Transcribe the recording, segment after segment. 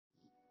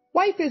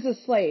Wife is a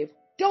slave.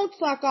 Don't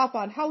slack off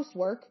on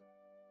housework.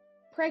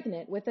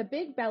 Pregnant with a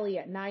big belly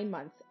at 9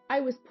 months, I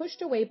was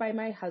pushed away by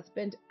my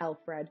husband,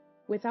 Alfred,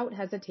 without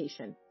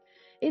hesitation.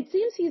 It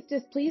seems he's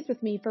displeased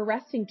with me for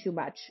resting too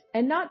much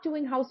and not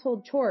doing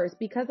household chores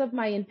because of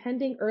my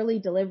impending early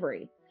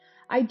delivery.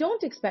 I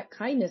don't expect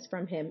kindness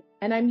from him,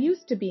 and I'm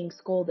used to being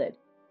scolded.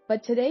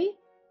 But today,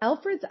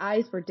 Alfred's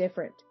eyes were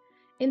different.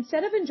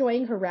 Instead of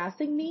enjoying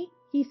harassing me,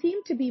 he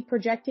seemed to be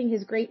projecting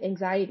his great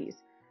anxieties.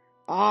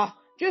 Ah,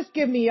 just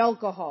give me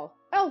alcohol.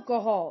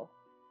 Alcohol.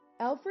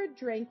 Alfred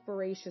drank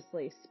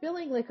voraciously,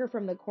 spilling liquor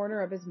from the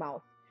corner of his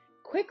mouth.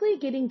 Quickly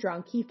getting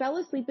drunk, he fell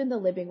asleep in the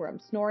living room,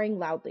 snoring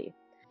loudly.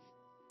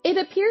 It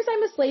appears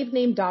I'm a slave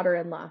named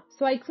daughter-in-law,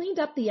 so I cleaned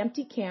up the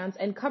empty cans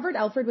and covered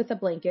Alfred with a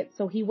blanket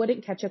so he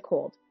wouldn't catch a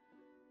cold.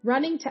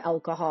 Running to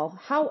alcohol,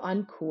 how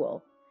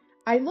uncool.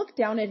 I looked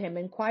down at him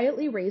and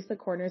quietly raised the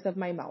corners of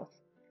my mouth.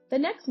 The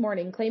next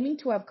morning, claiming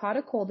to have caught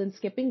a cold and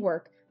skipping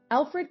work,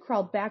 Alfred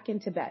crawled back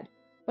into bed.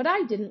 But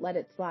I didn't let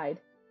it slide.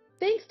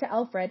 Thanks to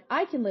Alfred,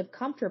 I can live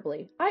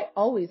comfortably. I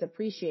always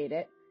appreciate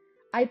it.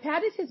 I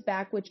patted his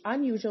back, which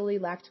unusually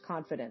lacked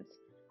confidence.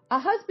 A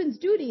husband's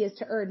duty is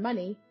to earn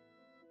money.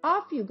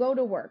 Off you go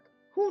to work.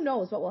 Who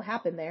knows what will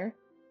happen there?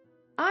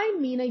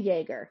 I'm Mina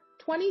Yeager,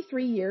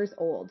 23 years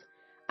old.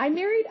 I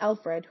married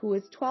Alfred, who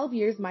is 12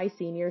 years my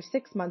senior,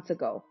 6 months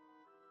ago.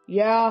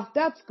 Yeah,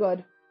 that's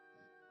good.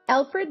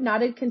 Alfred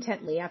nodded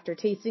contentedly after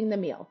tasting the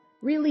meal.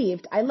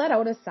 Relieved, I let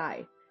out a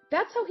sigh.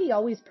 That's how he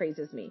always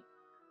praises me.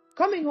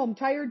 Coming home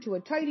tired to a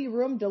tidy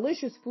room,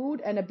 delicious food,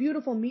 and a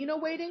beautiful Mina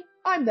waiting,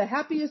 I'm the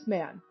happiest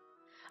man.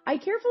 I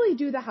carefully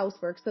do the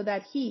housework so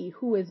that he,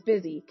 who is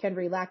busy, can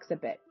relax a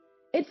bit.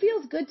 It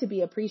feels good to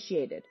be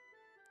appreciated.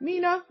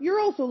 Mina, you're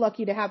also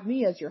lucky to have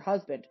me as your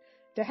husband,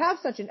 to have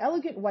such an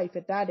elegant wife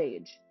at that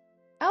age.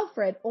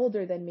 Alfred,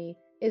 older than me,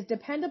 is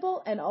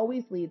dependable and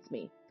always leads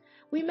me.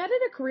 We met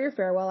at a career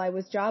fair while I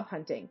was job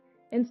hunting.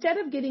 Instead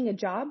of getting a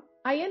job,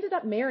 I ended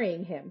up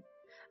marrying him.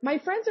 My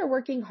friends are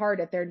working hard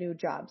at their new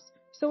jobs,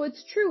 so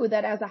it's true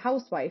that as a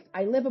housewife,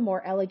 I live a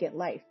more elegant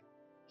life.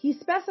 He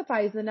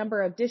specifies the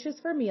number of dishes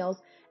for meals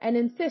and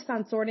insists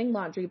on sorting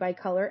laundry by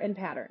color and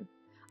pattern.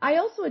 I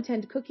also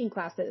attend cooking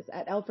classes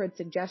at Alfred's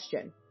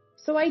suggestion,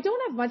 so I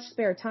don't have much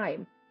spare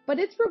time, but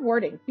it's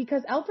rewarding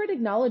because Alfred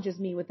acknowledges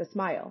me with a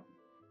smile.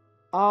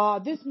 Ah,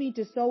 this meat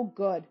is so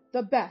good,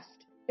 the best.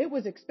 It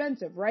was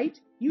expensive, right?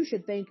 You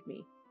should thank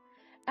me.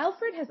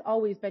 Alfred has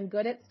always been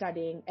good at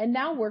studying and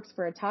now works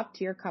for a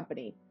top-tier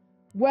company.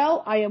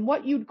 Well, I am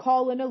what you'd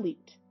call an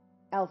elite,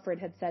 Alfred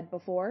had said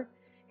before.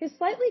 His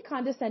slightly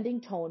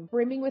condescending tone,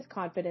 brimming with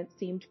confidence,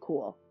 seemed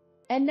cool.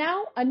 And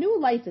now, a new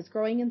life is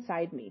growing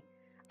inside me.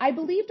 I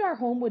believed our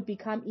home would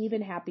become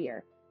even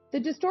happier. The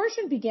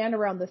distortion began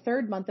around the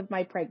 3rd month of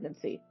my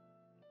pregnancy.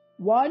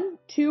 1,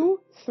 2,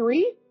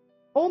 3?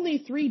 Only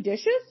 3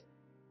 dishes?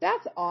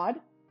 That's odd.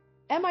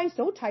 Am I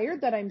so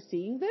tired that I'm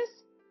seeing this?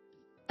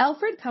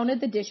 Alfred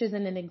counted the dishes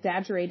in an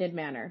exaggerated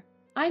manner.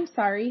 I'm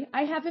sorry,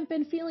 I haven't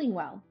been feeling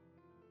well.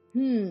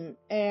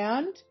 And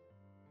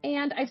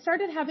I've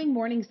started having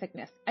morning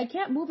sickness. I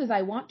can't move as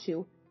I want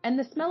to, and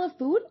the smell of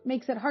food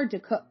makes it hard to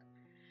cook.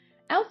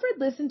 Alfred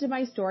listened to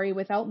my story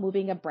without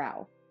moving a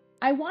brow.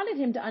 I wanted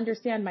him to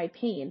understand my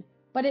pain,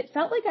 but it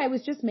felt like I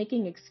was just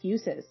making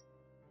excuses.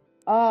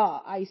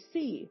 Ah, I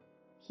see,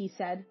 he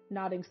said,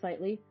 nodding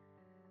slightly.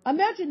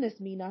 Imagine this,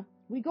 Mina.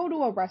 We go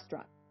to a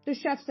restaurant. The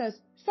chef says,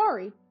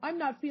 sorry, I'm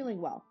not feeling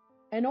well,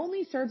 and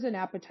only serves an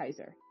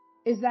appetizer.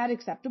 Is that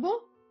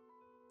acceptable?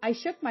 I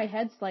shook my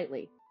head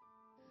slightly.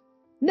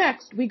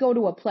 Next, we go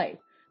to a play.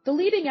 The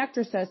leading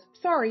actor says,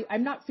 sorry,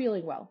 I'm not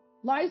feeling well,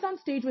 lies on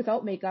stage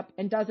without makeup,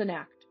 and doesn't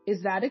act.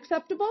 Is that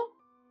acceptable?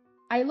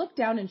 I looked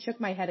down and shook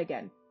my head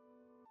again.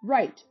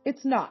 Right,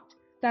 it's not.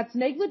 That's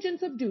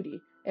negligence of duty.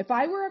 If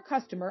I were a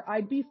customer,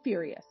 I'd be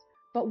furious.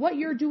 But what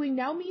you're doing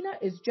now, Mina,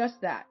 is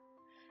just that.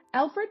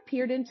 Alfred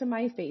peered into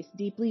my face,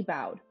 deeply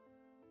bowed.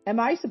 Am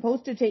I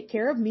supposed to take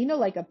care of Mina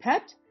like a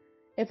pet?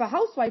 If a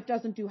housewife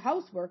doesn't do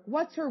housework,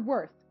 what's her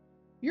worth?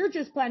 You're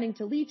just planning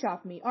to leech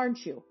off me,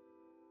 aren't you?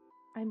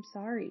 I'm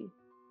sorry.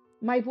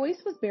 My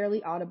voice was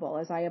barely audible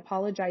as I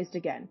apologized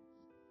again.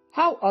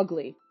 How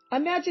ugly.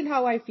 Imagine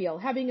how I feel,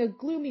 having a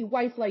gloomy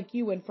wife like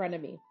you in front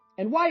of me.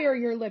 And why are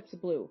your lips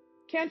blue?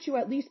 Can't you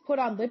at least put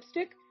on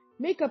lipstick?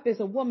 Makeup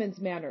is a woman's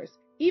manners.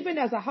 Even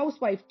as a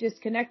housewife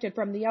disconnected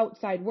from the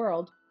outside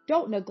world,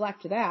 don't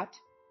neglect that.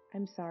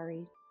 I'm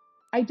sorry.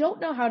 I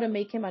don't know how to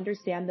make him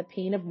understand the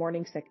pain of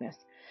morning sickness.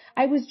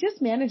 I was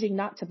just managing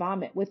not to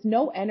vomit, with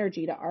no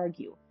energy to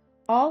argue.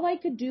 All I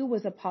could do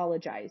was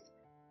apologize.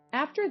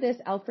 After this,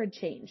 Alfred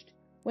changed.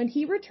 When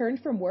he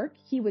returned from work,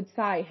 he would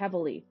sigh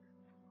heavily.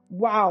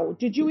 Wow,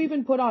 did you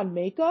even put on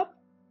makeup?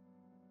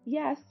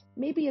 Yes,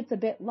 maybe it's a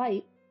bit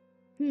light.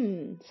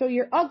 So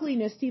your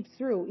ugliness seeps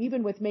through,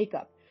 even with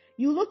makeup.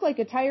 You look like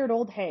a tired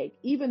old hag,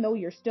 even though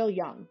you're still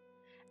young.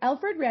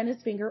 Alfred ran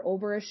his finger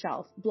over a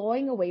shelf,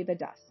 blowing away the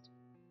dust.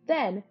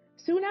 Then,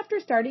 soon after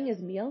starting his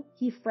meal,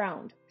 he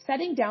frowned,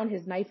 setting down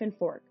his knife and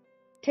fork.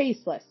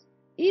 Tasteless.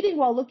 Eating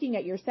while looking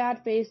at your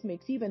sad face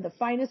makes even the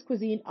finest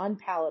cuisine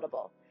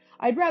unpalatable.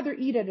 I'd rather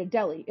eat at a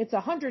deli. It's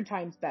 100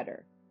 times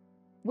better.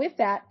 With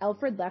that,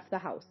 Alfred left the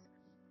house.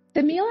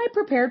 The meal I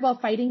prepared while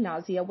fighting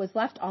nausea was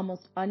left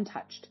almost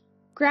untouched.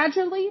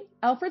 Gradually,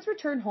 Alfred's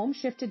return home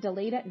shifted to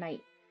late at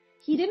night.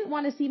 He didn't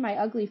want to see my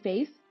ugly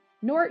face,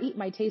 nor eat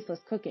my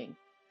tasteless cooking.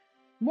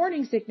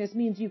 Morning sickness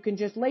means you can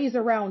just laze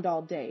around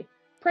all day.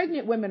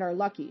 Pregnant women are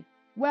lucky.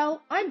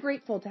 Well, I'm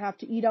grateful to have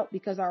to eat out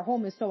because our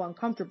home is so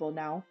uncomfortable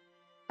now,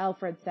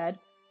 Alfred said.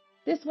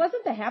 This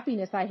wasn't the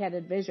happiness I had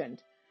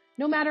envisioned.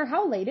 No matter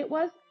how late it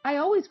was, I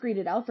always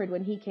greeted Alfred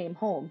when he came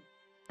home.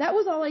 That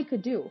was all I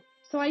could do,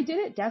 so I did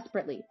it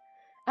desperately.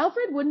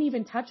 Alfred wouldn't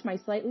even touch my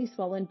slightly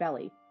swollen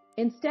belly.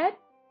 Instead,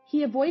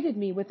 he avoided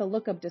me with a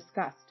look of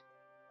disgust.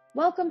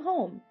 Welcome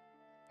home.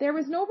 There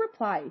was no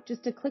reply,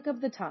 just a click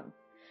of the tongue.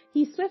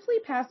 He swiftly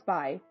passed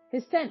by,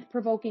 his scent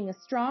provoking a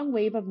strong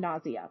wave of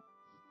nausea.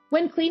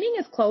 When cleaning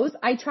his clothes,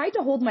 I tried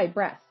to hold my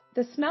breath.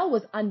 The smell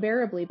was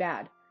unbearably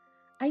bad.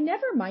 I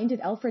never minded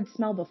Alfred's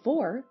smell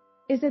before.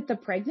 Is it the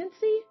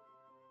pregnancy?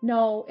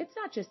 No, it's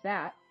not just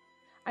that.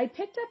 I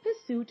picked up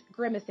his suit,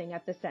 grimacing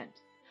at the scent.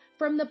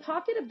 From the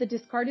pocket of the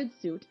discarded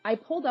suit, I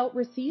pulled out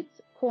receipts,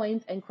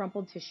 coins, and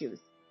crumpled tissues.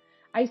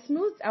 I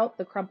smoothed out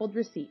the crumpled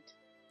receipt.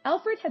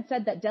 Alfred had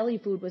said that deli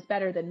food was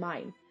better than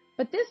mine,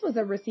 but this was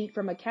a receipt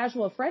from a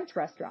casual French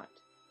restaurant.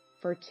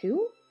 For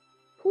two?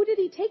 Who did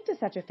he take to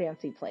such a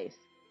fancy place?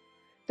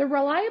 The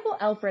reliable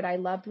Alfred I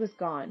loved was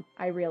gone,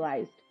 I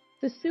realized.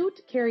 The suit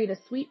carried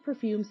a sweet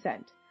perfume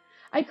scent.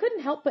 I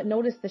couldn't help but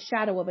notice the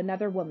shadow of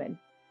another woman.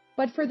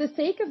 But for the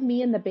sake of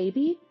me and the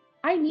baby,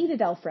 I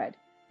needed Alfred.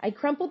 I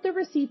crumpled the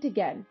receipt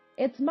again.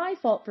 It's my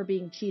fault for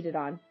being cheated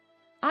on.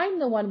 I'm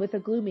the one with a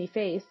gloomy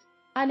face,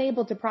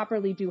 unable to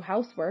properly do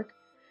housework.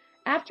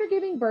 After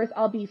giving birth,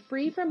 I'll be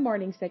free from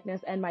morning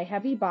sickness and my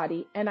heavy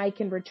body, and I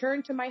can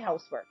return to my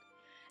housework.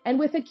 And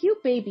with a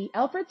cute baby,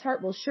 Alfred's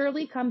heart will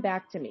surely come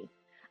back to me.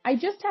 I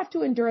just have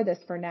to endure this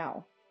for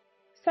now.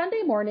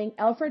 Sunday morning,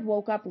 Alfred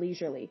woke up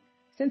leisurely.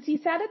 Since he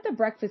sat at the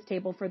breakfast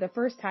table for the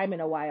first time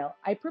in a while,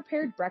 I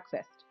prepared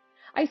breakfast.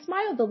 I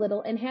smiled a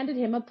little and handed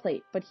him a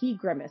plate, but he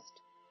grimaced.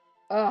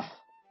 Ugh,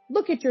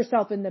 look at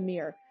yourself in the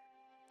mirror.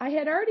 I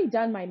had already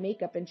done my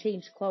makeup and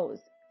changed clothes.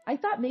 I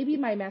thought maybe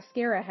my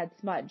mascara had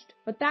smudged,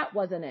 but that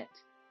wasn't it.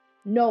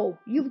 No,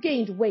 you've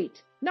gained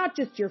weight. Not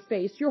just your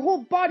face. Your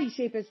whole body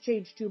shape has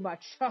changed too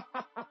much.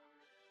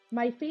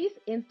 My face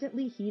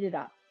instantly heated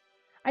up.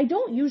 I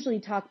don't usually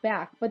talk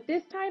back, but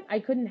this time I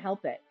couldn't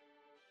help it.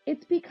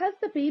 It's because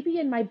the baby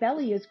in my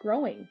belly is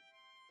growing.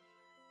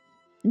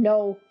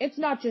 No, it's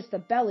not just the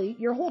belly.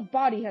 Your whole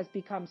body has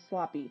become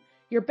sloppy.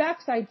 Your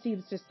backside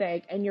seems to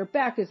sag, and your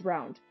back is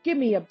round. Give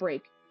me a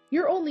break.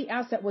 Your only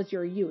asset was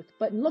your youth,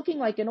 but looking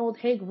like an old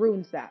hag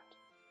ruins that.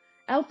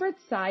 Alfred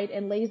sighed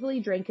and lazily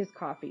drank his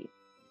coffee.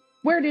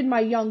 Where did my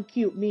young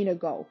cute Mina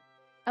go?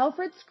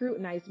 Alfred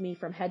scrutinized me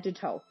from head to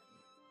toe.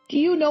 Do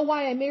you know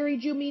why I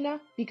married you, Mina?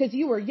 Because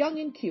you were young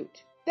and cute.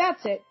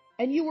 That's it.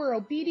 And you were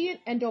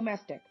obedient and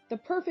domestic. The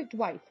perfect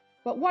wife.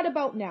 But what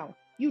about now?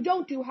 You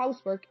don't do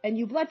housework and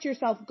you've let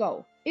yourself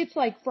go. It's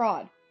like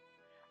fraud.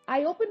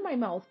 I opened my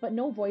mouth, but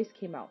no voice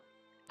came out.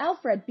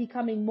 Alfred,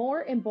 becoming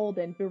more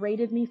emboldened,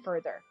 berated me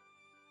further.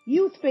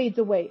 Youth fades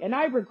away, and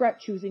I regret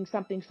choosing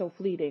something so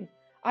fleeting.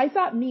 I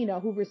thought Mina,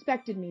 who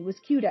respected me, was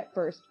cute at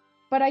first,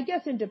 but I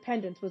guess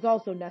independence was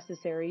also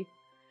necessary.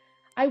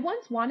 I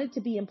once wanted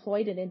to be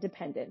employed and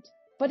independent,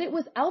 but it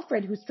was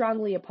Alfred who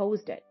strongly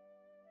opposed it.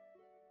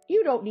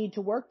 You don't need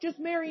to work, just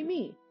marry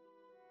me.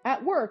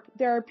 At work,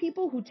 there are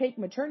people who take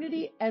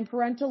maternity and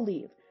parental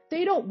leave.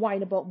 They don't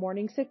whine about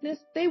morning sickness,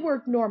 they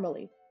work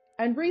normally.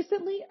 And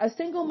recently, a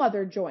single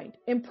mother joined.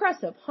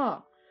 Impressive, huh?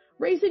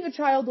 Raising a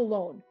child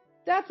alone.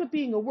 That's what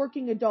being a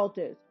working adult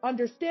is.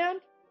 Understand?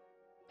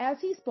 As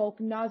he spoke,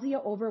 nausea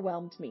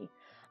overwhelmed me.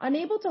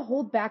 Unable to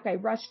hold back, I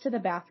rushed to the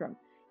bathroom.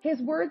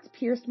 His words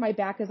pierced my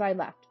back as I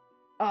left.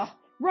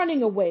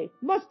 Running away.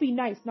 Must be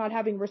nice not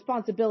having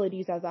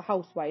responsibilities as a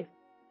housewife.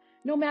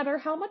 No matter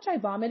how much I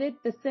vomited,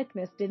 the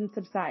sickness didn't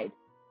subside.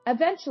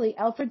 Eventually,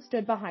 Alfred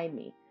stood behind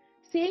me.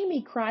 Seeing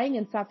me crying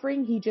and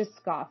suffering, he just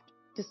scoffed.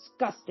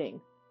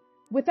 Disgusting.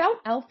 Without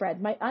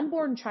Alfred, my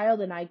unborn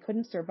child and I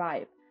couldn't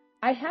survive.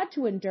 I had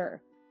to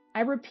endure.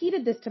 I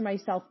repeated this to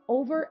myself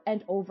over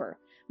and over.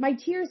 My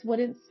tears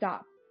wouldn't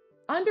stop.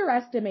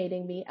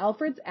 Underestimating me,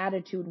 Alfred's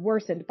attitude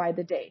worsened by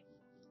the day.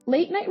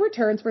 Late night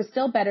returns were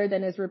still better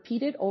than his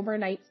repeated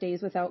overnight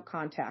stays without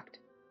contact.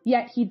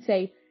 Yet he'd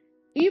say,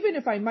 even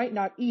if I might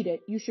not eat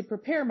it, you should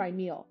prepare my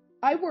meal.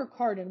 I work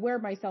hard and wear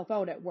myself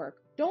out at work.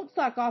 Don't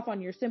slack off on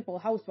your simple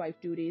housewife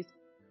duties.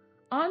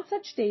 On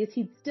such days,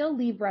 he'd still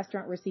leave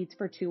restaurant receipts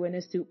for two in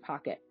his suit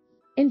pocket.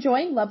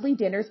 Enjoying lovely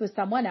dinners with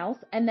someone else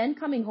and then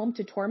coming home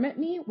to torment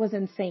me was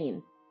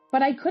insane.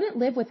 But I couldn't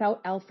live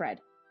without Alfred.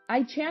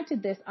 I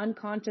chanted this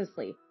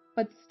unconsciously,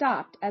 but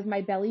stopped as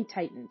my belly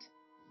tightened.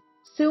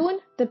 Soon,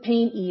 the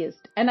pain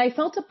eased, and I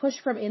felt a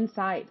push from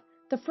inside.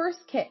 The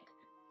first kick.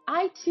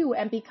 I, too,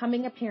 am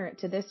becoming a parent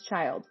to this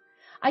child.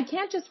 I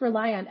can't just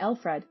rely on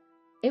Alfred.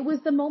 It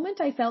was the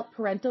moment I felt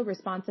parental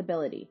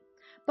responsibility.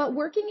 But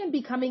working and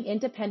becoming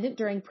independent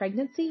during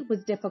pregnancy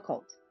was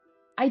difficult.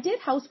 I did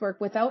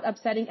housework without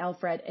upsetting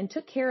Alfred and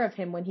took care of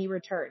him when he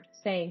returned,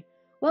 saying,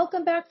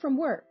 "Welcome back from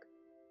work."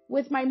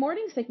 With my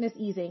morning sickness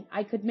easing,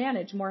 I could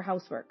manage more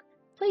housework.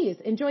 "Please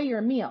enjoy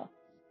your meal."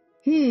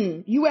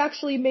 You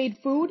actually made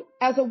food?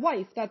 As a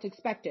wife, that's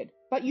expected.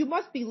 But you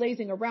must be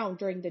lazing around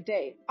during the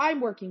day. I'm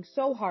working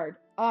so hard.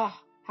 Ah,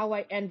 how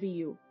I envy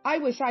you. I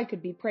wish I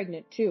could be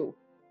pregnant too.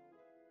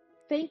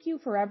 "Thank you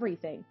for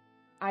everything,"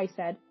 I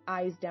said,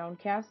 eyes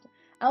downcast.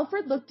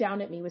 Alfred looked down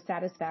at me with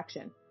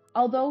satisfaction.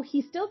 Although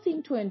he still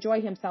seemed to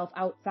enjoy himself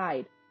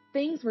outside,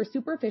 things were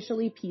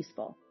superficially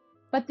peaceful.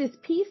 But this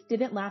peace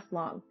didn't last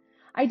long.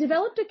 I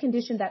developed a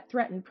condition that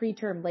threatened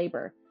preterm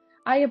labor.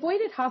 I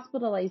avoided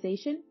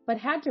hospitalization, but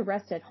had to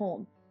rest at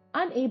home,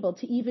 unable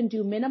to even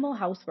do minimal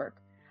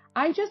housework.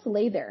 I just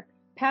lay there,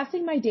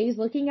 passing my days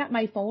looking at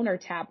my phone or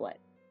tablet.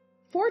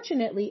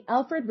 Fortunately,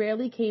 Alfred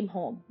rarely came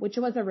home, which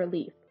was a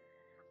relief.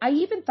 I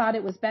even thought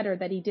it was better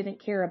that he didn't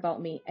care about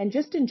me and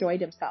just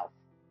enjoyed himself.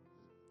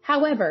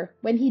 However,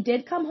 when he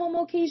did come home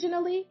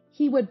occasionally,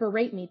 he would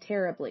berate me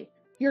terribly.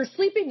 "You're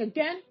sleeping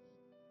again?"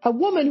 A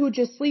woman who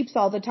just sleeps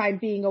all the time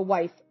being a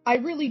wife. I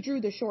really drew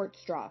the short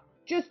straw.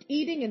 Just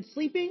eating and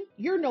sleeping?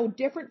 You're no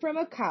different from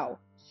a cow.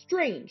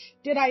 Strange.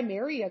 Did I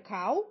marry a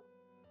cow?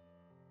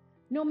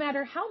 No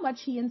matter how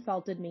much he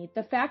insulted me,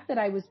 the fact that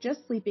I was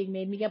just sleeping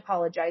made me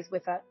apologize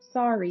with a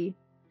 "sorry."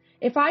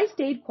 If I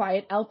stayed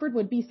quiet, Alfred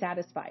would be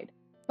satisfied.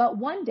 But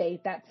one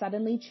day that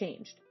suddenly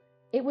changed.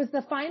 It was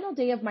the final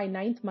day of my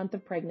 9th month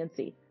of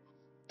pregnancy.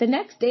 The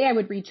next day I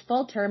would reach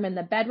full term and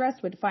the bed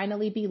rest would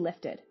finally be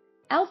lifted.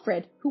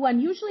 Alfred, who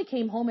unusually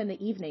came home in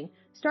the evening,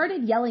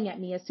 started yelling at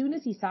me as soon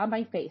as he saw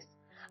my face.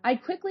 I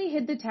quickly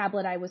hid the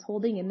tablet I was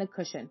holding in the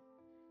cushion.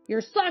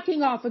 "You're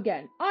slacking off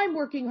again. I'm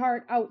working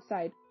hard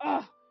outside.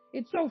 Ugh,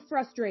 it's so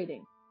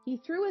frustrating." He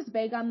threw his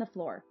bag on the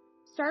floor.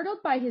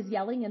 Startled by his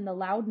yelling and the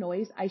loud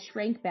noise, I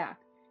shrank back.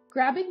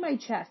 Grabbing my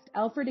chest,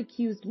 Alfred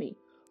accused me.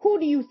 "Who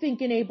do you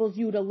think enables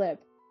you to live?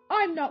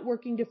 I'm not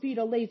working to feed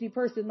a lazy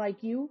person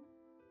like you."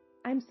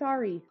 "I'm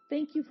sorry.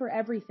 Thank you for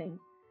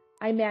everything,"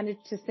 I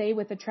managed to say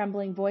with a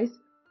trembling voice.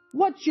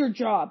 "What's your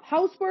job?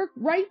 Housework,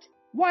 right?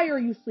 Why are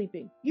you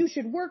sleeping? You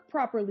should work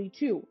properly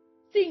too.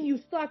 Seeing you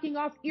slacking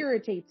off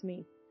irritates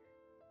me."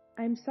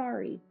 "I'm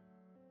sorry."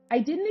 I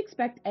didn't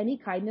expect any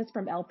kindness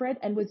from Alfred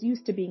and was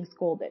used to being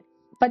scolded.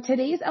 But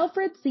today's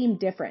Alfred seemed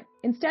different.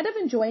 Instead of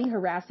enjoying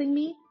harassing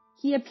me,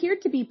 he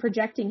appeared to be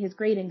projecting his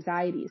great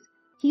anxieties.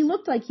 He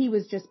looked like he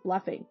was just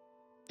bluffing.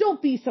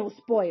 "Don't be so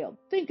spoiled.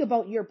 Think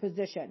about your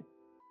position."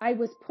 I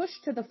was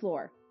pushed to the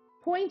floor.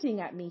 Pointing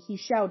at me, he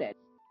shouted,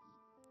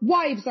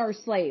 "Wives are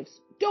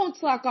slaves. Don't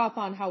slack off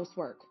on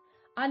housework."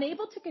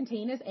 Unable to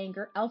contain his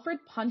anger,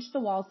 Alfred punched the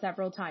wall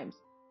several times.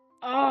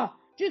 "Ah,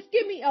 just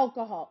give me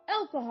alcohol.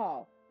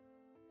 Alcohol."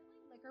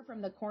 Spilling liquor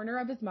from the corner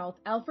of his mouth,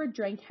 Alfred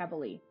drank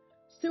heavily.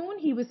 Soon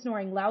he was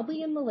snoring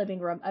loudly in the living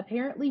room,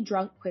 apparently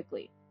drunk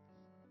quickly.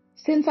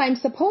 Since I'm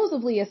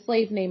supposedly a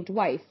slave named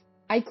Wife,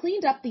 I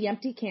cleaned up the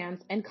empty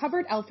cans and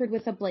covered Alfred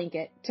with a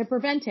blanket to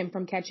prevent him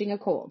from catching a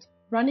cold.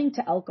 Running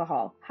to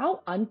alcohol.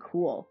 How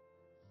uncool.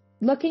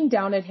 Looking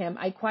down at him,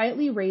 I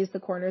quietly raised the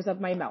corners of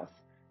my mouth.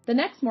 The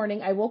next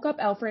morning, I woke up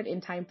Alfred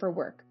in time for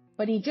work,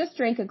 but he just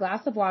drank a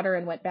glass of water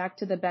and went back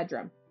to the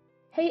bedroom.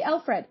 "Hey,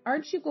 Alfred,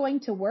 aren't you going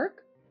to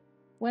work?"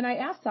 When I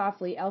asked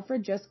softly,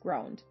 Alfred just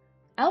groaned.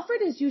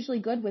 Alfred is usually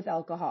good with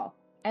alcohol,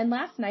 and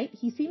last night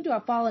he seemed to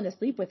have fallen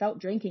asleep without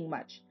drinking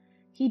much.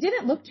 He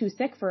didn't look too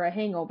sick for a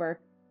hangover.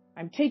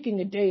 "I'm taking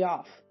a day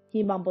off,"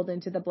 he mumbled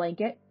into the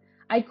blanket.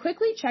 I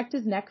quickly checked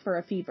his neck for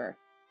a fever.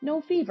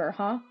 No fever,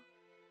 huh?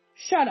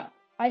 "Shut up.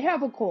 I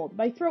have a cold.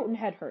 My throat and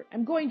head hurt.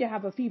 I'm going to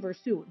have a fever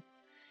soon."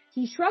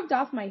 He shrugged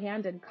off my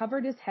hand and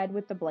covered his head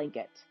with the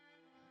blanket.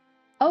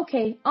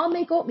 "Okay, I'll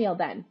make oatmeal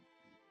then.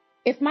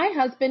 If my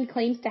husband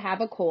claims to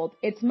have a cold,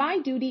 it's my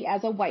duty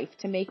as a wife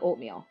to make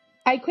oatmeal."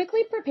 I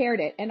quickly prepared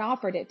it and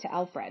offered it to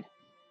Alfred.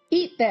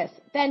 "Eat this,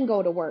 then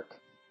go to work."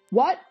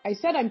 "What? I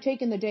said I'm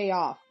taking the day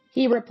off,"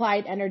 he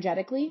replied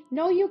energetically.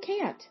 "No, you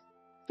can't."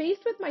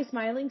 Faced with my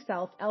smiling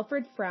self,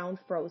 Alfred frowned,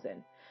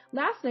 frozen.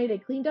 Last night I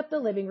cleaned up the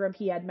living room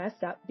he had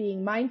messed up,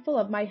 being mindful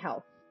of my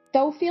health.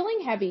 Though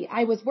feeling heavy,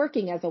 I was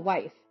working as a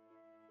wife.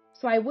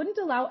 So I wouldn't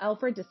allow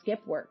Alfred to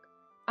skip work.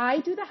 I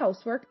do the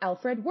housework,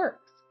 Alfred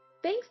works.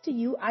 Thanks to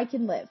you, I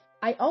can live.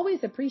 I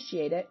always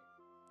appreciate it.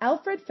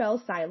 Alfred fell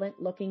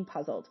silent, looking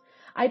puzzled.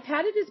 I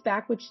patted his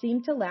back, which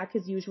seemed to lack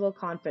his usual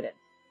confidence.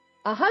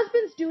 "A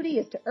husband's duty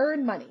is to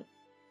earn money."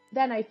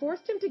 Then I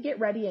forced him to get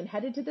ready and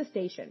headed to the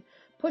station,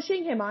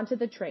 pushing him onto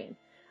the train.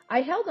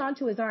 I held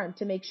onto his arm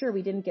to make sure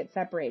we didn't get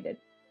separated.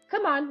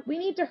 "Come on, we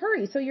need to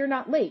hurry so you're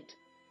not late."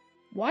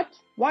 "What?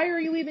 Why are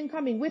you even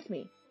coming with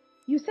me?"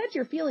 "You said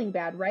you're feeling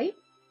bad, right?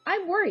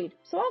 I'm worried,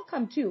 so I'll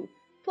come too.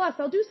 Plus,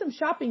 I'll do some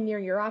shopping near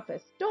your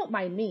office. Don't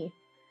mind me."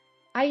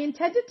 I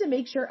intended to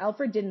make sure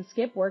Alfred didn't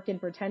skip work and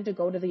pretend to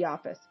go to the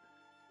office.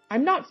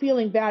 "I'm not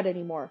feeling bad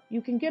anymore.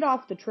 You can get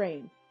off the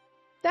train."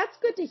 "That's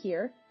good to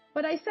hear,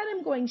 but I said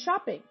I'm going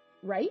shopping,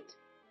 right?"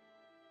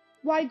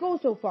 "Why go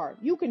so far?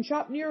 You can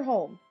shop near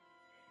home."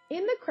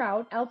 In the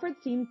crowd, Alfred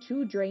seemed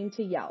too drained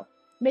to yell.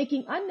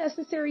 Making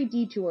unnecessary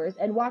detours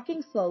and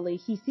walking slowly,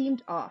 he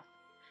seemed off.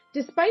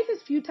 Despite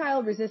his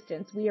futile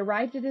resistance, we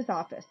arrived at his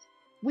office.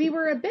 We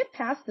were a bit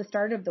past the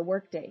start of the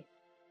workday.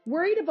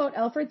 Worried about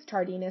Alfred's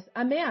tardiness,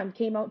 a man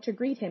came out to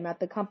greet him at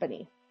the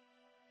company.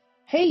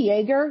 "Hey,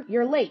 Jaeger,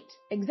 you're late.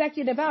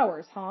 Executive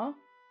hours, huh?"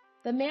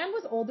 The man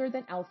was older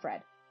than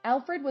Alfred.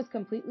 Alfred was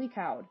completely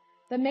cowed.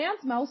 The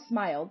man's mouth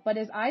smiled, but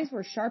his eyes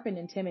were sharp and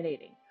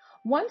intimidating.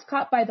 Once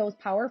caught by those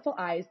powerful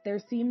eyes, there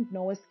seemed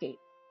no escape.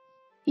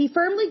 He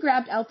firmly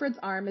grabbed Alfred's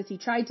arm as he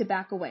tried to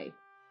back away.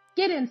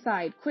 "Get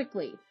inside,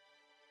 quickly."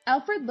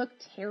 Alfred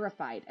looked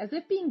terrified, as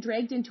if being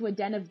dragged into a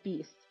den of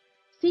beasts.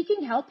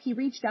 Seeking help, he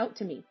reached out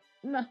to me.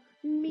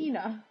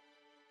 "Mina."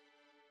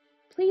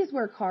 "Please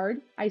work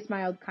hard," I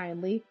smiled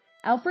kindly.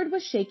 Alfred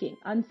was shaking,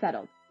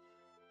 unsettled.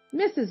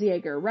 "Mrs.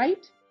 Jaeger,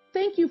 right?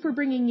 Thank you for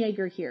bringing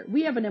Jaeger here.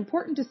 We have an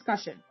important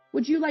discussion.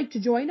 Would you like to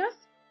join us?"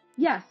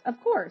 "Yes,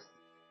 of course."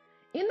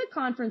 In the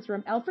conference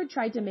room, Alfred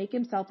tried to make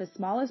himself as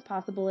small as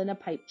possible in a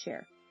pipe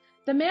chair.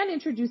 The man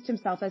introduced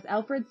himself as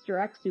Alfred's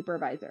direct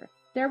supervisor.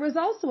 There was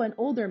also an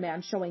older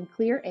man showing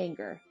clear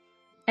anger,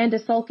 and a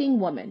sulking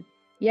woman.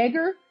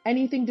 "Jaeger,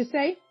 anything to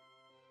say?"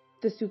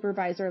 the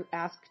supervisor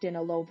asked in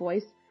a low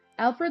voice.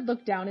 Alfred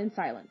looked down in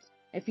silence.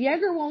 "If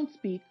Jaeger won't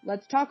speak,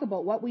 let's talk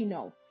about what we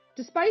know.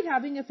 Despite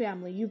having a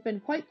family, you've been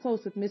quite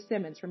close with Miss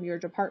Simmons from your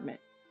department."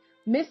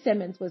 Miss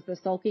Simmons was the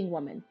sulking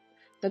woman.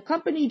 "The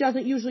company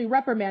doesn't usually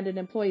reprimand an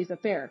employee's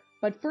affair,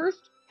 but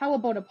first, how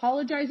about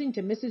apologizing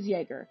to Mrs.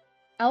 Jaeger?"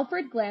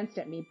 Alfred glanced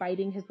at me,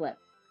 biting his lip.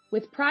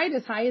 With pride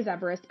as high as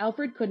Everest,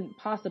 Alfred couldn't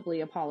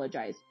possibly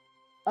apologize.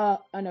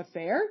 An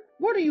affair?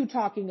 What are you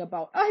talking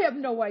about? I have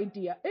no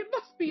idea. It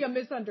must be a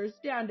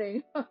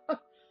misunderstanding."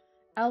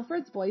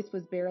 Alfred's voice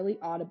was barely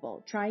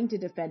audible, trying to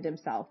defend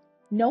himself.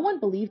 No one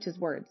believed his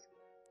words.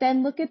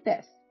 "Then look at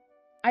this."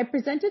 I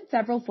presented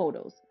several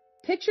photos.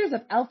 Pictures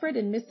of Alfred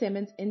and Miss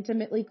Simmons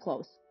intimately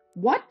close.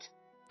 "What?"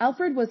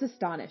 Alfred was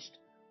astonished.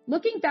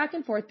 Looking back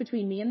and forth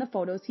between me and the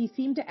photos, he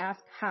seemed to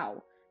ask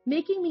how,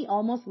 making me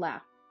almost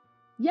laugh.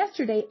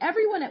 "Yesterday,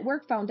 everyone at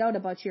work found out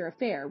about your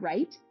affair,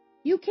 right?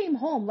 You came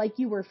home like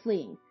you were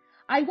fleeing.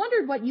 I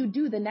wondered what you'd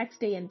do the next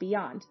day and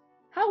beyond.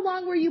 How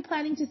long were you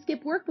planning to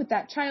skip work with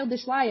that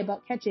childish lie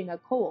about catching a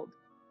cold?"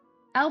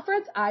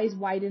 Alfred's eyes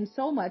widened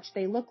so much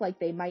they looked like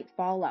they might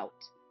fall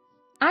out.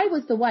 "I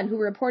was the one who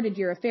reported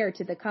your affair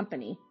to the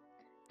company."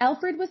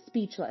 Alfred was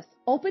speechless,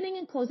 opening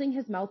and closing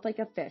his mouth like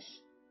a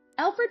fish.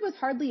 Alfred was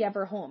hardly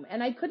ever home,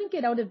 and I couldn't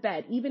get out of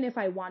bed even if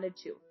I wanted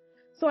to.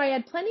 So I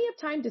had plenty of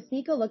time to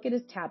sneak a look at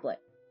his tablet.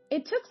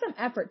 It took some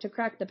effort to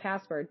crack the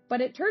password,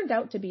 but it turned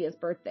out to be his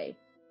birthday.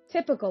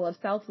 Typical of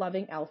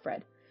self-loving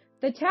Alfred.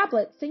 The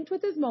tablet, synced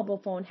with his mobile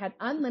phone, had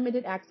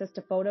unlimited access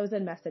to photos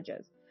and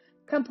messages.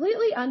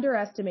 Completely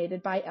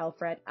underestimated by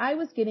Alfred, I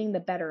was getting the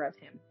better of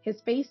him, his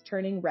face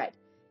turning red.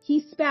 He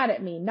spat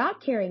at me,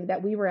 not caring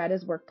that we were at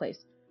his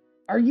workplace.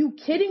 "Are you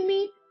kidding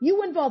me?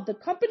 You involved the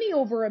company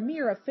over a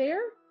mere affair?"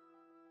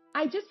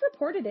 "I just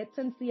reported it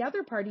since the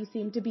other party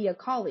seemed to be a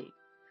colleague."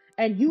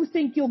 "And you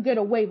think you'll get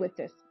away with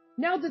this?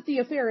 Now that the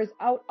affair is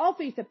out, I'll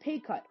face a pay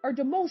cut or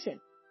demotion.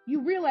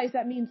 You realize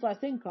that means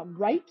less income,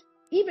 right?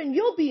 Even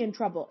you'll be in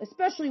trouble,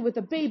 especially with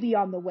a baby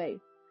on the way."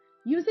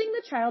 Using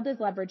the child as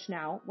leverage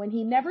now, when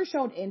he never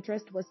showed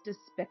interest, was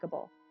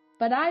despicable.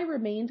 But I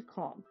remained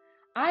calm.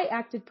 I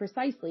acted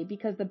precisely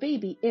because the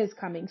baby is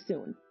coming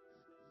soon.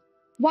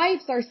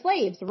 "Wives are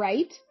slaves,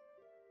 right?"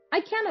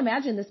 I can't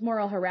imagine this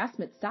moral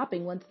harassment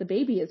stopping once the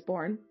baby is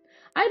born.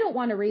 I don't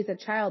want to raise a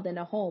child in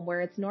a home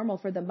where it's normal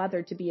for the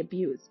mother to be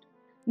abused.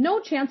 No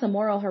chance a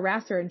moral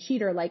harasser and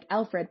cheater like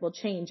Alfred will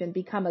change and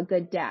become a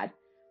good dad.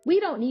 We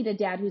don't need a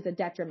dad who's a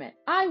detriment.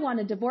 I want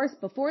a divorce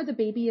before the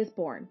baby is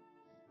born.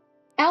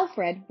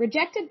 Alfred,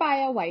 rejected by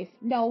a wife,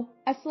 no,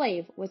 a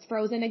slave, was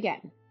frozen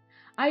again.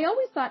 I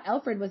always thought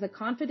Alfred was a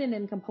confident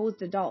and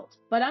composed adult,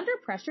 but under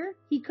pressure,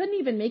 he couldn't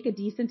even make a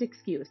decent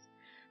excuse.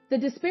 The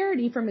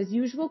disparity from his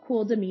usual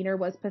cool demeanor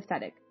was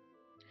pathetic.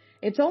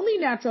 "It's only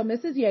natural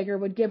Mrs. Jaeger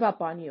would give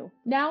up on you.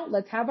 Now,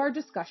 let's have our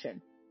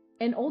discussion."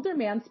 An older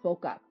man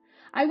spoke up.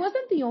 I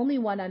wasn't the only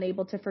one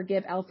unable to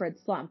forgive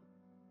Alfred's slump.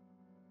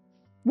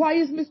 "Why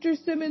is Mr.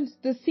 Simmons,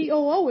 the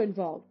COO,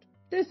 involved?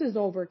 This is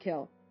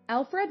overkill,"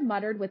 Alfred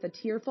muttered with a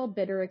tearful,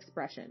 bitter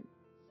expression.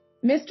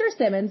 Mr.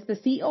 Simmons, the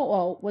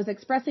COO, was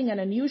expressing an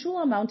unusual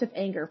amount of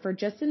anger for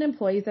just an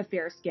employee's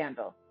affair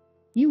scandal.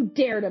 "You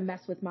dare to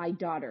mess with my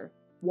daughter."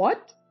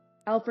 "What?"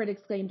 Alfred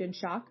exclaimed in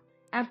shock.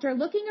 After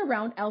looking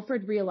around,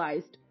 Alfred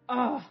realized,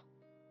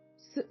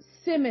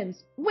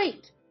 Simmons.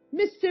 Wait,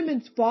 Miss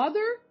Simmons'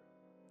 father?"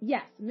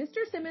 Yes,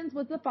 Mr. Simmons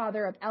was the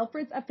father of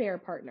Alfred's affair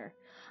partner.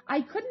 I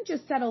couldn't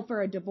just settle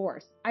for a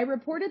divorce. I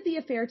reported the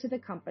affair to the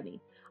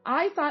company.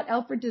 I thought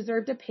Alfred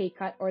deserved a pay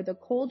cut or the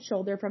cold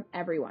shoulder from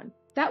everyone.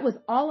 That was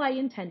all I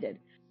intended.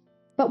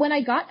 But when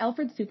I got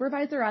Alfred's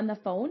supervisor on the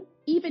phone,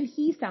 even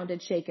he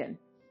sounded shaken.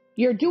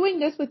 "You're doing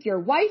this with your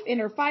wife in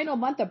her final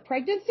month of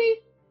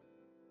pregnancy?"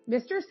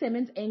 Mr.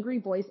 Simmons' angry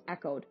voice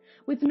echoed.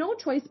 With no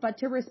choice but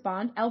to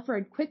respond,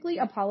 Alfred quickly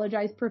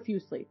apologized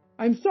profusely.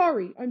 I'm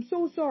sorry. I'm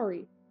so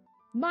sorry."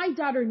 My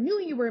daughter knew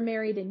you were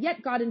married and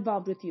yet got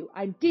involved with you.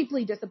 I'm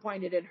deeply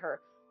disappointed in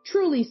her.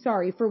 Truly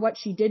sorry for what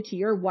she did to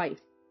your wife.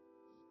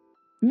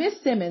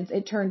 Miss Simmons,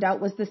 it turned out,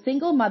 was the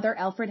single mother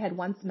Alfred had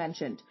once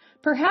mentioned.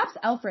 Perhaps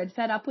Alfred,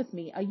 fed up with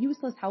me, a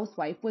useless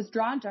housewife, was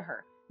drawn to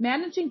her,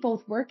 managing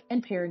both work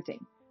and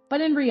parenting.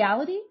 But in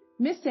reality,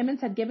 Miss Simmons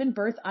had given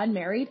birth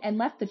unmarried and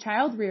left the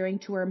child rearing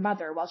to her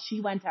mother while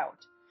she went out.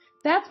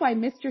 That's why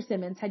Mr.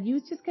 Simmons had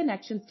used his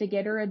connections to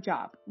get her a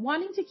job,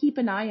 wanting to keep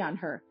an eye on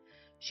her.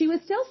 She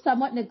was still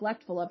somewhat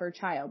neglectful of her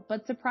child,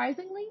 but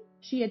surprisingly,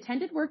 she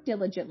attended work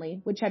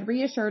diligently, which had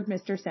reassured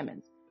Mr.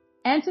 Simmons.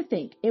 And to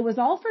think, it was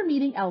all for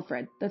meeting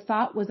Alfred. The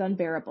thought was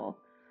unbearable.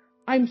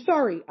 I'm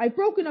sorry. I've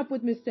broken up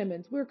with Miss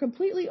Simmons. We're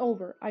completely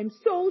over. I'm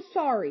so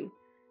sorry.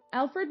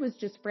 Alfred was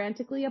just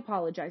frantically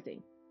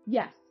apologizing.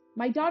 Yes,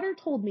 my daughter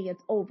told me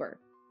it's over,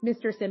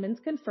 Mr. Simmons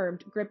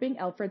confirmed, gripping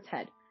Alfred's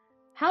head.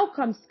 How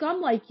come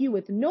scum like you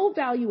with no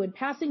value in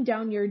passing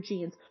down your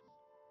genes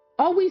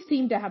always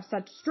seem to have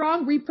such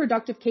strong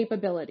reproductive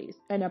capabilities?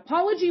 An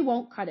apology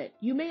won't cut it.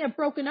 You may have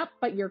broken up,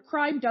 but your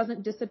crime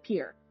doesn't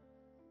disappear.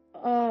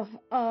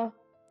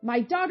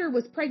 My daughter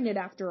was pregnant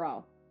after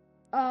all.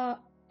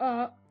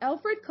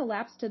 Alfred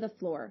collapsed to the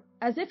floor,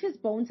 as if his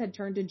bones had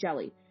turned to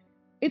jelly.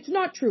 It's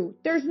not true.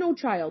 There's no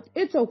child.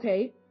 It's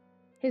okay.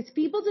 His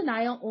feeble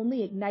denial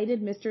only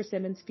ignited Mr.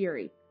 Simmons'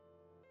 fury.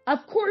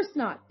 Of course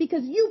not,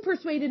 because you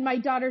persuaded my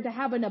daughter to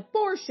have an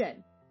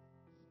abortion.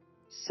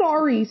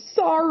 Sorry.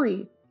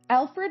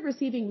 Alfred,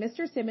 receiving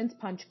Mr. Simmons'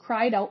 punch,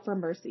 cried out for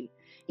mercy.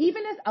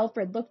 Even as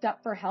Alfred looked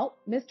up for help,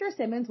 Mr.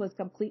 Simmons was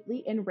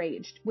completely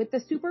enraged, with the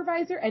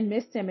supervisor and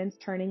Miss Simmons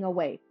turning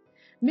away.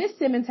 Miss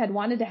Simmons had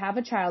wanted to have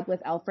a child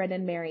with Alfred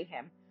and marry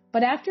him,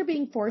 but after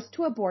being forced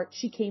to abort,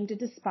 she came to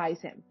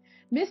despise him.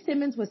 Miss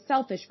Simmons was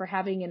selfish for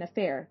having an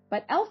affair,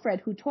 but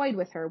Alfred, who toyed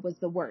with her, was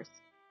the worst.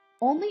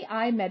 Only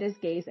I met his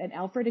gaze, and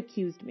Alfred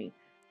accused me.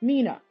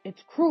 Mina,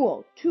 it's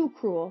cruel, too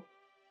cruel.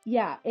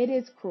 Yeah, it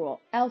is cruel.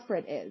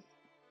 Alfred is.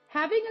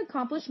 Having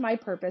accomplished my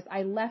purpose,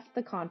 I left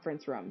the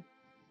conference room.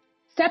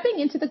 Stepping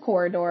into the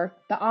corridor,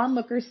 the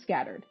onlookers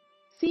scattered.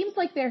 Seems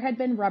like there had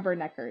been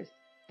rubberneckers.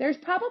 There's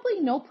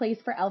probably no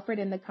place for Alfred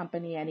in the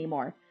company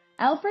anymore.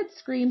 Alfred's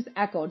screams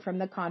echoed from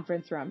the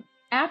conference room.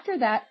 After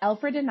that,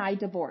 Alfred and I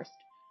divorced.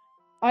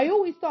 I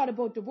always thought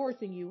about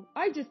divorcing you.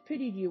 I just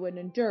pitied you and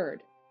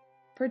endured.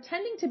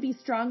 Pretending to be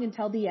strong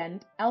until the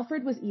end,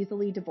 Alfred was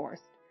easily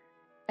divorced.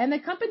 And the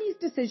company's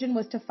decision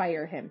was to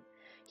fire him.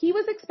 He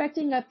was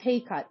expecting a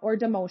pay cut or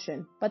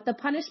demotion, but the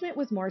punishment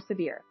was more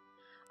severe.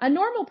 A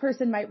normal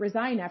person might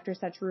resign after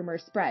such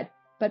rumors spread,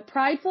 but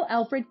prideful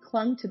Alfred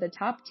clung to the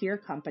top-tier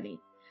company.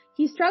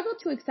 He struggled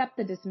to accept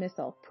the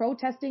dismissal,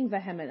 protesting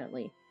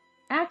vehemently.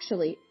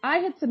 Actually, I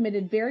had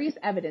submitted various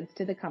evidence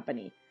to the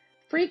company.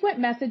 Frequent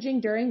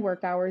messaging during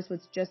work hours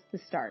was just the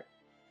start.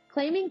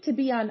 Claiming to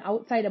be on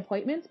outside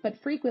appointments,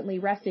 but frequently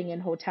resting in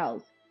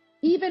hotels.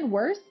 Even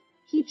worse,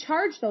 he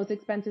charged those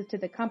expenses to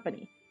the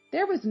company.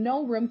 There was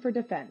no room for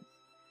defense.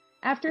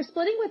 After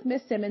splitting with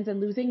Miss Simmons and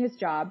losing his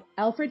job,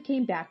 Alfred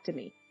came back to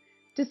me.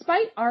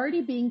 Despite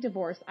already being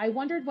divorced, I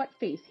wondered what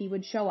face he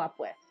would show up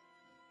with.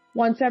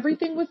 Once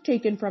everything was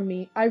taken from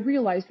me, I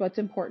realized what's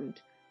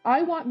important.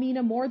 I want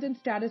Mina more than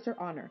status or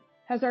honor.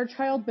 Has our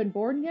child been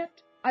born yet?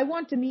 I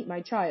want to meet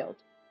my child.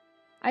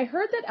 I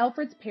heard that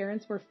Alfred's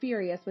parents were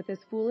furious with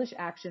his foolish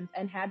actions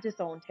and had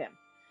disowned him.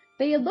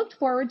 They had looked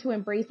forward to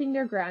embracing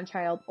their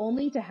grandchild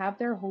only to have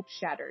their hopes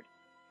shattered.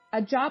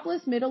 A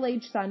jobless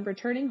middle-aged son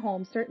returning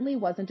home certainly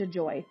wasn't a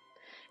joy.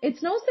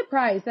 It's no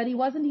surprise that he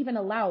wasn't even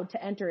allowed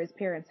to enter his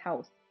parents'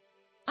 house.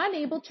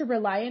 Unable to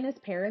rely on his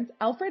parents,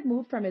 Alfred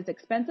moved from his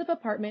expensive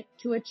apartment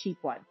to a cheap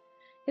one.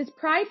 His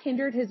pride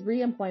hindered his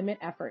reemployment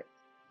efforts.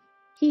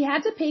 He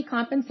had to pay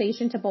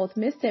compensation to both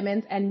Miss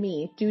Simmons and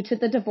me due to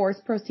the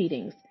divorce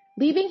proceedings,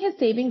 leaving his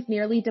savings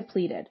nearly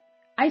depleted.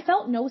 I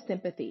felt no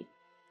sympathy.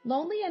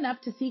 Lonely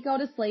enough to seek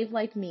out a slave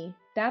like me,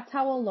 that's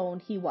how alone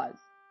he was.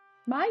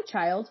 My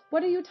child?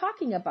 What are you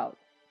talking about?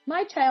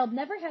 My child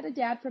never had a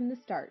dad from the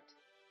start.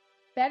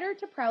 Better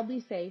to proudly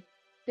say,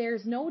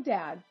 there's no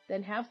dad,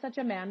 than have such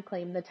a man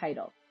claim the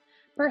title.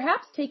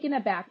 Perhaps taken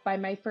aback by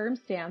my firm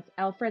stance,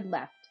 Alfred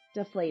left,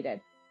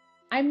 deflated.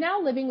 I'm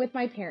now living with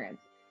my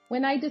parents.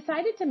 When I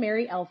decided to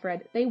marry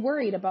Alfred, they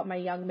worried about my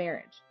young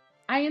marriage.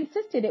 I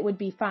insisted it would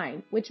be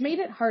fine, which made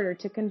it harder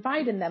to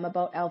confide in them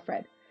about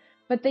Alfred,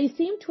 but they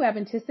seemed to have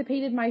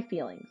anticipated my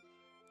feelings.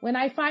 When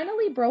I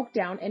finally broke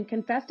down and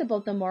confessed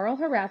about the moral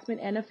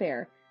harassment and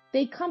affair,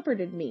 they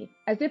comforted me,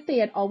 as if they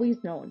had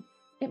always known.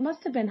 It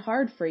must have been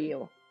hard for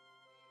you.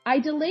 I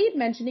delayed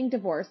mentioning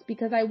divorce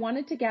because I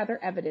wanted to gather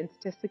evidence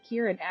to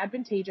secure an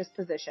advantageous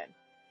position.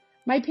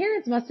 My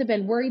parents must have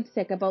been worried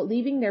sick about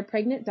leaving their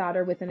pregnant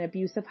daughter with an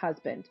abusive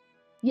husband.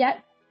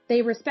 Yet,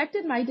 they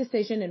respected my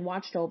decision and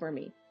watched over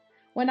me.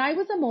 When I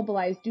was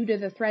immobilized due to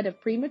the threat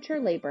of premature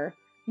labor,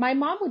 my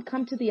mom would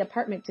come to the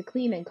apartment to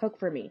clean and cook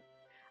for me.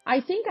 I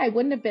think I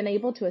wouldn't have been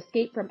able to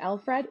escape from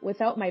Alfred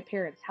without my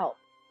parents' help.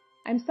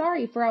 I'm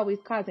sorry for always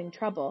causing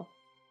trouble.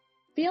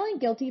 Feeling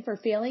guilty for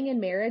failing in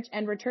marriage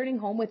and returning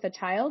home with a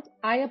child,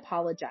 I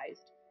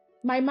apologized.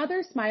 My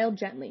mother smiled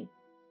gently.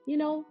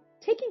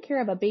 Taking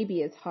care of a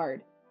baby is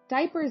hard.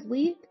 Diapers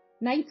leak,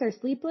 nights are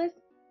sleepless,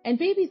 and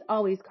babies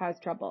always cause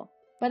trouble.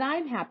 But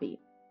I'm happy.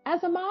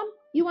 As a mom,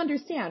 you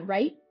understand,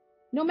 right?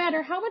 No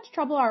matter how much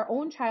trouble our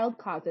own child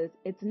causes,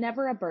 it's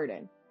never a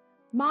burden.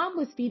 Mom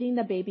was feeding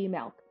the baby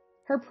milk.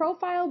 Her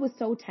profile was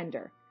so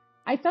tender.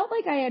 I felt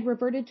like I had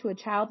reverted to a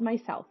child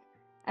myself.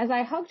 As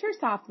I hugged her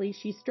softly,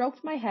 she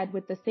stroked my head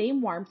with the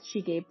same warmth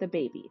she gave the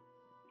baby.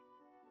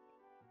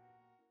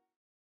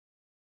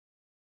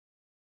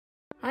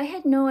 I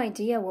had no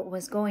idea what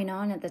was going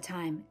on at the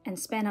time and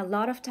spent a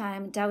lot of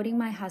time doubting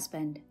my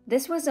husband.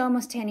 This was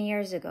almost 10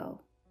 years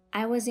ago.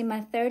 I was in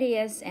my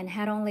 30s and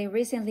had only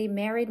recently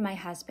married my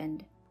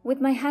husband. With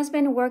my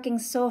husband working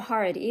so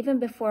hard even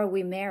before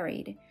we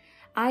married,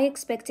 I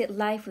expected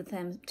life with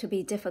him to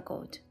be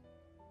difficult.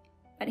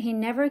 But he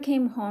never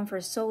came home for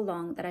so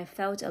long that I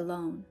felt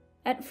alone.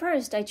 At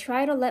first, I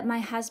tried to let my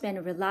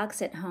husband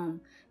relax at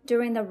home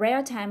during the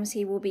rare times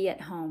he would be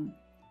at home.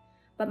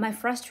 But my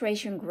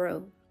frustration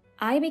grew.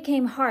 I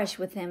became harsh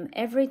with him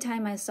every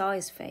time I saw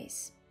his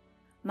face.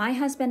 My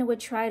husband would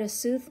try to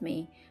soothe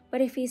me,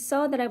 but if he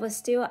saw that I was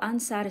still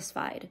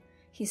unsatisfied,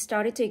 he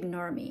started to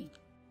ignore me.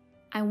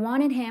 I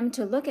wanted him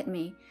to look at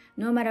me,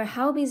 no matter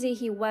how busy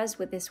he was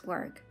with his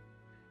work,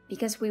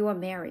 because we were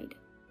married.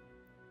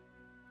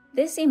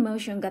 This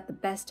emotion got the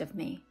best of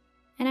me,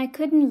 and I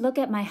couldn't look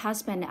at my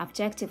husband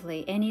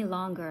objectively any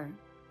longer.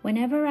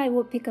 Whenever I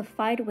would pick a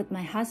fight with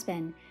my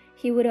husband,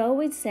 he would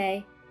always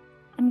say,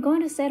 "I'm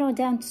going to settle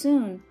down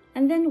soon,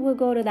 and then we'll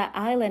go to that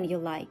island you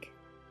like."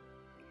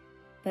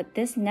 But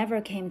this never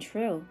came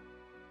true.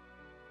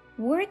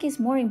 "Work is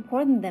more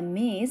important than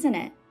me, isn't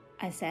it?"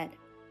 I said.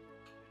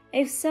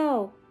 "If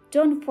so,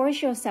 don't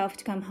force yourself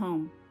to come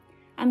home.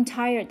 I'm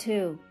tired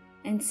too,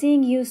 and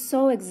seeing you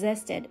so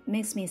exhausted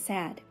makes me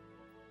sad."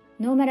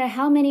 No matter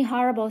how many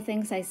horrible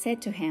things I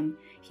said to him,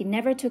 he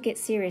never took it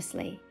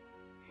seriously,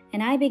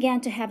 and I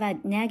began to have a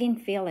nagging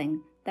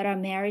feeling that our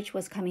marriage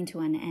was coming to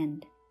an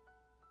end.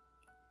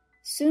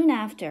 Soon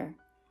after,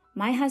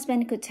 my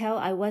husband could tell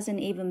I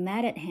wasn't even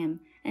mad at him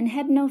and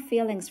had no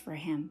feelings for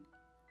him.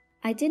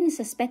 I didn't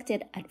suspect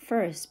it at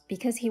first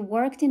because he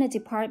worked in a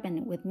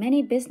department with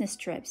many business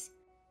trips.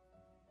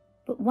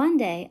 But one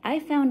day, I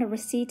found a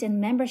receipt and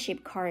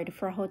membership card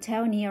for a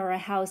hotel near our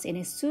house in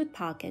his suit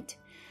pocket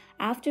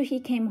after he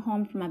came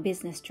home from a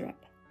business trip.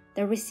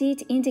 The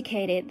receipt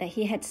indicated that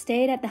he had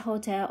stayed at the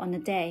hotel on a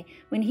day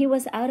when he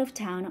was out of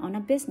town on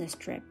a business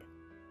trip,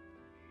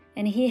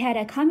 and he had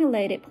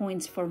accumulated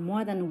points for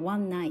more than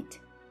one night.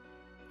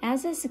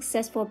 As a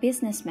successful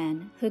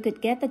businessman who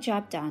could get the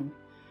job done,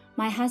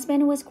 my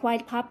husband was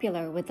quite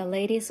popular with the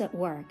ladies at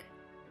work.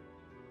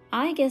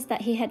 I guessed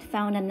that he had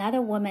found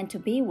another woman to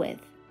be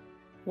with.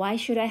 Why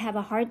should I have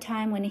a hard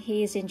time when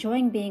he is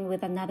enjoying being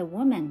with another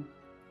woman?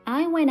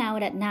 I went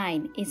out at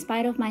night in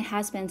spite of my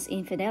husband's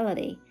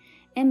infidelity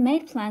and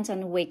made plans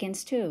on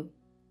weekends too.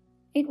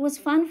 It was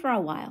fun for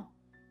a while,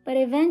 but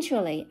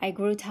eventually I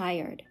grew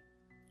tired.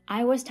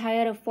 I was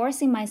tired of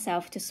forcing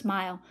myself to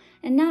smile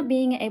and not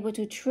being able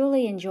to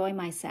truly enjoy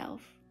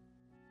myself.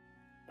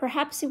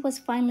 Perhaps it was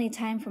finally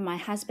time for my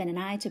husband and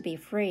I to be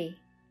free.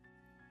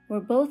 We're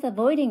both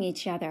avoiding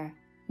each other,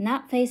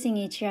 not facing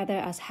each other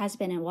as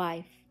husband and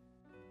wife.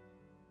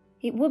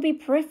 It would be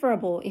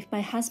preferable if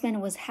my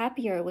husband was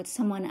happier with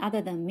someone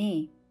other than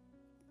me.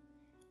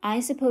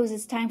 I suppose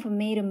it's time for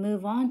me to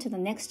move on to the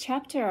next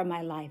chapter of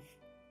my life.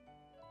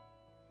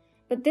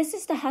 But this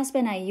is the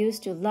husband I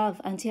used to love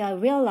until I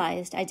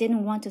realized I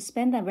didn't want to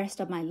spend the rest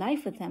of my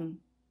life with him.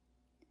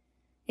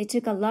 It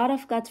took a lot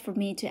of guts for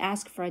me to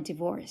ask for a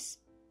divorce.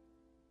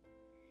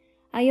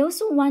 I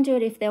also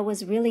wondered if there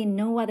was really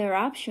no other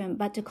option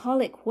but to call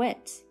it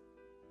quits.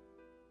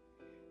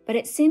 But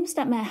it seems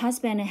that my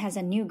husband has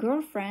a new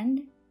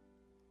girlfriend.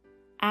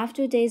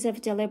 After days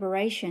of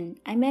deliberation,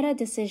 I made a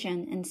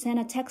decision and sent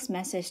a text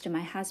message to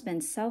my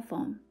husband's cell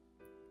phone.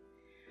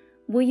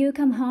 "Will you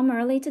come home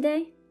early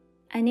today?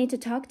 I need to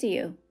talk to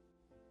you."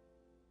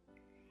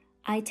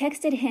 I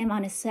texted him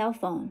on his cell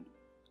phone.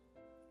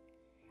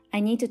 "I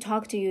need to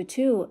talk to you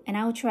too, and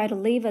I'll try to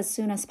leave as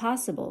soon as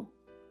possible."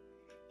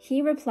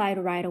 He replied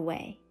right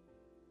away.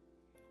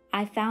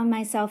 I found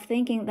myself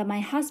thinking that my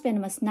husband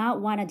must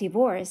not want a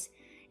divorce,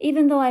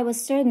 even though I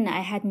was certain I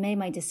had made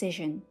my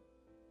decision.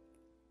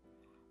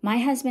 My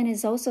husband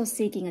is also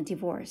seeking a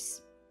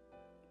divorce.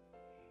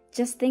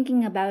 Just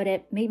thinking about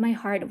it made my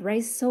heart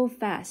race so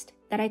fast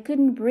that I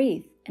couldn't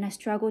breathe and I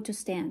struggled to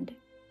stand.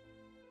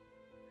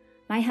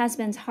 My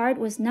husband's heart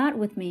was not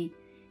with me,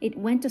 it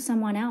went to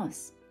someone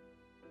else.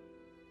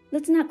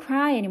 Let's not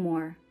cry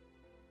anymore.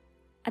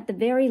 At the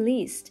very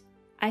least,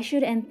 I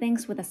should end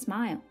things with a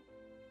smile.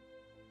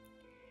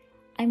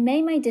 I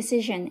made my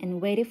decision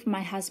and waited for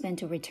my husband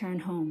to return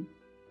home.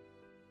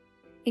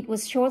 It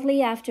was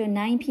shortly after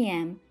 9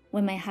 p.m.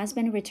 when my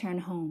husband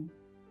returned home.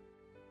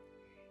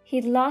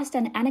 He'd lost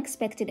an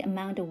unexpected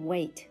amount of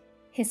weight.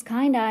 His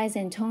kind eyes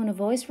and tone of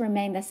voice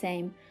remained the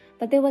same,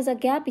 but there was a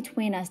gap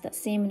between us that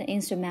seemed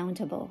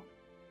insurmountable.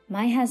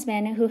 My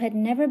husband, who had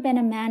never been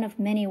a man of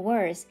many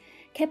words,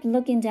 kept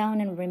looking down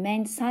and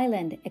remained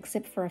silent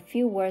except for a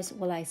few words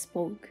while I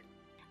spoke.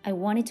 I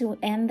wanted to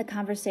end the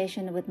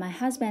conversation with my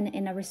husband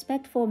in a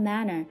respectful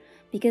manner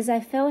because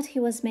I felt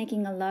he was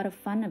making a lot of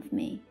fun of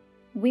me.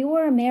 We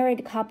were a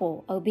married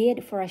couple,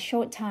 albeit for a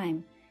short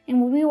time,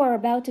 and we were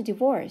about to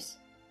divorce.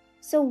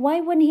 So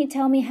why wouldn't he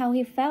tell me how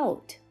he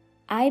felt?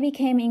 I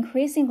became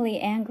increasingly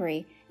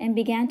angry and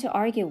began to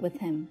argue with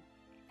him.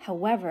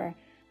 However,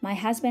 my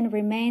husband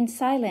remained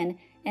silent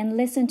and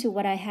listened to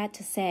what I had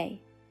to say.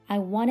 I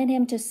wanted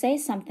him to say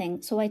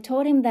something, so I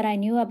told him that I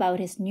knew about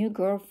his new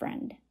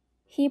girlfriend.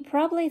 He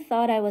probably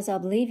thought I was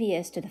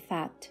oblivious to the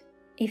fact.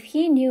 If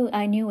he knew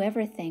I knew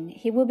everything,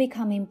 he would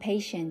become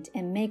impatient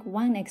and make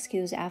one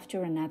excuse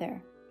after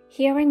another.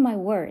 Hearing my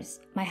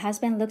words, my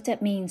husband looked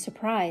at me in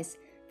surprise,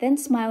 then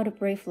smiled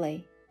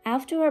briefly.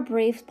 After a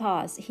brief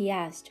pause, he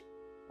asked,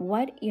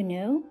 "What, you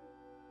knew?"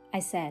 I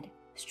said.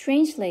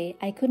 Strangely,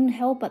 I couldn't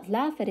help but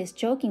laugh at his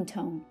joking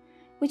tone,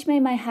 which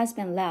made my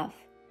husband laugh.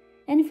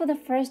 And for the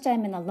first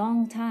time in a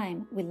long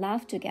time, we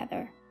laughed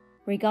together.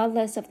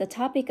 Regardless of the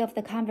topic of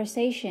the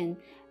conversation,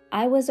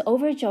 I was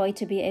overjoyed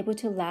to be able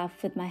to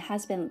laugh with my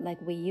husband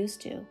like we used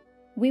to.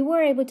 We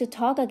were able to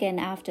talk again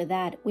after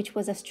that, which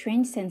was a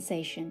strange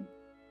sensation.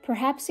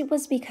 Perhaps it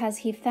was because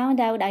he found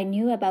out I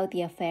knew about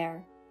the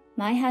affair.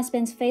 My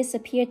husband's face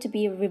appeared to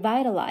be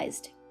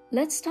revitalized.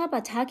 "Let's stop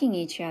attacking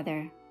each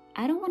other.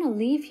 I don't want to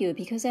leave you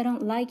because I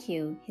don't like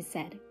you," he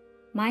said.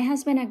 My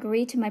husband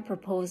agreed to my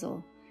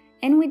proposal,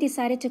 and we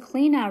decided to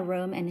clean our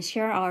room and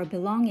share our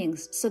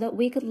belongings so that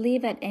we could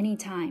leave at any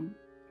time.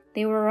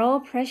 They were all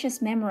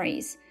precious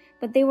memories,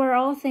 but they were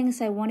all things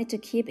I wanted to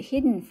keep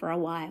hidden for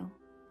a while.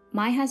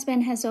 My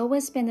husband has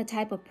always been the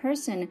type of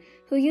person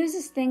who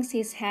uses things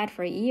he's had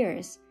for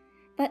years,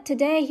 but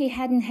today he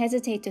hadn't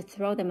hesitated to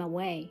throw them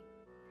away.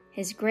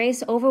 His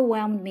grace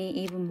overwhelmed me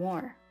even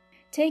more.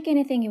 "Take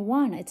anything you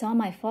want, it's all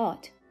my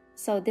fault.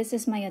 So this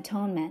is my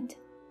atonement,"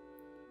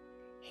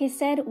 he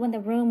said when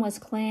the room was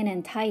clean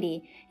and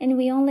tidy and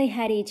we only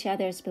had each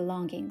other's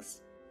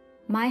belongings.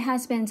 My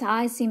husband's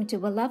eyes seemed to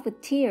well up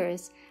with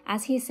tears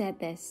as he said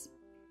this.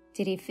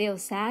 Did he feel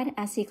sad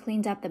as he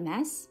cleaned up the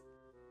mess?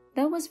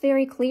 That was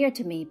very clear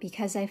to me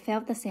because I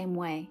felt the same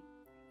way.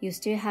 You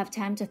still have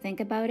time to think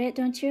about it,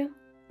 don't you?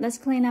 Let's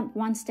clean up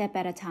one step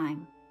at a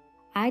time.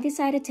 I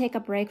decided to take a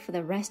break for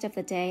the rest of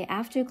the day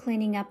after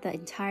cleaning up the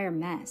entire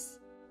mess.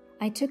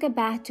 I took a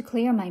bath to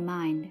clear my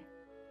mind.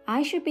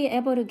 I should be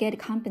able to get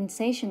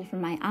compensation from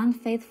my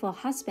unfaithful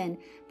husband,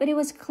 but it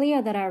was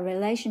clear that our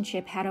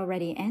relationship had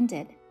already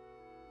ended.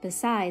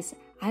 Besides,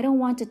 I don't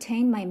want to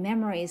taint my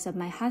memories of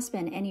my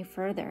husband any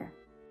further.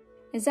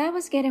 As I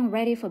was getting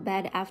ready for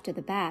bed after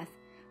the bath,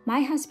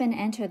 my husband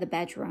entered the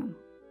bedroom.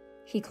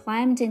 He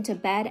climbed into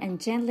bed and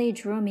gently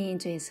drew me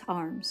into his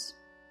arms.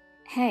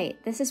 "Hey,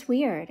 this is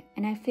weird,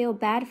 and I feel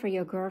bad for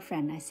your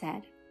girlfriend," I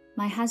said.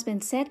 My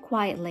husband said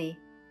quietly,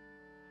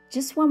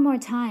 "Just one more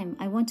time,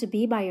 I want to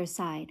be by your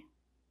side."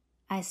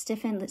 I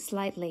stiffened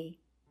slightly.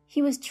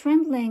 He was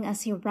trembling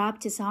as he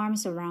wrapped his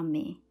arms around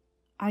me.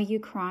 "Are you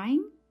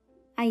crying?"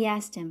 I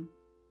asked him,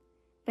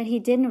 but he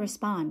didn't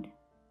respond.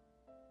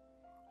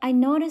 I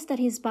noticed that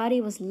his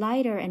body was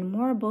lighter and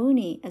more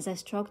bony as I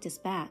stroked his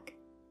back.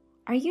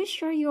 "Are you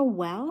sure you're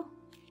well?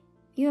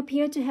 You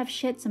appear to have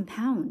shed some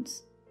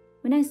pounds."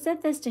 When I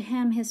said this to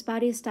him, his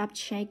body stopped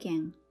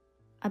shaking.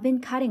 "I've been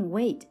cutting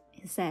weight,"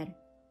 he said,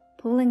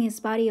 pulling his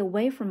body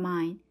away from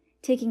mine,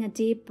 taking a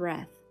deep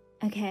breath.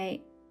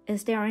 "Okay,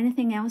 is there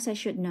anything else I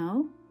should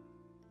know?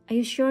 Are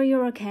you sure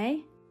you're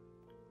okay?"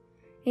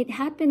 It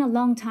had been a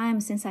long time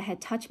since I had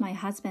touched my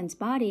husband's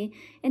body,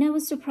 and I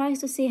was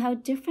surprised to see how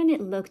different it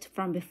looked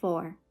from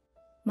before.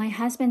 My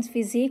husband's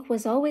physique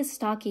was always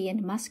stocky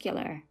and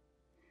muscular.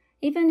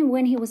 Even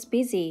when he was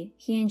busy,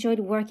 he enjoyed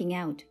working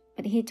out,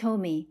 but he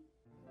told me,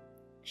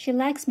 "She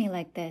likes me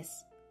like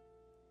this."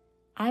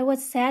 I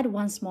was sad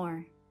once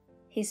more.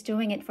 He's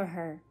doing it for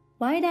her.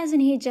 Why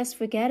doesn't he just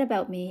forget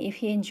about me if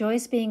he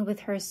enjoys being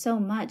with her so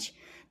much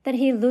that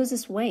he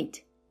loses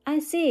weight? I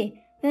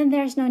see. Then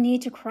there's no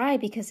need to cry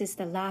because it's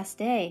the last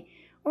day,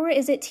 or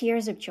is it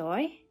tears of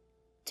joy?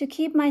 To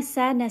keep my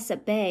sadness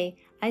at bay,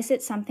 I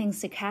said something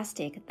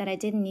sarcastic that I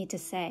didn't need to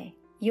say.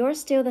 "You're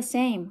still the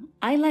same.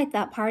 I like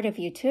that part of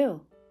you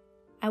too.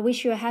 I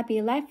wish you a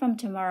happy life from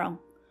tomorrow.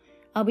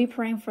 I'll be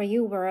praying for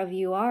you wherever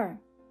you are,"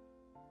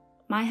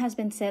 my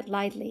husband said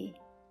lightly.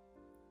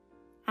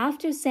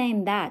 After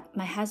saying that,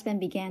 my husband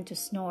began to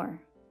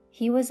snore.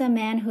 He was a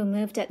man who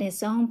moved at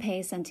his own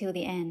pace until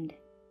the end.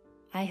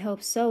 I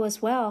hope so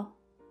as well.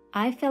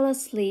 I fell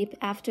asleep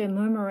after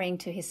murmuring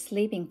to his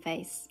sleeping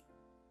face.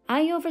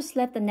 I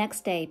overslept the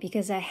next day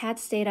because I had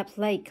stayed up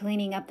late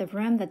cleaning up the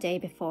room the day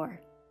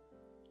before.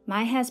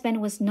 My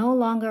husband was no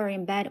longer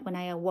in bed when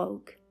I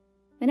awoke.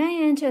 When I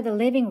entered the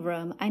living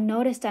room, I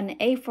noticed an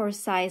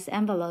A4-size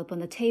envelope on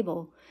the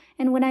table,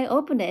 and when I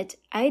opened it,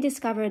 I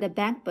discovered a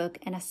bank book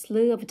and a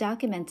slew of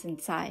documents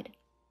inside.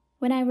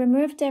 When I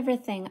removed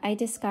everything, I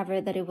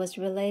discovered that it was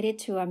related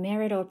to our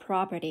marital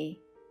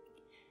property.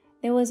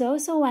 There was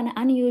also an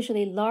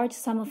unusually large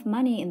sum of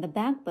money in the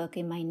bank book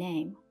in my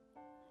name.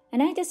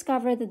 And I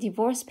discovered the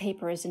divorce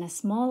papers in a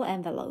small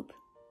envelope.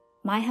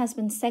 My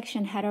husband's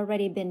section had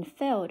already been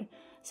filled,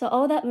 so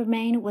all that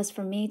remained was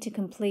for me to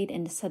complete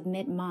and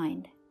submit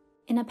mine.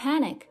 In a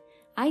panic,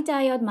 I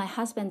dialed my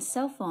husband's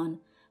cell phone,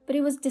 but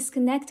it was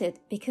disconnected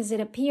because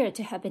it appeared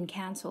to have been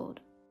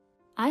cancelled.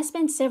 I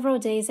spent several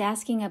days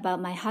asking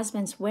about my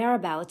husband's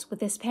whereabouts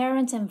with his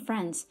parents and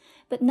friends,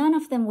 but none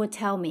of them would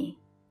tell me.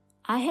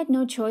 I had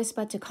no choice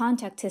but to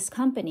contact his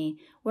company,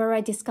 where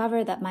I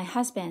discovered that my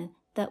husband,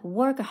 that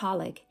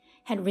workaholic,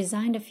 had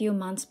resigned a few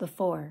months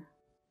before.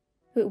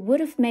 It would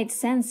have made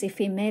sense if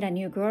he made a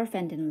new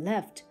girlfriend and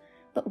left,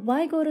 but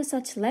why go to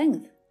such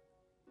length?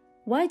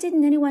 Why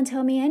didn't anyone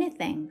tell me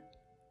anything?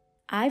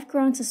 I've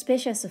grown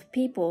suspicious of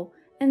people,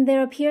 and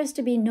there appears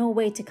to be no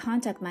way to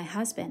contact my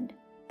husband.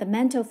 The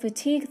mental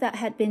fatigue that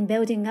had been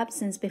building up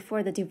since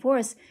before the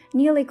divorce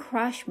nearly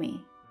crushed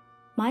me.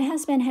 My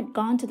husband had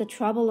gone to the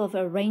trouble of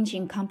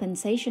arranging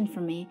compensation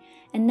for me,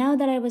 and now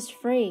that I was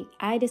free,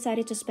 I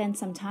decided to spend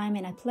some time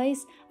in a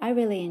place I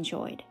really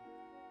enjoyed.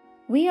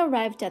 We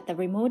arrived at the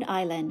remote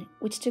island,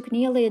 which took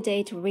nearly a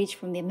day to reach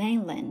from the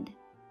mainland.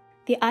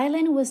 The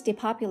island was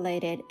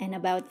depopulated and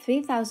about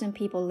 3,000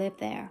 people lived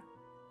there.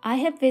 I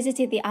had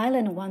visited the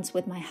island once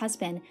with my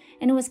husband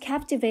and was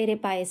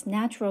captivated by its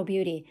natural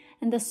beauty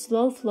and the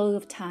slow flow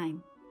of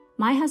time.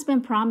 My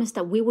husband promised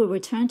that we would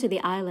return to the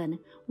island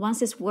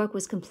once his work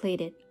was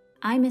completed.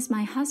 I miss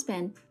my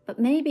husband, but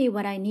maybe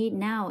what I need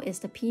now is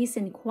the peace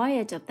and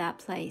quiet of that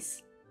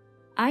place.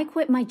 I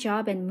quit my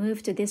job and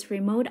moved to this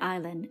remote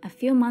island a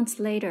few months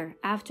later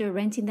after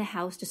renting the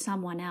house to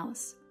someone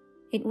else.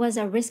 It was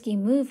a risky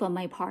move on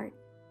my part,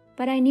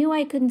 but I knew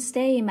I couldn't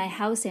stay in my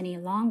house any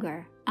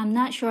longer. I'm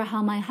not sure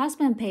how my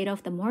husband paid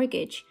off the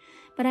mortgage,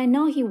 but I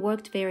know he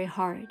worked very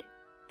hard.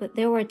 But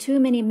there were too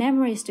many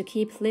memories to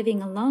keep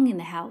living alone in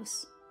the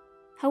house.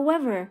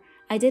 However,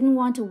 I didn't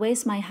want to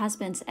waste my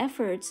husband's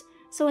efforts,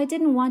 so I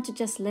didn't want to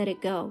just let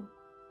it go.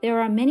 There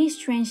are many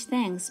strange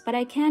things, but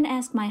I can't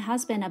ask my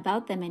husband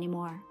about them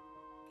anymore.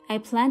 I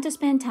plan to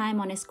spend time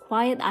on his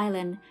quiet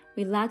island,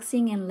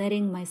 relaxing and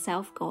letting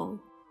myself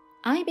go.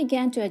 I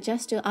began to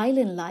adjust to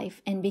island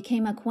life and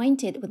became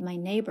acquainted with my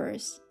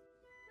neighbors.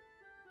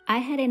 I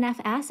had enough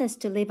assets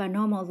to live a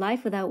normal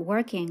life without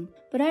working,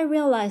 but I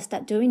realized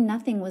that doing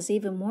nothing was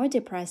even more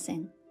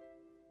depressing.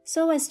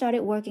 So I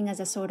started working as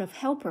a sort of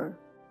helper,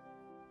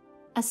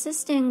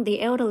 assisting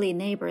the elderly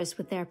neighbors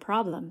with their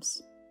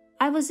problems.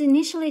 I was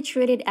initially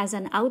treated as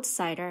an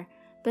outsider,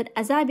 but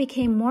as I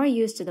became more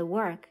used to the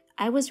work,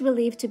 I was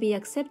relieved to be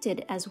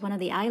accepted as one of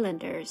the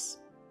islanders.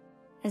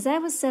 As I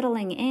was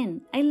settling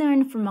in, I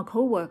learned from a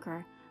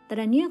coworker that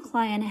a new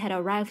client had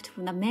arrived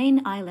from the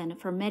main island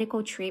for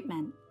medical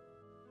treatment.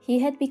 He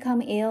had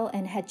become ill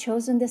and had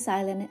chosen this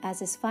island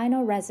as his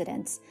final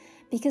residence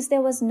because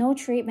there was no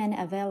treatment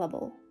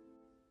available.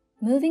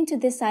 Moving to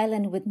this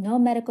island with no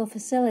medical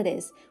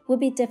facilities would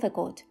be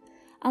difficult,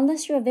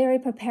 unless you're very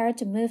prepared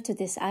to move to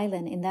this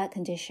island in that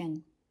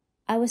condition.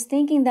 I was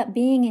thinking that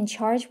being in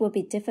charge would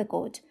be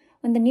difficult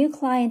when the new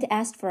client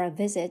asked for a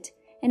visit,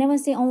 and I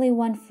was the only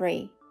one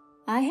free.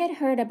 I had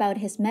heard about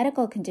his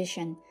medical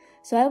condition,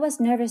 so I was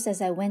nervous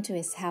as I went to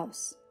his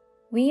house.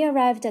 We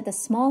arrived at the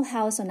small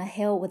house on a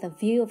hill with a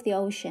view of the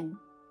ocean.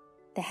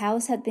 The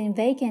house had been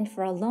vacant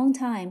for a long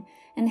time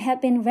and had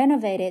been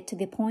renovated to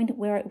the point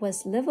where it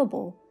was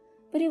livable,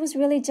 but it was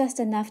really just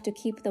enough to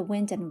keep the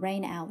wind and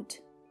rain out.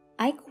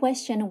 I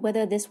questioned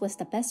whether this was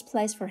the best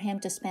place for him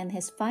to spend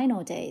his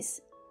final days.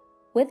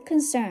 With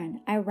concern,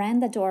 I rang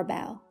the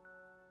doorbell.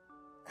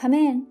 "Come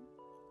in,"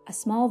 a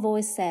small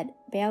voice said,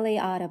 barely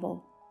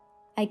audible.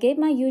 I gave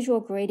my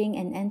usual greeting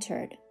and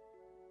entered.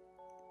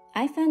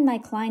 I found my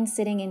client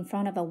sitting in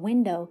front of a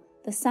window,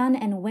 the sun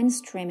and wind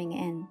streaming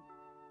in.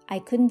 I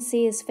couldn't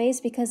see his face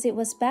because it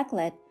was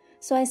backlit,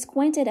 so I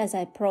squinted as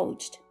I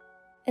approached.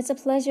 "It's a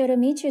pleasure to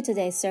meet you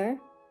today, sir."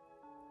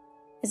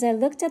 As I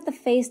looked at the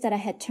face that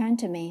had turned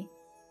to me,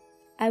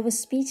 I was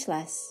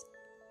speechless.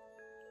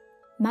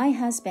 My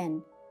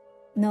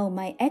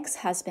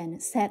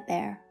ex-husband sat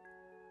there.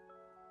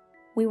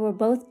 We were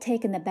both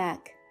taken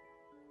aback.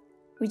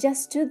 We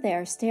just stood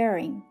there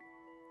staring.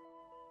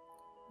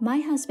 My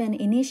husband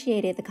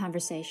initiated the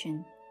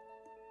conversation.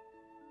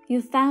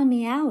 "You found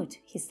me out,"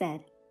 he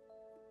said.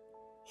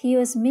 He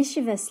was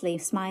mischievously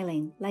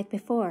smiling, like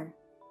before.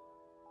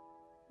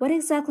 "What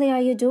exactly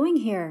are you doing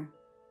here?"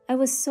 I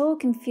was so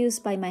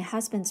confused by my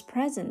husband's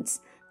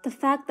presence, the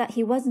fact that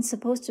he wasn't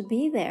supposed to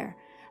be there,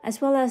 as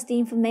well as the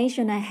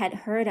information I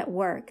had heard at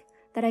work,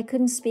 that I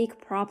couldn't speak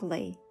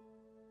properly.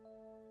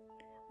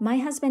 My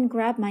husband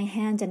grabbed my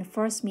hand and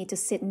forced me to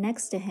sit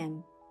next to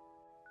him.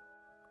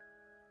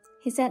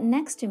 He sat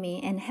next to me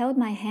and held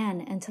my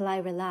hand until I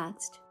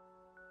relaxed.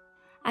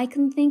 I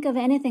couldn't think of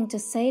anything to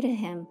say to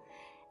him,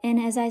 and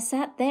as I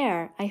sat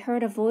there, I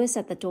heard a voice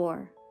at the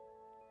door.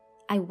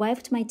 I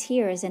wiped my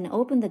tears and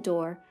opened the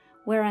door,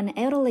 where an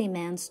elderly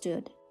man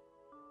stood.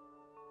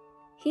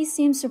 He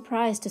seemed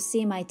surprised to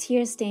see my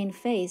tear-stained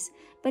face,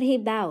 but he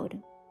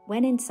bowed.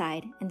 went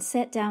inside, and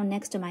sat down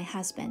next to my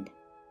husband.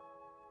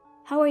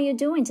 "How are you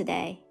doing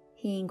today?"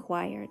 he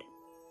inquired.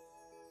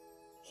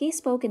 He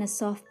spoke in a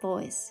soft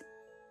voice.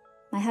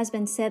 My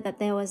husband said that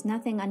there was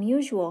nothing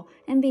unusual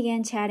and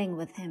began chatting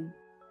with him.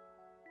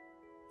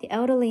 The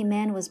elderly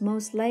man was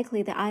most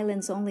likely the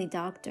island's only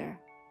doctor.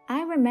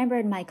 I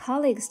remembered my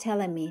colleagues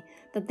telling me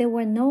that there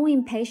were no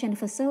inpatient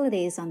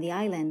facilities on the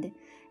island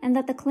and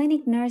that the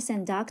clinic nurse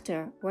and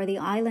doctor were the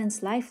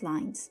island's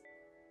lifelines.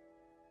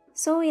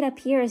 So it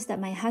appears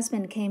that my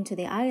husband came to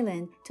the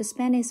island to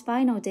spend his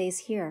final days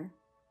here.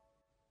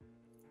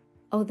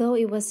 Although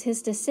it was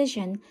his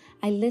decision,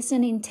 I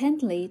listened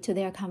intently to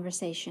their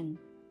conversation.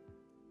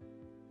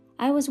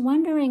 I was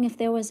wondering if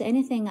there was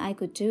anything I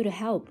could do to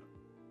help.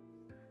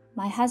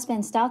 My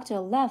husband's doctor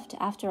left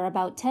after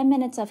about 10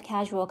 minutes of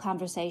casual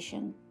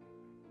conversation.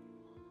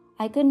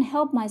 I couldn't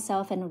help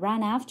myself and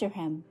ran after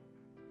him.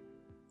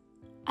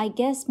 I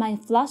guess my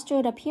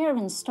flustered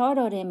appearance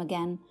startled him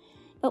again,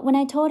 but when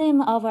I told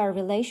him of our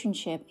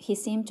relationship, he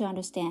seemed to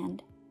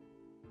understand.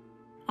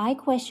 I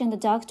questioned the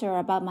doctor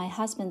about my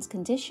husband's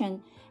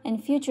condition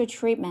and future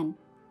treatment,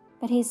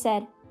 but he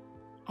said,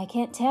 "I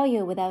can't tell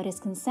you without his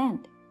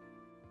consent."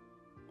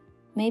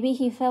 Maybe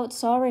he felt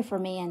sorry for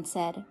me and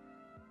said,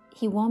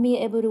 "He won't be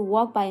able to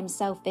walk by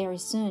himself very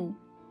soon.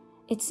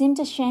 It seemed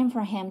a shame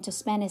for him to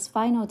spend his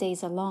final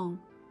days alone,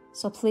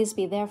 so please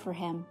be there for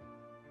him."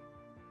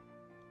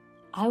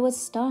 I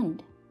was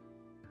stunned.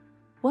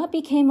 What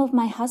became of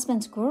my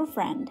husband's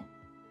girlfriend?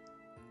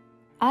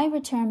 I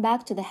returned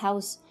back to the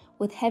house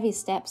with heavy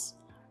steps,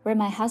 where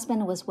my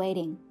husband was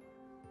waiting.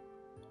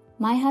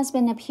 My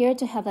husband appeared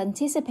to have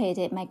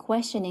anticipated my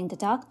questioning the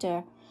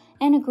doctor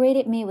and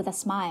greeted me with a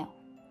smile.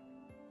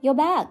 "You're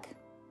back."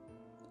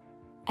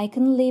 I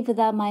couldn't leave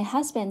without my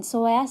husband,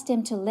 so I asked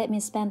him to let me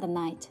spend the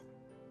night.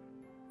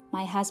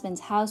 My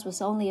husband's house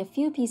was only a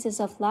few pieces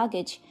of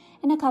luggage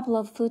and a couple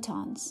of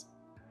futons.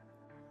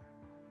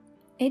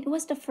 It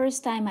was the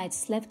first time I'd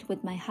slept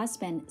with my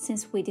husband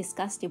since we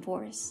discussed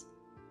divorce.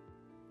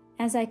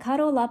 As I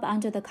cuddled up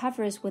under the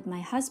covers with my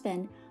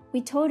husband,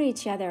 we told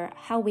each other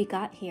how we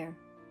got here.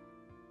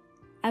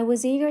 I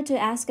was eager to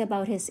ask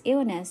about his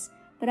illness,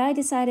 but I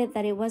decided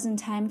that it wasn't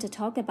time to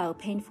talk about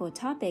painful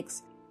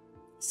topics,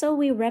 so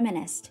we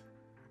reminisced.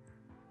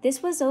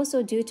 This was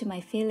also due to my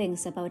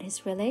feelings about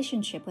his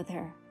relationship with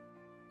her.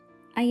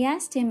 I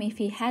asked him if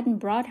he hadn't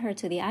brought her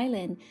to the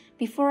island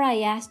before I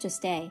asked to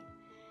stay,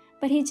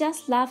 but he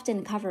just laughed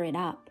and covered it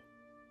up.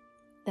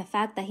 The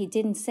fact that he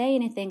didn't say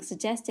anything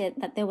suggested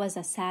that there was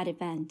a sad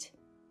event.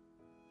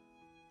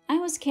 I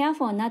was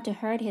careful not to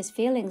hurt his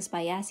feelings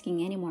by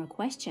asking any more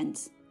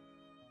questions.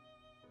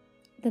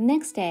 The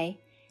next day,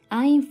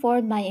 I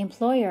informed my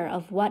employer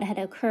of what had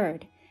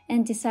occurred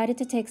and decided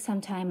to take some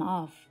time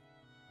off.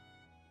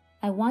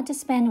 I want to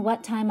spend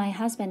what time my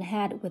husband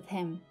had with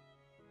him.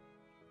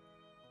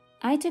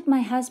 I took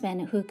my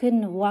husband, who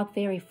couldn't walk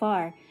very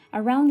far,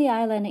 around the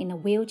island in a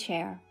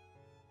wheelchair.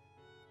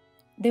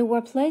 There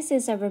were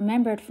places I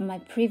remembered from my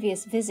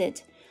previous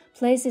visit,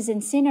 places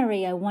and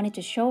scenery I wanted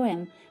to show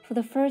him for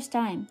the first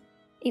time.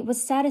 It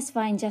was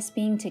satisfying just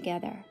being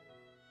together.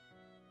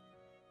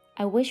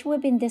 I wish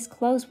we'd been this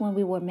close when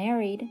we were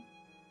married.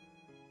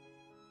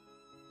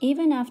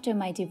 Even after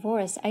my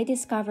divorce, I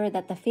discovered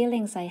that the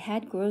feelings I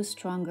had grew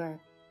stronger.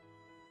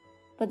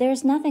 But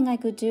there's nothing I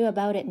could do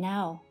about it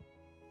now.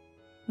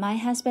 My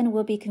husband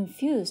will be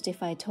confused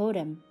if I told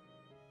him.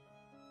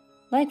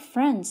 Like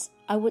friends,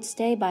 I would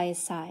stay by his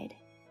side.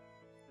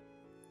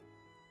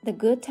 The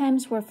good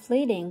times were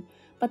fleeting,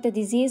 but the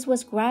disease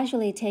was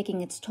gradually taking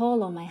its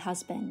toll on my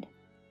husband.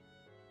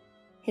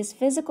 His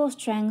physical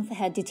strength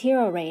had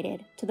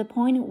deteriorated to the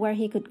point where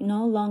he could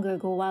no longer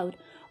go out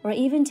or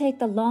even take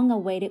the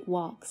long-awaited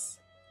walks.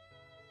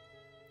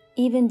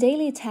 Even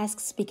daily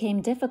tasks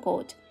became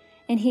difficult,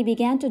 and he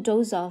began to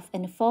doze off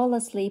and fall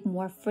asleep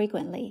more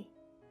frequently.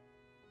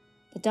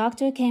 The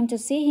doctor came to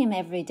see him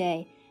every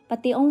day,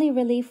 but the only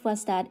relief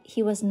was that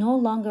he was no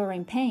longer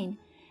in pain,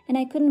 and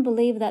I couldn't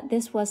believe that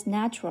this was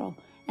natural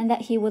and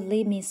that he would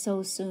leave me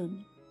so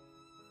soon.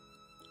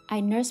 I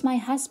nursed my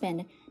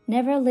husband,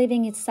 never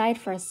leaving his side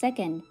for a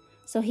second,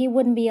 so he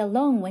wouldn't be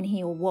alone when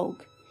he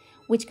awoke,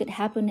 which could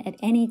happen at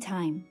any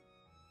time.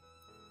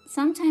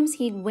 Sometimes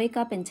he'd wake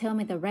up and tell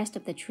me the rest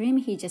of the dream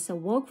he just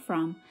awoke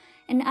from,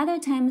 and other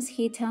times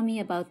he'd tell me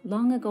about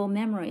long-ago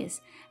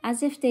memories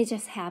as if they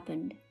just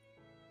happened.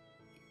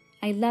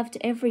 I loved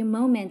every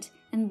moment,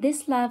 and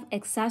this love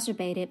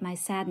exacerbated my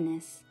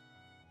sadness.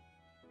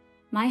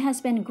 My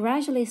husband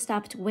gradually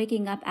stopped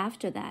waking up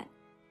after that.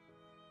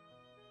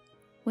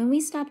 When we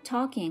stopped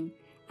talking,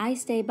 I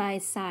stayed by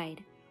his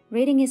side,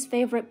 reading his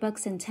favorite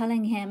books and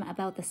telling him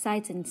about the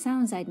sights and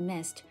sounds I'd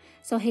missed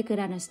so he could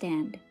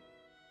understand.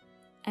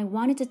 I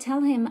wanted to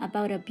tell him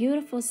about a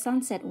beautiful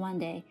sunset one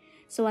day,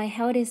 so I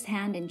held his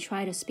hand and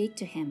tried to speak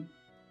to him.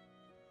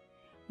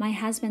 My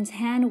husband's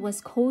hand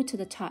was cold to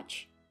the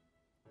touch.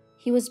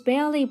 He was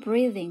barely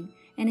breathing,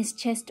 and his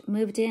chest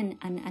moved in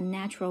an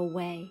unnatural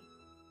way.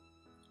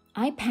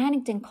 I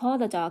panicked and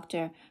called the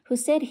doctor, who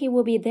said he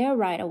would be there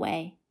right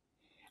away.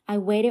 I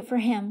waited for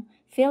him,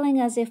 feeling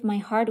as if my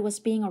heart was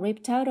being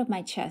ripped out of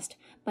my chest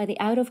by the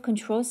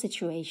out-of-control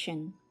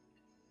situation.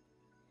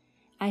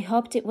 I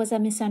hoped it was a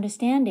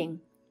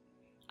misunderstanding.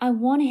 I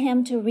wanted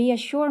him to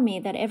reassure me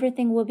that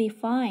everything would be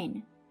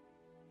fine.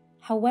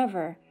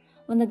 However,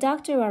 when the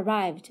doctor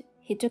arrived,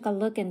 he took a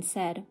look and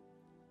said,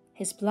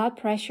 "His blood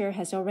pressure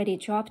has already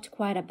dropped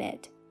quite a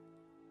bit.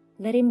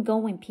 Let him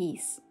go in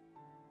peace.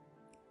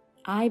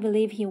 I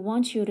believe he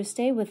wants you to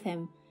stay with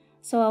him,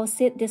 so I'll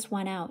sit this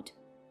one out.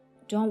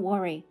 Don't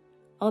worry,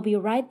 I'll be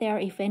right there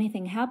if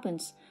anything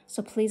happens,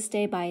 so please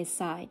stay by his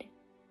side."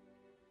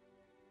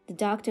 The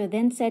doctor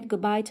then said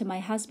goodbye to my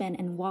husband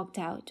and walked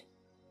out.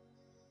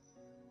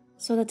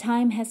 So the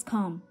time has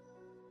come.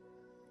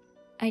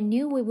 I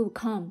knew it would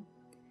come,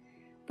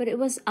 but it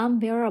was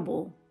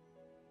unbearable.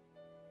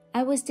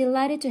 I was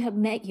delighted to have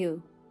met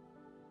you.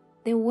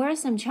 There were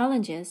some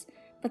challenges,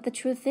 but the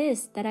truth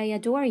is that I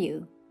adore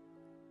you.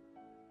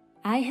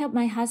 I held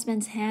my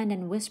husband's hand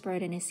and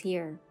whispered in his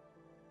ear.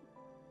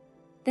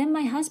 Then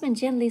my husband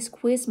gently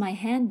squeezed my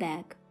hand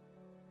back.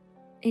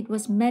 It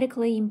was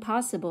medically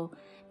impossible,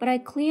 but I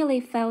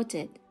clearly felt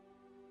it.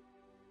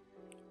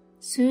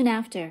 Soon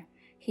after,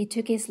 he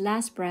took his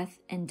last breath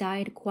and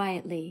died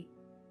quietly.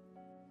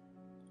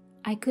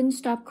 I couldn't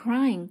stop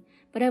crying,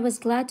 but I was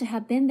glad to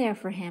have been there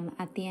for him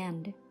at the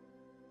end.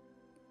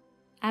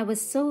 I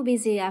was so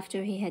busy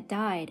after he had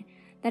died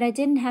that I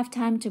didn't have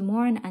time to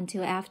mourn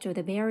until after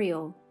the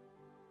burial.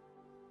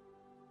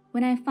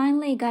 When I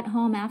finally got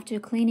home after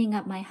cleaning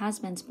up my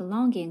husband's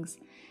belongings,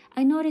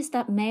 I noticed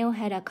that mail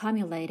had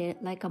accumulated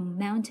like a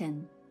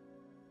mountain.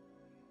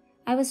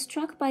 I was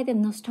struck by the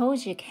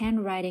nostalgic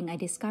handwriting I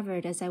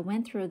discovered as I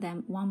went through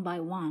them one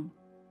by one.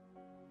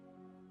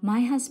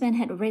 My husband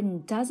had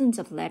written dozens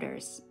of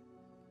letters.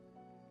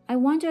 I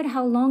wondered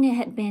how long it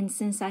had been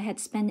since I had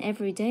spent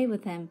every day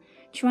with him,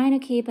 trying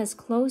to keep as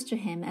close to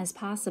him as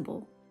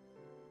possible.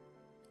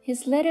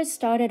 His letters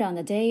started on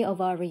the day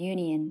of our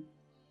reunion.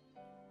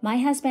 My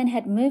husband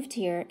had moved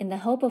here in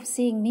the hope of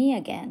seeing me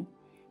again,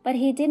 but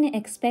he didn't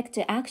expect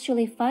to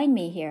actually find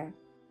me here.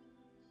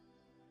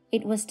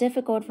 It was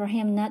difficult for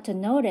him not to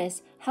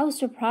notice how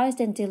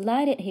surprised and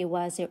delighted he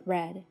was, it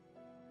read.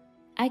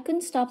 I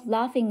couldn't stop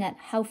laughing at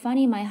how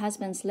funny my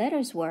husband's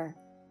letters were.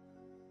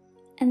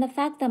 And the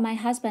fact that my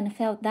husband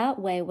felt that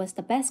way was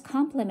the best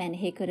compliment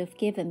he could have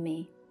given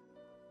me.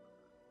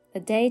 The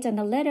date on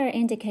the letter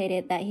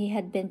indicated that he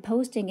had been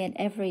posting it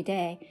every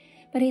day,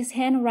 but his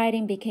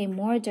handwriting became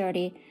more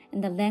dirty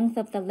and the length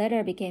of the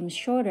letter became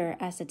shorter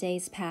as the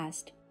days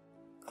passed,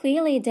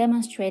 clearly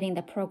demonstrating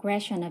the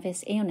progression of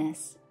his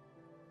illness.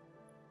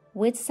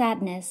 With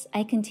sadness,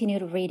 I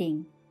continued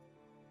reading,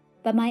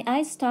 but my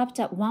eyes stopped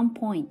at one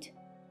point.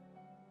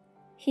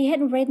 He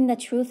had written the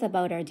truth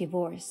about our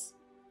divorce.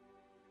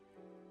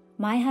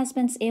 My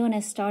husband's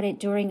illness started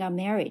during our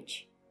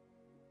marriage.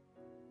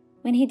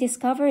 When he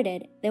discovered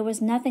it, there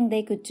was nothing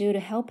they could do to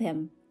help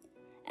him,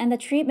 and the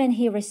treatment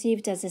he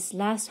received as his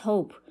last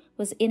hope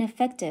was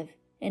ineffective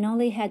and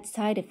only had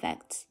side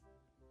effects.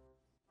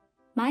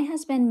 My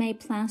husband made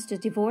plans to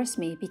divorce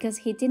me because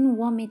he didn't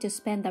want me to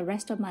spend the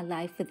rest of my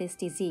life with this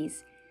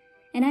disease,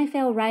 and I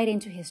fell right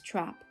into his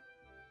trap.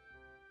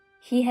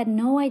 He had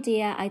no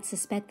idea I'd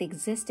suspect the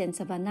existence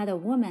of another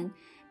woman,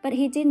 but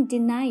he didn't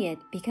deny it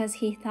because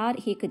he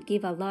thought he could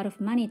give a lot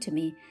of money to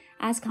me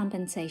as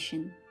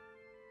compensation.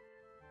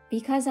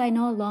 Because I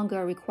no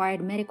longer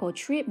required medical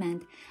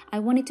treatment, I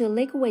wanted to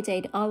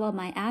liquidate all of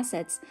my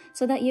assets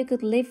so that you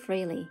could live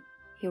freely,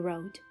 he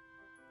wrote.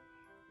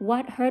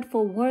 What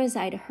hurtful words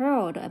I'd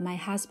hurled at my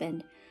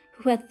husband,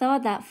 who had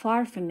thought that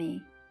far from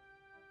me.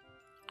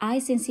 I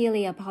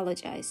sincerely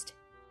apologized.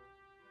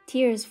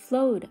 Tears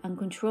flowed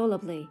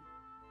uncontrollably.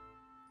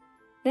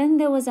 Then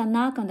there was a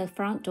knock on the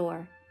front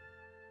door.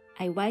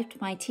 I wiped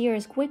my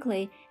tears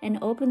quickly and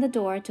opened the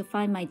door to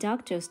find my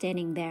doctor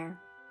standing there.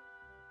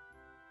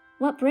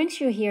 "What brings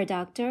you here,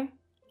 doctor?"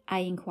 I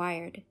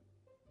inquired.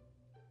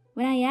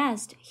 When I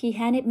asked, he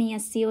handed me a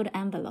sealed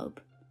envelope.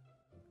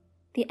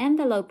 The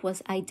envelope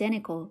was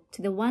identical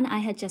to the one I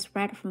had just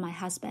read from my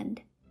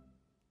husband.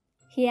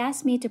 He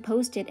asked me to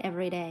post it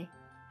every day.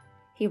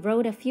 He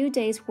wrote a few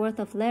days' worth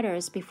of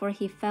letters before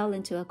he fell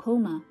into a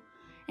coma,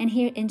 and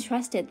he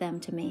entrusted them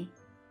to me.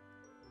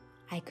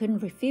 I couldn't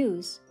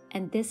refuse,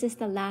 and this is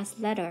the last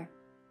letter.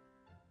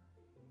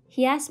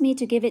 He asked me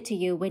to give it to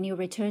you when you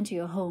return to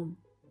your home.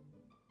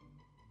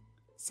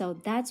 So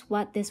that's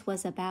what this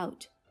was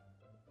about.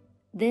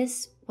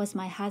 This was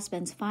my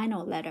husband's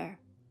final letter.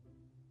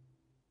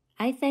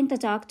 I thanked the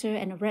doctor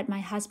and read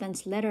my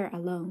husband's letter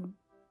alone.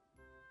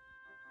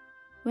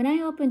 When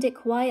I opened it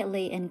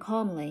quietly and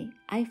calmly,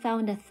 I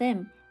found a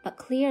thin but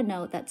clear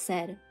note that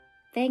said,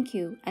 "Thank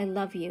you, I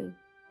love you."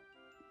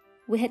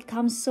 We had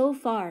come so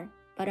far,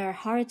 but our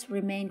hearts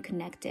remained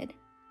connected.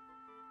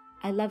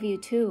 I love you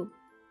too.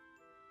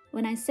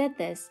 When I said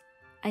this,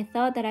 I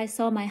thought that I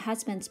saw my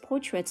husband's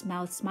portrait's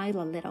mouth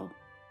smile a little.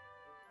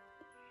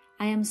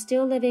 I am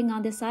still living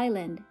on this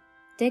island,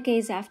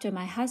 decades after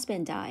my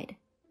husband died.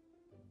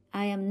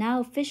 I am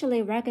now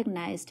officially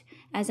recognized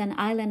as an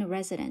island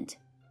resident.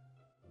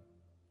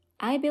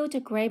 I built a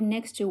grave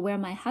next to where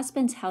my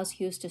husband's house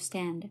used to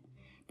stand,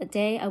 the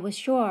day I was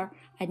sure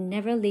I'd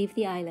never leave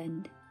the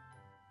island.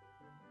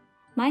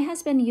 My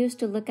husband used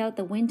to look out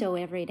the window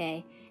every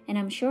day, and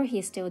I'm sure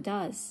he still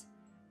does.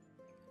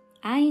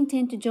 I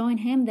intend to join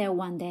him there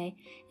one day,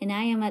 and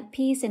I am at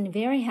peace and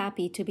very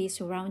happy to be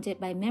surrounded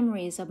by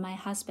memories of my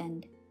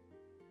husband.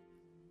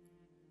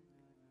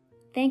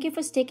 Thank you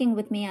for sticking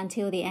with me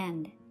until the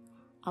end.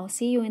 I'll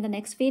see you in the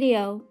next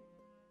video.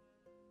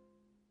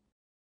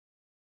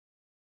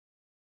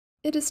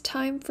 It is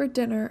time for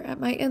dinner at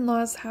my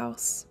in-laws'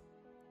 house.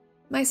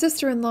 My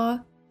sister-in-law,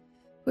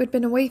 who had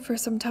been away for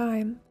some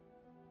time,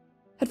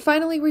 had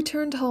finally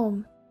returned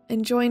home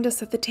and joined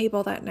us at the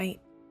table that night.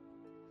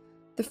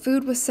 The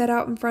food was set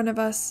out in front of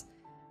us,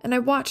 and I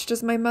watched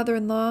as my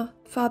mother-in-law,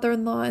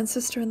 father-in-law, and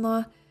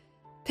sister-in-law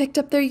picked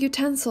up their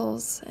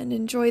utensils and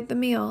enjoyed the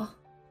meal.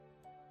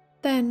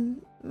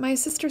 Then my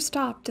sister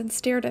stopped and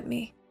stared at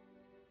me.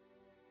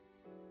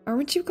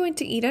 "Aren't you going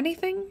to eat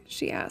anything?"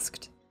 she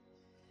asked.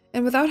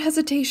 And without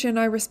hesitation,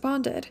 I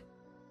responded,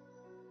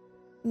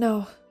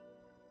 "No,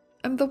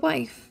 I'm the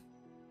wife.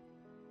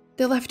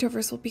 The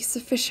leftovers will be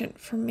sufficient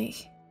for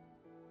me.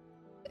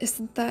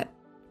 Isn't that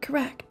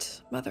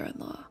correct,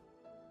 mother-in-law?"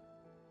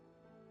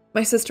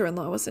 My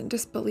sister-in-law was in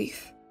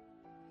disbelief.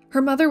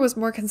 Her mother was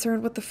more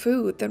concerned with the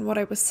food than what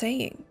I was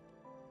saying.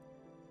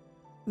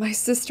 My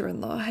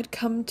sister-in-law had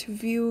come to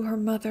view her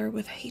mother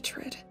with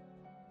hatred.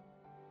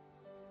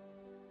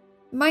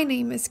 My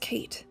name is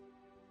Kate.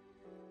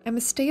 I'm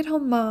a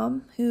stay-at-home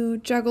mom who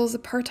juggles a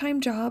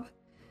part-time job,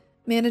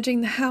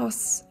 managing the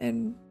house,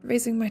 and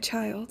raising my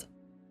child.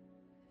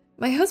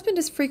 My husband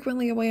is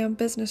frequently away on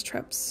business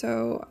trips,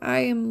 so I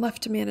am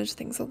left to manage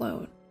things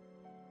alone.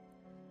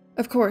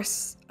 Of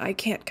course, I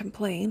can't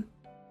complain.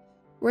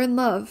 We're in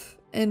love,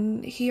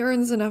 and he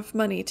earns enough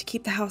money to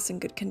keep the house in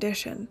good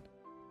condition.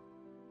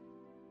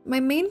 My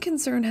main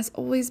concern has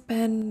always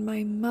been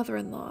my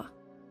mother-in-law,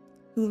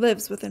 who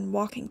lives within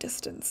walking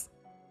distance.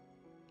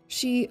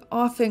 She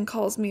often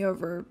calls me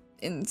over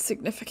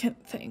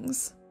insignificant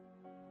things.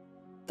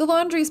 "The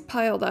laundry's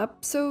piled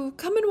up, so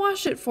come and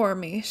wash it for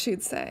me,"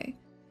 she'd say.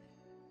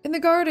 "In the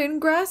garden,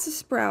 grass has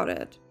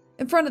sprouted.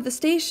 In front of the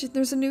station,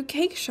 there's a new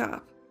cake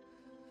shop."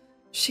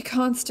 She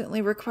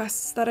constantly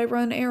requests that I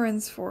run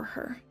errands for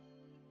her.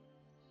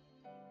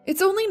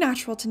 It's only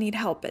natural to need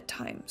help at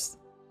times.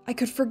 I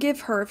could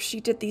forgive her if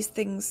she did these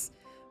things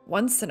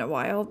once in a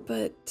while,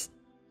 but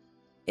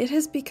it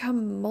has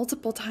become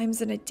multiple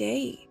times in a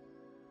day.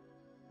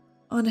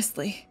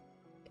 Honestly,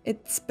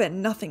 it's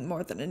been nothing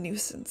more than a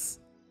nuisance.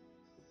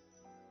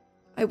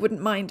 I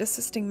wouldn't mind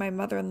assisting my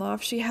mother-in-law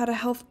if she had a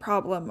health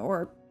problem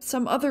or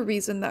some other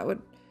reason that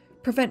would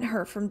prevent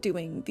her from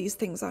doing these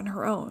things on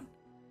her own.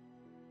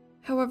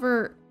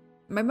 However,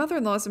 my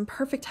mother-in-law is in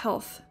perfect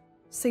health,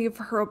 save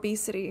for her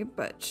obesity,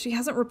 but she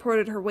hasn't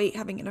reported her weight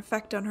having an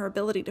effect on her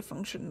ability to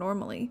function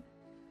normally.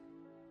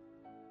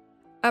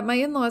 At my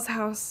in-laws'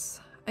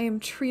 house, I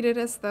am treated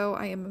as though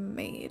I am a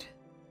maid.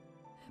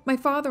 My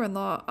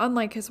father-in-law,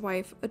 unlike his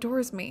wife,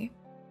 adores me.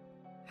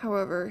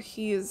 However,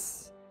 he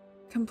is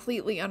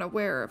completely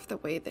unaware of the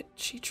way that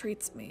she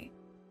treats me.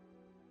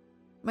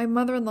 My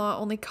mother-in-law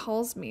only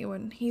calls me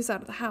when he's out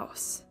of the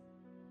house.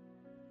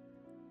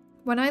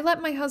 When I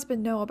let my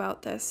husband know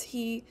about this,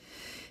 he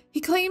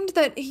claimed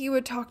that he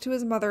would talk to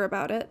his mother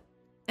about it,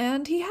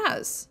 and he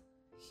has.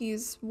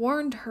 He's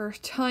warned her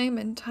time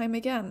and time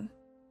again,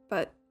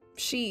 but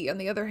she, on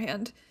the other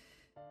hand,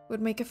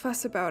 would make a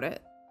fuss about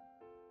it.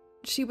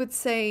 She would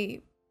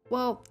say,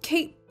 "Well,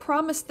 Kate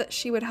promised that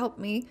she would help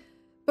me,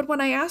 but when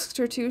I asked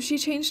her to, she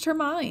changed her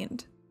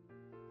mind."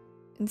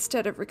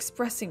 Instead of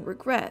expressing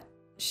regret,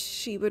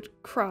 she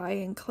would cry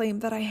and claim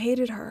that I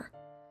hated her,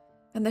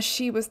 and that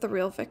she was the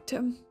real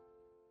victim.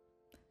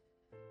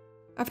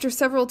 After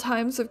several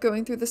times of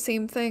going through the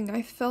same thing,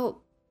 I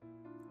felt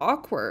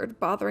awkward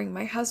bothering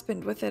my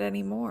husband with it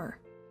anymore.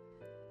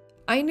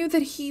 I knew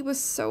that he was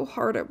so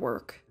hard at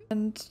work,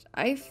 and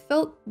I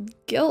felt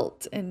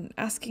guilt in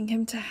asking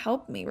him to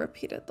help me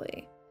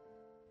repeatedly.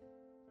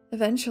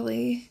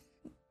 Eventually,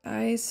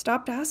 I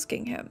stopped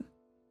asking him.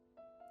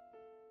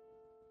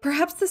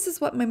 Perhaps this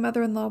is what my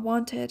mother-in-law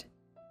wanted,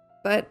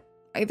 but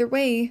either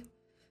way,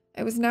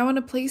 I was now in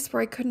a place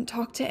where I couldn't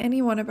talk to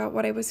anyone about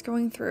what I was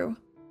going through,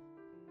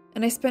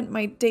 and I spent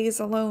my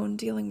days alone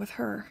dealing with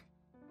her.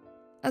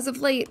 As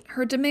of late,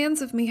 her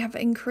demands of me have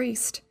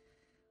increased.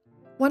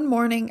 One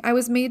morning, I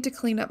was made to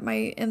clean up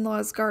my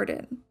in-laws'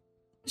 garden.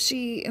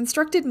 She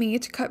instructed me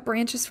to cut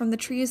branches from the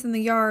trees in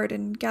the yard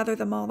and gather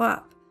them all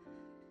up.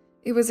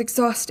 It was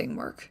exhausting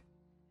work,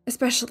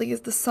 especially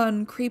as the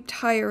sun creeped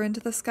higher into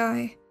the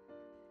sky.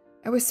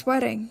 I was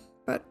sweating,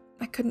 but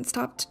I couldn't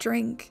stop to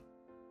drink.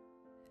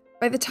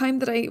 By the time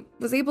that I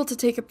was able to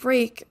take a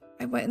break,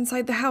 I went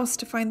inside the house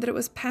to find that it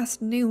was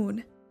past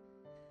noon.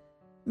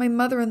 My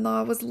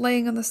mother-in-law was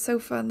laying on the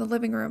sofa in the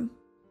living room.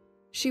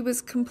 She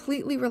was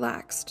completely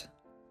relaxed,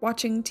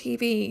 watching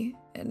TV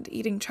and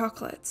eating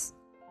chocolates.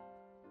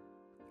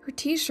 Her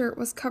t-shirt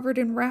was covered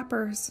in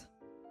wrappers.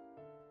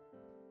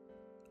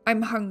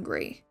 "I'm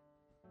hungry,"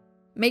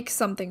 Make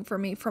something for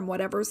me from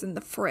whatever's in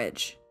the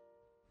fridge.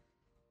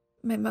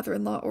 My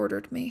mother-in-law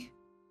ordered me,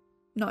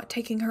 not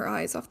taking her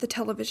eyes off the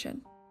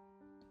television.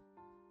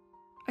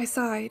 I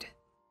sighed.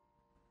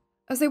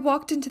 As I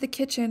walked into the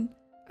kitchen,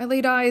 I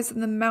laid eyes on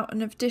the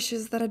mountain of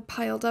dishes that had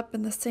piled up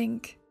in the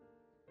sink.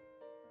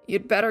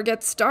 You'd better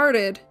get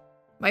started.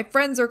 My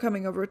friends are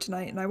coming over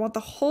tonight, and I want the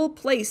whole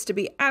place to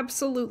be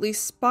absolutely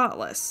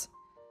spotless.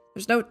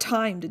 There's no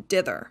time to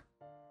dither.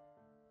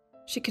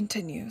 She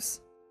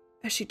continues,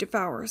 as she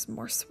devours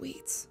more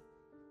sweets.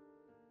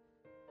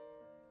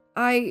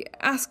 I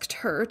asked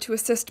her to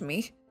assist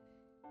me,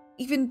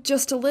 even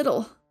just a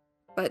little,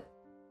 but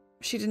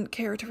she didn't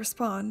care to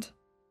respond.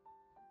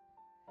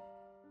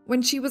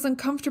 When she was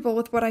uncomfortable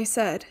with what I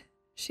said,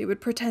 she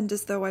would pretend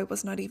as though I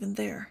was not even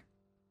there.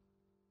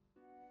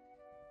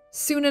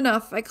 Soon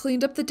enough, I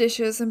cleaned up the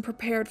dishes and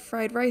prepared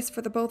fried rice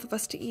for the both of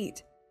us to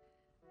eat.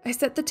 I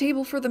set the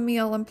table for the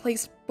meal and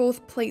placed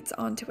both plates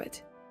onto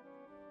it.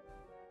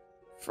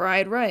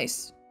 Fried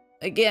rice.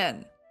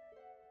 Again.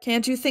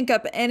 Can't you think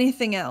up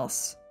anything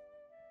else?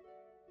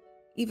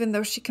 Even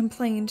though she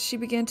complained, she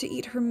began to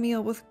eat her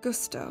meal with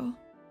gusto.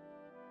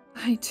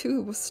 I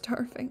too was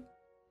starving.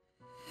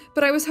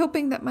 But I was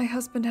hoping that my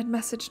husband had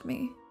messaged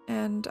me,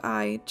 and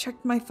I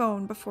checked my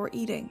phone before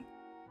eating.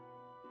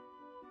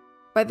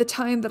 By the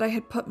time that I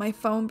had put my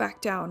phone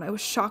back down, I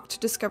was shocked to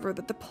discover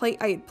that the plate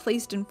I had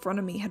placed in front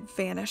of me had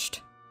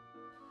vanished.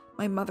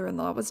 My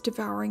mother-in-law was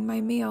devouring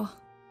my meal.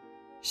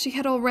 She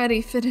had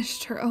already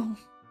finished her own.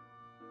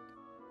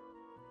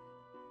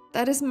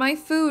 "That is my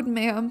food,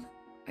 ma'am,"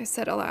 I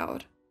said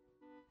aloud.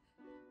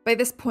 By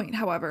this point,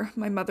 however,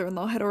 my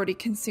mother-in-law had already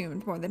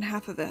consumed more than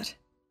half of it.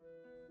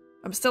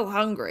 "I'm still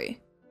hungry.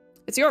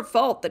 It's your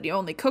fault that you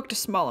only cooked a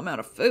small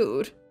amount of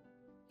food.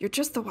 You're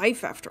just the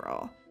wife, after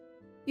all.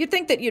 You'd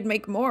think that you'd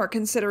make more,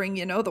 considering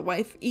you know the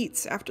wife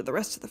eats after the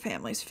rest of the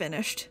family's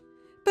finished.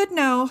 But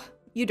no,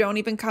 you don't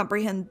even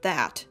comprehend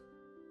that."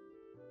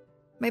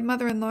 My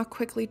mother-in-law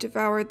quickly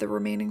devoured the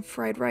remaining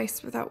fried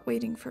rice without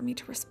waiting for me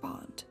to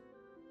respond.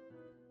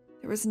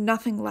 There was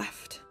nothing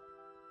left.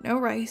 No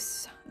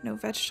rice, no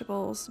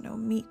vegetables, no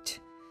meat.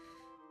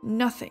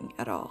 Nothing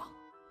at all.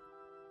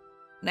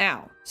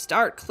 "Now,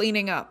 start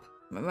cleaning up,"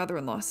 my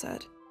mother-in-law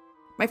said.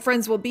 "My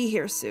friends will be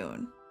here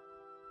soon."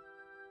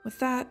 With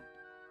that,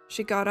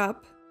 she got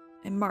up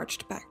and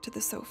marched back to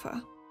the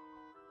sofa.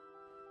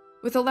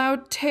 With a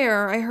loud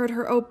tear, I heard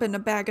her open a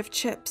bag of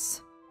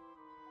chips,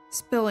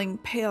 spilling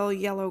pale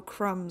yellow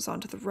crumbs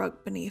onto the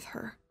rug beneath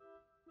her.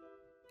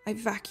 I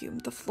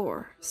vacuumed the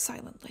floor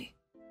silently.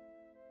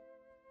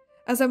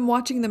 As I'm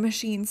watching the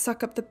machine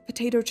suck up the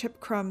potato chip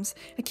crumbs,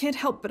 I can't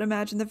help but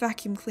imagine the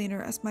vacuum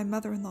cleaner as my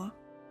mother-in-law,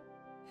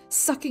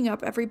 sucking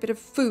up every bit of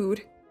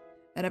food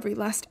and every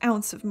last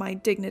ounce of my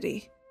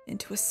dignity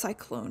into a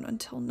cyclone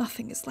until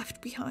nothing is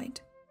left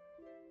behind.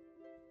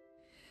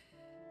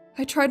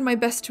 I tried my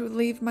best to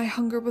relieve my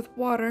hunger with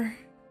water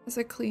as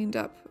I cleaned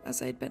up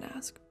as I'd been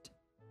asked.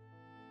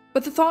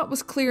 But the thought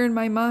was clear in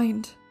my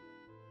mind.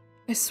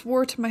 I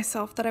swore to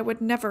myself that I would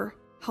never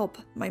help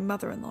my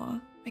mother-in-law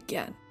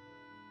again.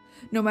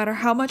 No matter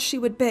how much she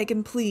would beg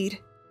and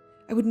plead,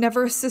 I would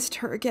never assist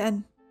her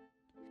again.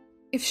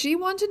 If she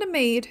wanted a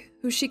maid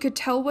who she could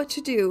tell what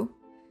to do,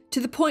 to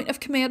the point of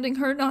commanding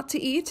her not to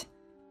eat,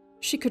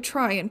 she could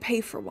try and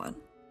pay for one.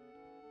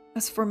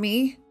 As for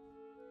me,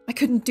 I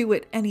couldn't do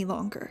it any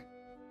longer.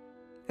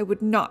 I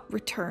would not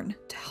return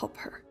to help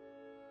her.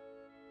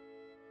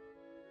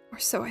 Or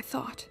so I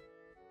thought.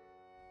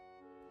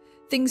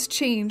 Things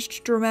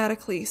changed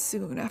dramatically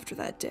soon after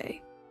that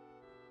day.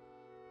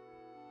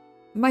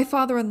 My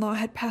father-in-law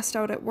had passed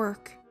out at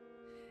work,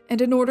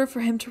 and in order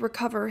for him to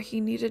recover,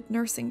 he needed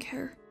nursing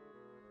care.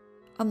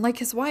 Unlike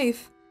his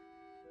wife,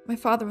 my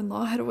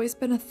father-in-law had always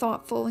been a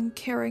thoughtful and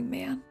caring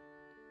man.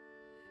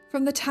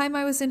 From the time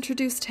I was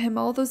introduced to him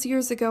all those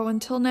years ago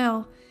until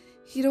now,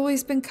 he'd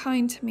always been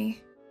kind to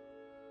me.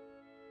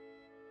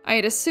 "I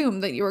had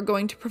assumed that you were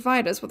going to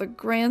provide us with a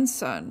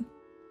grandson.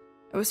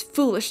 I was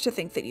foolish to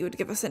think that you would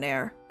give us an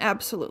heir.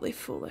 Absolutely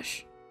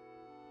foolish."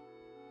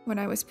 When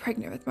I was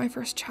pregnant with my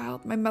first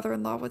child, my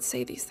mother-in-law would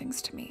say these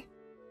things to me.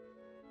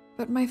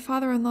 But my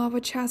father-in-law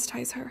would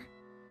chastise her.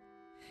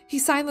 He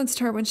silenced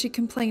her when she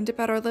complained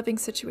about our living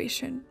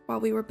situation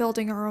while we were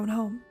building our own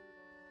home.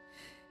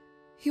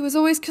 He was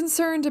always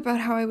concerned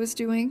about how I was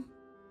doing,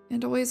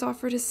 and always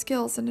offered his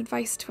skills and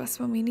advice to us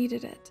when we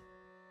needed it.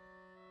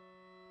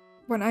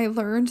 When I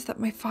learned that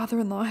my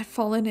father-in-law had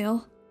fallen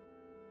ill,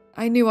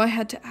 I knew I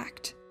had to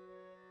act.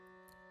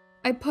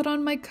 I put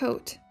on my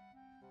coat,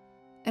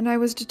 and I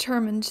was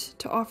determined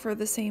to offer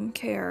the same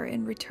care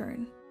in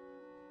return.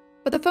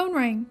 But the phone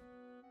rang.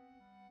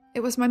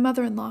 It was my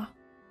mother-in-law.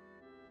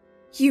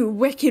 "You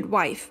wicked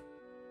wife!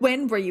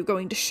 When were you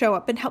going to show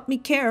up and help me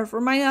care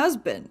for my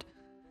husband?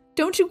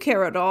 Don't you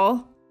care at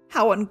all?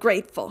 How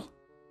ungrateful!"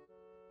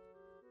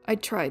 I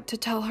tried to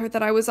tell her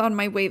that I was on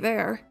my way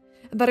there,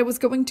 and that I was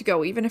going to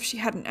go even if she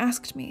hadn't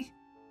asked me.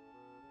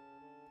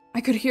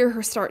 I could hear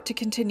her start to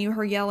continue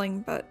her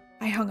yelling, but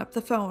I hung up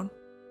the phone.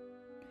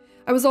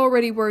 I was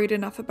already worried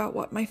enough about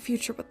what my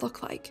future would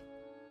look like,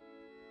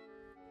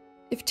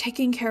 If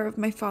taking care of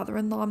my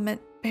father-in-law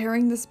meant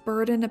bearing this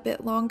burden a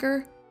bit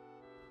longer,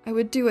 I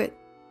would do it,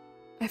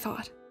 I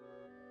thought.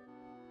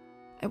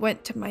 I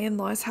went to my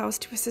in-law's house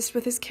to assist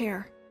with his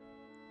care.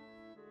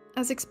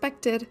 As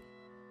expected,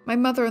 my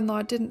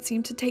mother-in-law didn't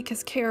seem to take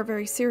his care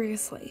very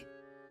seriously.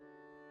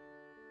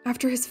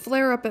 After his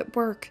flare-up at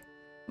work,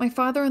 my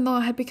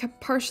father-in-law had become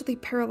partially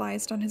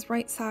paralyzed on his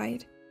right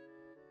side.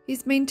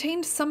 He's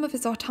maintained some of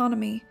his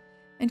autonomy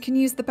and can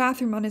use the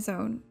bathroom on his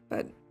own,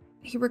 but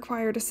he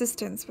required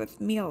assistance with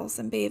meals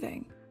and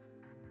bathing.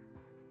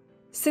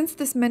 Since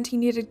this meant he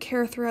needed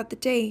care throughout the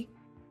day,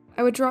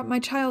 I would drop my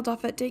child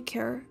off at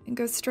daycare and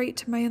go straight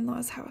to my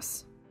in-law's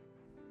house.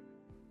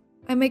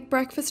 I make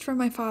breakfast for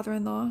my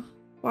father-in-law,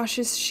 wash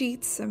his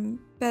sheets and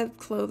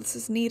bedclothes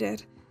as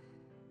needed,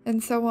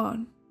 and so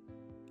on.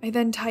 I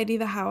then tidy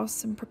the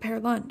house and prepare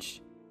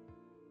lunch.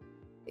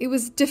 It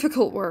was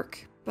difficult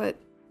work,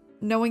 but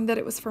knowing that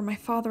it was for my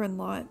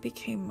father-in-law, it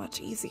became much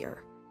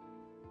easier.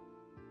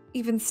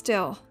 Even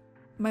still,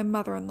 my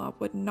mother-in-law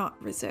would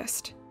not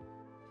resist.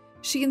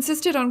 She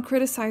insisted on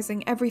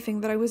criticizing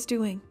everything that I was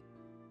doing.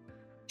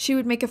 She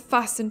would make a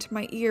fuss into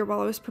my ear while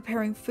I was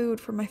preparing food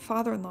for my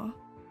father-in-law.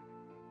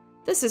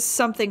 "This is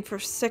something for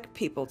sick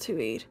people to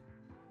eat.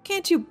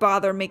 Can't you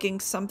bother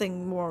making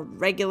something more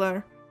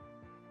regular?"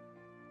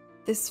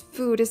 "This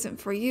food isn't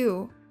for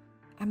you.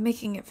 I'm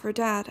making it for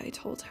Dad," I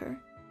told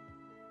her.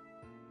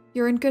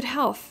 "You're in good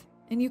health,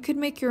 and you could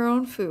make your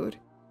own food.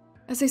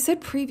 As I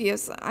said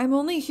previous, I'm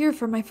only here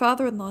for my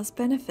father-in-law's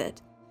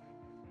benefit.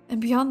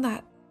 And beyond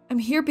that, I'm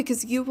here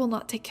because you will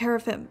not take care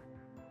of him.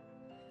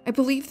 I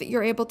believe that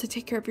you're able to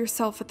take care of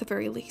yourself at the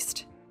very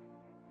least."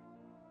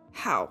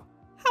 How?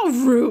 How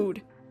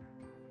rude!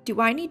 Do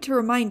I need to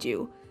remind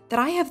you that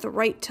I have the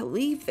right to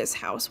leave this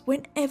house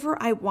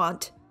whenever I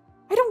want?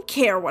 I don't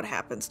care what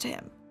happens to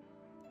him.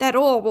 That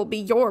all will be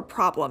your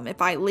problem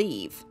if I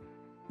leave.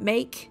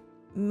 Make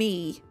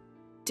me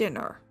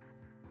dinner.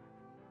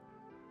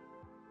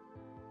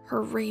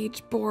 Her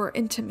rage bore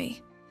into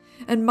me,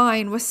 and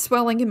mine was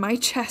swelling in my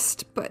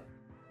chest, but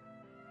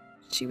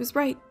she was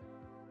right.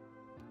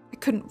 I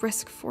couldn't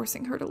risk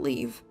forcing her to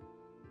leave.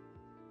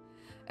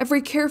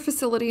 Every care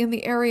facility in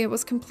the area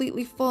was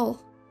completely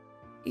full.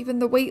 Even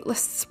the wait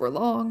lists were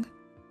long.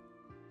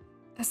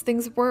 As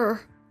things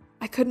were,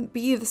 I couldn't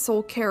be the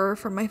sole carer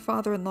for my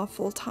father-in-law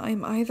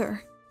full-time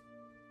either.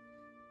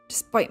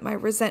 Despite my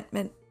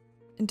resentment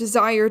and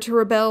desire to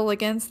rebel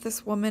against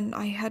this woman,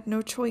 I had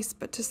no choice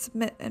but to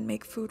submit and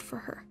make food for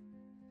her.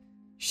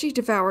 She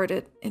devoured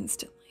it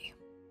instantly.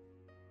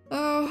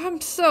 "Oh,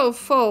 I'm so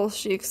full,"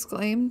 she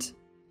exclaimed.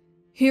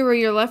 "Here are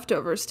your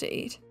leftovers to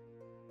eat."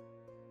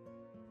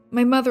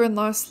 My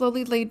mother-in-law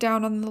slowly laid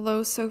down on the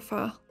low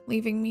sofa,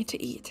 leaving me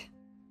to eat.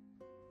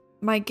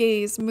 My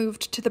gaze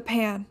moved to the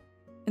pan,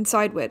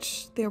 inside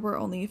which there were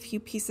only a few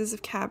pieces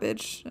of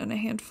cabbage and a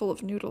handful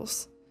of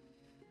noodles.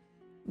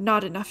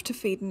 Not enough to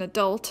feed an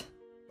adult.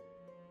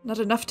 Not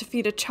enough to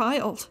feed a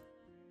child.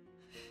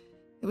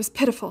 It was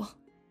pitiful,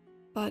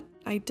 but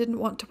I didn't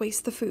want to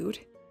waste the food,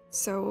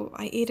 so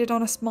I ate it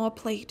on a small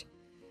plate,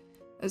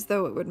 as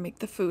though it would make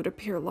the food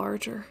appear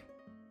larger.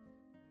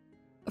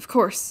 Of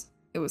course,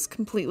 it was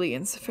completely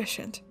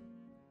insufficient.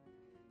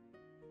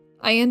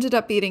 I ended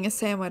up eating a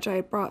sandwich I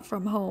had brought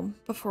from home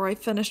before I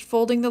finished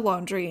folding the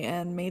laundry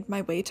and made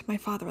my way to my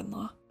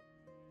father-in-law.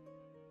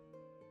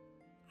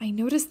 I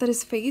noticed that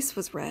his face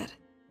was red,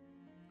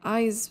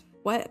 eyes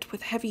wet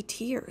with heavy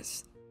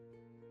tears.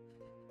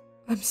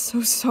 "I'm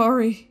so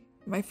sorry,"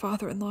 my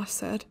father-in-law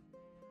said.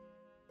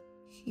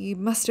 He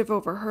must have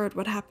overheard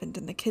what happened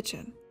in the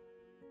kitchen.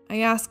 I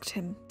asked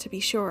him to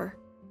be sure.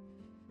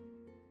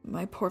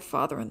 My poor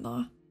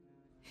father-in-law.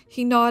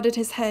 He nodded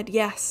his head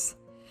yes,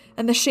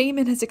 and the shame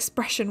in his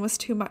expression was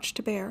too much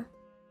to bear.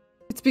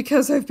 "It's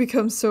because I've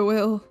become so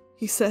ill,"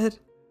 he said.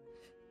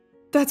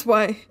 "That's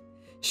why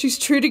she's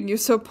treating you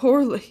so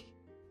poorly."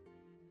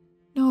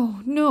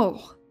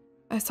 No,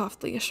 I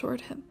softly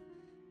assured him.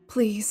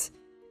 "Please,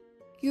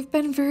 you've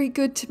been very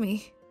good to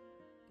me,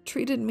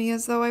 treated me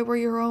as though I were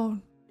your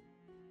own.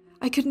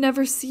 I could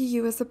never see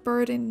you as a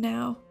burden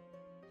now,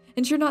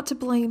 and you're not to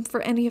blame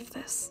for any of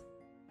this."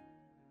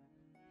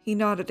 He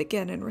nodded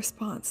again in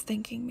response,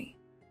 thanking me.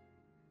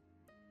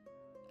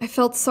 I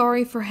felt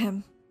sorry for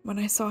him when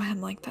I saw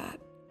him like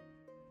that.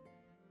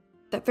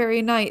 That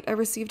very night, I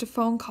received a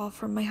phone call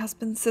from my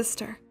husband's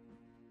sister.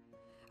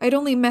 I'd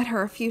only met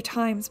her a few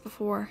times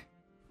before.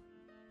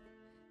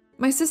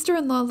 My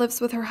sister-in-law lives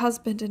with her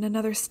husband in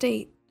another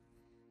state.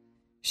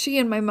 She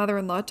and my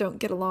mother-in-law don't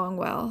get along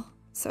well,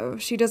 so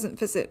she doesn't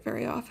visit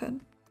very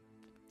often.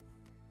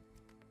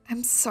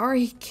 "I'm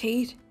sorry,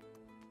 Kate,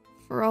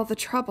 for all the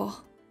trouble.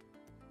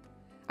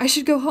 I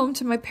should go home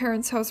to my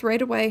parents' house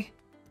right away,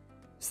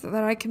 so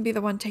that I can be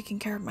the one taking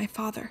care of my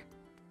father,"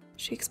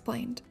 she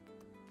explained.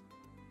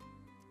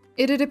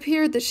 It had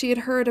appeared that she had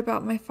heard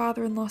about my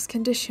father-in-law's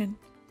condition,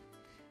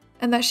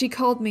 and that she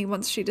called me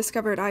once she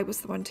discovered I was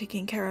the one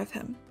taking care of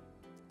him.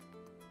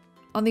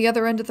 On the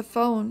other end of the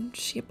phone,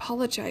 she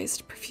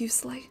apologized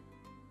profusely.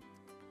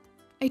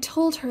 I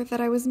told her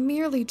that I was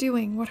merely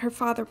doing what her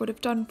father would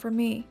have done for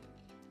me,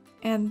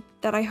 and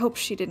that I hoped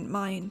she didn't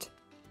mind.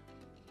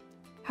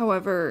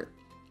 However,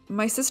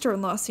 my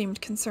sister-in-law seemed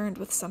concerned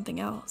with something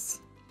else.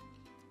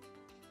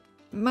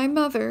 My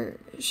mother,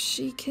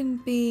 she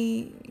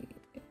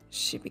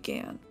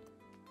began.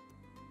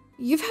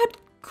 You've had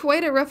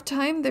quite a rough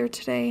time there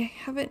today,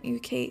 haven't you,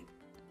 Kate?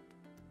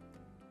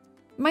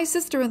 My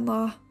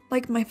sister-in-law,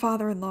 like my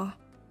father-in-law,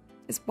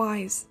 is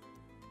wise.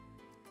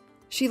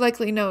 She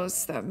likely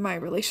knows that my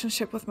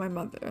relationship with my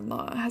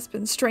mother-in-law has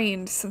been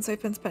strained since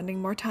I've been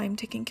spending more time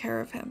taking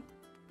care of him.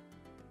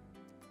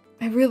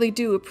 I really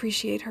do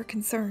appreciate her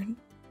concern,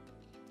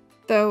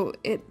 though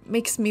it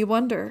makes me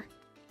wonder.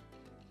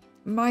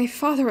 My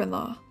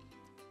father-in-law,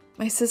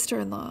 my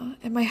sister-in-law,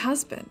 and my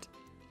husband,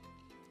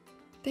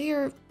 they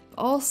are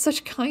all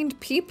such kind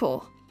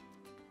people.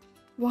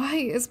 Why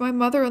is my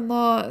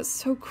mother-in-law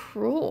so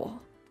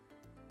cruel?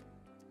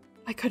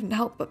 I couldn't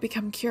help but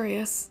become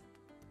curious.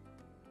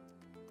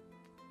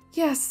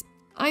 Yes,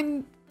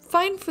 I'm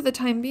fine for the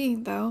time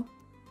being, though.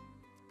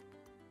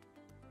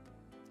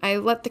 I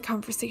let the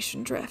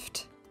conversation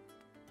drift,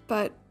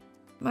 but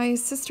my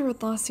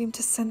sister-in-law seemed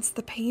to sense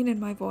the pain in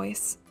my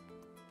voice.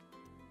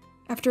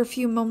 After a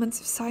few moments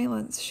of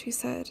silence, she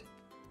said,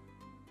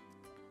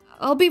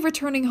 I'll be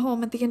returning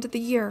home at the end of the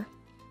year.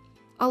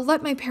 I'll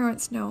let my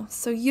parents know,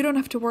 so you don't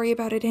have to worry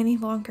about it any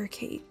longer,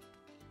 Kate.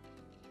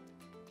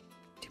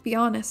 To be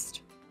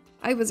honest,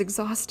 I was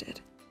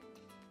exhausted.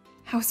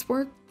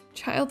 Housework,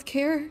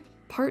 childcare,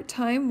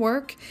 part-time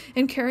work,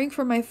 and caring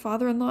for my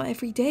father-in-law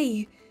every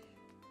day.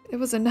 It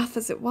was enough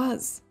as it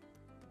was.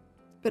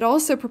 But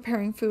also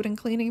preparing food and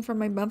cleaning for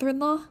my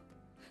mother-in-law,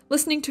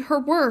 listening to her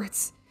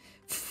words,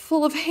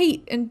 full of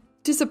hate and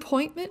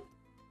disappointment.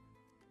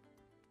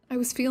 I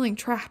was feeling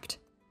trapped.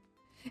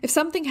 If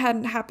something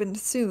hadn't happened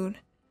soon,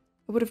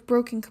 I would have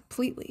broken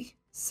completely,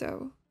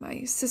 so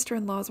my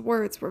sister-in-law's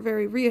words were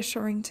very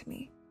reassuring to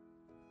me.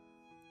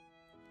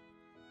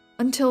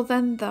 Until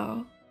then,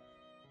 though,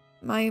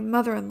 my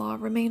mother-in-law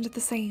remained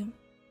the same.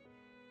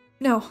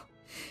 No,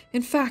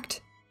 in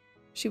fact,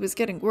 she was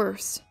getting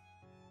worse.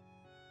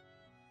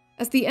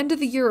 As the end of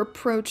the year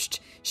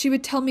approached, she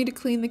would tell me to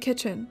clean the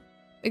kitchen,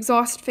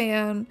 exhaust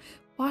fan,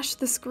 wash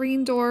the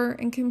screen door,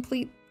 and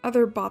complete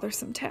other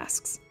bothersome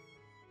tasks.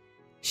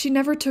 She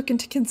never took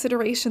into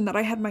consideration that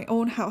I had my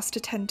own house to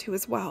tend to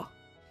as well.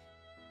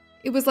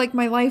 It was like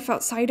my life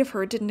outside of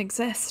her didn't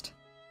exist.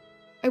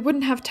 I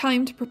wouldn't have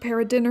time to prepare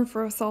a dinner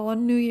for us all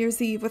on New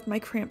Year's Eve with my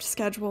cramped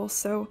schedule,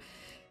 so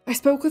I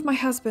spoke with my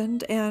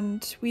husband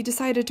and we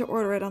decided to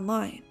order it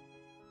online.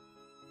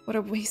 What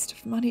a waste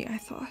of money, I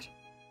thought.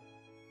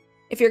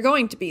 If you're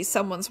going to be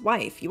someone's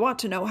wife, you ought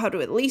to know how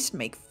to at least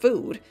make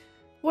food.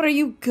 What are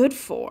you good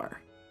for?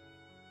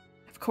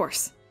 Of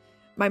course,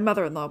 my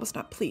mother-in-law was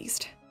not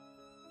pleased.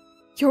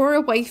 You're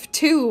a wife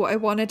too, I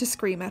wanted to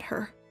scream at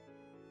her.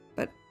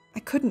 But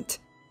I couldn't.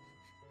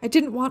 I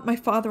didn't want my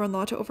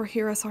father-in-law to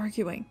overhear us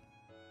arguing.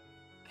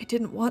 I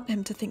didn't want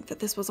him to think that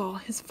this was all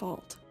his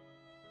fault.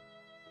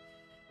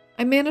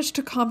 I managed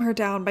to calm her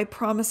down by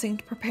promising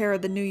to prepare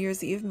the New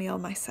Year's Eve meal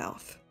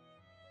myself.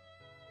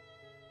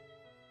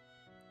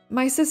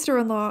 My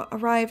sister-in-law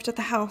arrived at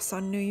the house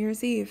on New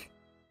Year's Eve.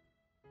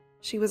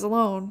 She was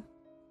alone.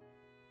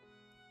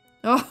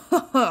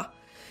 Oh,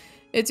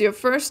 it's your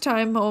first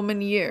time home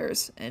in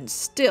years, and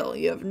still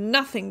you have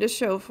nothing to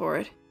show for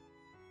it.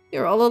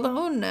 You're all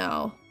alone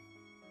now.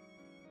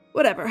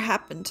 Whatever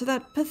happened to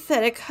that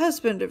pathetic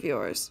husband of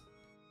yours?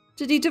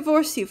 Did he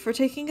divorce you for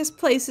taking his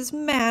place as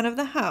man of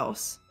the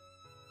house?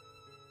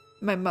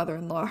 My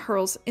mother-in-law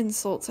hurls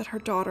insults at her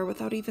daughter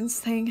without even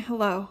saying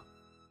hello.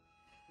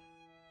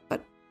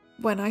 But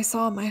when I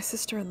saw my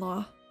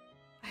sister-in-law,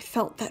 I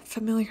felt that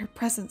familiar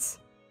presence.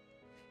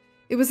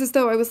 It was as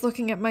though I was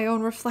looking at my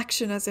own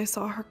reflection as I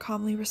saw her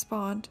calmly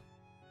respond.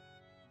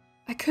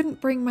 I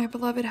couldn't bring my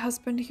beloved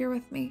husband here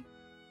with me.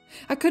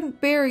 I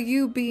couldn't bear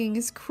you being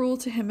as cruel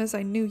to him as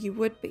I knew you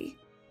would be.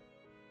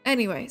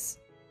 Anyways,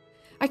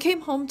 I came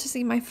home to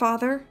see my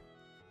father,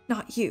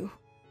 not you.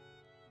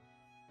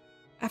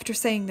 After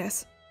saying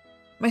this,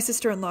 my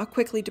sister-in-law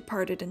quickly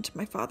departed into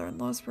my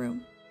father-in-law's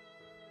room.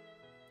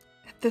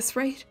 At this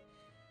rate,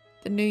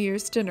 the New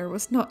Year's dinner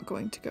was not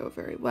going to go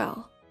very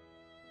well.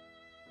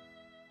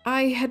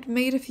 I had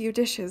made a few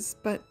dishes,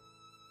 but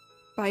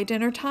by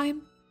dinner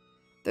time,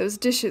 those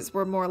dishes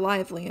were more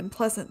lively and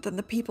pleasant than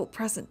the people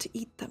present to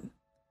eat them.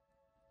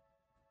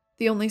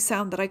 The only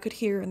sound that I could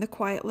hear in the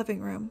quiet living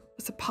room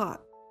was a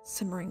pot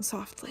simmering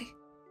softly.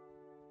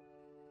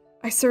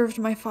 I served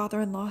my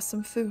father-in-law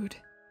some food.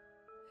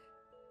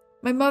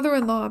 My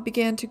mother-in-law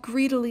began to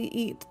greedily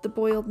eat the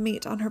boiled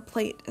meat on her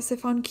plate as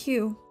if on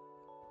cue.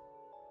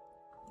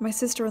 My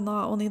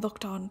sister-in-law only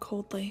looked on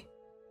coldly.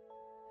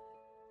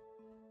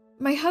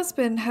 My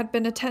husband had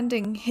been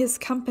attending his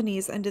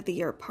company's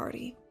end-of-the-year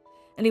party,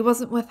 and he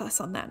wasn't with us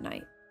on that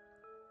night.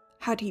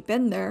 Had he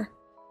been there,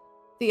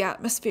 the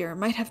atmosphere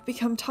might have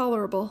become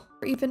tolerable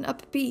or even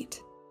upbeat.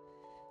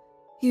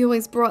 He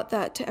always brought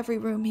that to every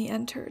room he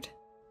entered.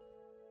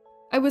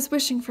 I was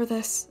wishing for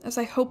this as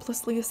I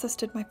hopelessly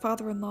assisted my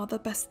father-in-law the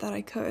best that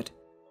I could.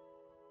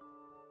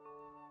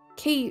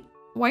 "Kate,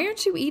 why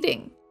aren't you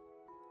eating?"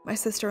 My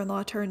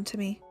sister-in-law turned to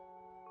me.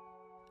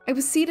 I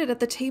was seated at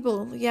the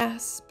table,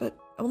 yes, but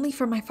only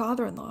for my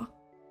father-in-law.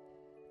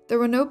 There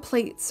were no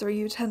plates or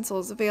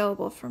utensils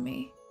available for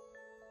me.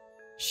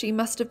 She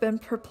must have been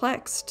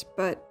perplexed,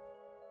 but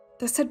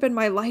this had been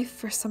my life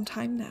for some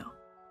time now.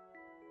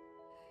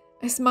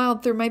 I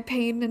smiled through my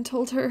pain and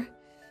told her,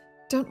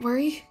 "Don't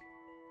worry.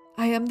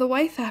 I am the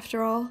wife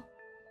after all.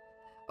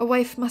 A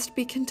wife must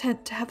be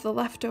content to have the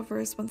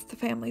leftovers once the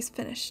family's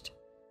finished."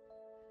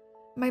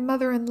 My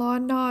mother-in-law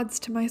nods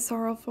to my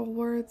sorrowful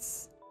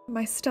words.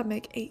 My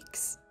stomach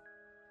aches.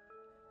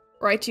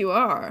 "Right you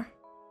are,"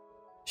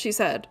 she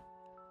said,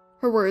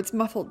 her words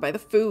muffled by the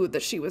food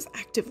that she was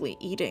actively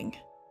eating.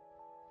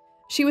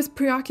 She was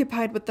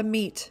preoccupied with the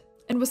meat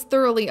and was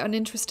thoroughly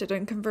uninterested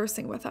in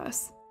conversing with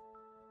us.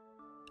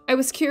 I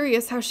was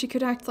curious how she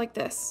could act like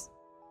this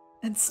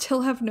and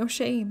still have no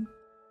shame.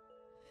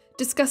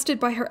 Disgusted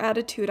by her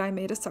attitude, I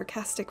made a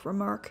sarcastic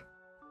remark.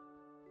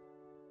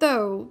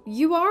 "Though,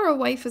 you are a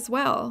wife as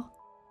well.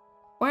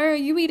 Why are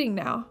you eating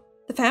now?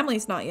 The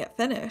family's not yet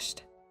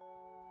finished."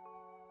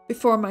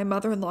 Before my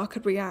mother-in-law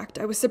could react,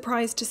 I was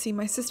surprised to see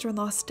my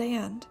sister-in-law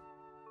stand.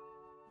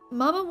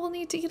 "Mama will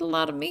need to eat a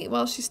lot of meat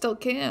while she still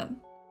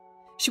can.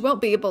 She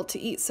won't be able to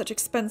eat such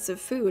expensive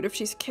food if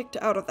she's kicked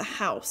out of the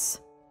house."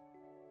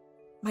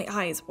 My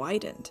eyes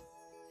widened.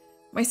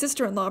 My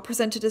sister-in-law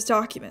presented his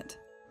document.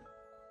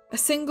 A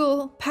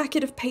single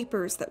packet of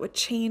papers that would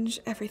change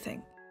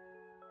everything.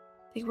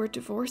 They were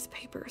divorce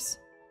papers.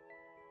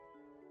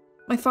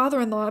 My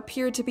father-in-law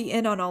appeared to be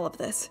in on all of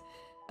this,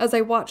 as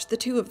I watched the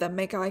two of them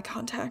make eye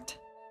contact.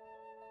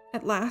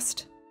 At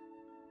last,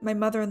 my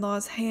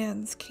mother-in-law's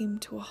hands came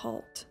to a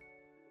halt.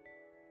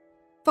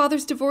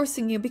 "Father's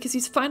divorcing you because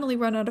he's finally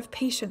run out of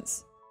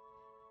patience.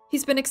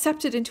 He's been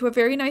accepted into a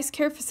very nice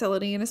care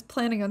facility and is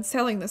planning on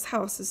selling this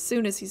house as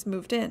soon as he's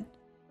moved in."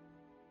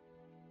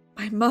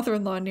 My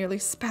mother-in-law nearly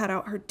spat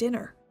out her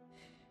dinner.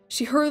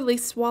 She hurriedly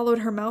swallowed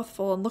her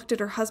mouthful and looked at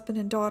her husband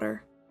and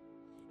daughter.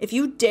 "If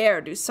you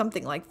dare do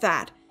something like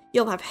that,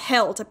 you'll have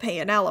hell to pay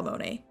in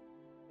alimony."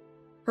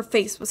 Her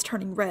face was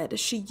turning red as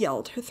she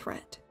yelled her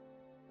threat.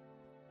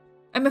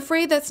 "I'm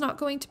afraid that's not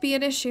going to be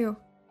an issue.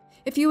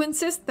 If you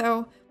insist,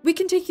 though, we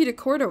can take you to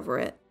court over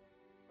it.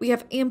 We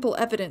have ample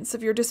evidence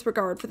of your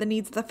disregard for the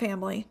needs of the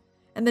family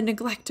and the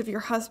neglect of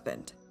your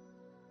husband."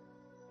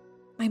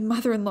 My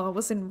mother-in-law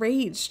was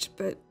enraged,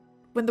 but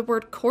when the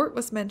word court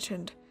was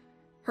mentioned,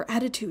 her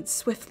attitude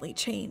swiftly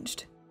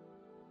changed.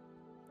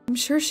 I'm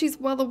sure she's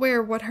well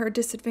aware what her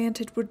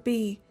disadvantage would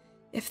be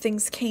if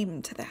things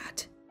came to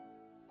that.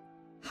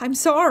 "I'm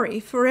sorry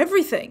for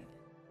everything."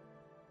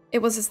 It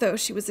was as though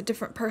she was a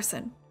different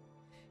person.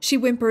 She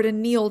whimpered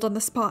and kneeled on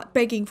the spot,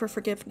 begging for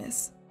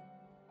forgiveness.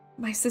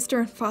 My sister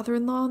and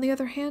father-in-law, on the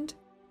other hand,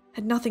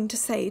 had nothing to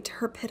say to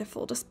her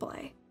pitiful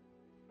display.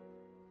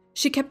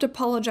 She kept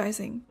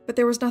apologizing, but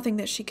there was nothing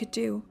that she could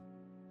do.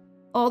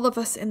 All of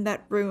us in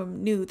that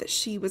room knew that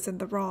she was in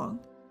the wrong.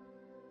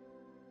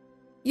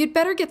 "You'd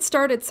better get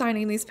started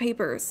signing these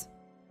papers.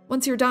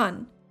 Once you're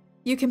done,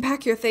 you can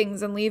pack your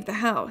things and leave the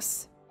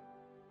house."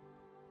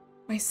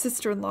 My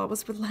sister-in-law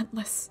was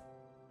relentless.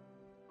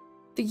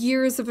 The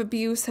years of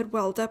abuse had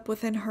welled up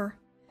within her,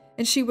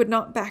 and she would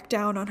not back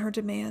down on her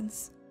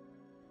demands.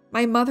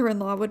 My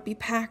mother-in-law would be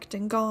packed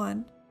and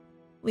gone,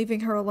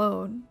 leaving her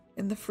alone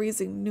in the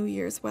freezing New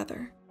Year's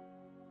weather.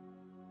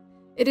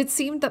 It had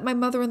seemed that my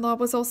mother-in-law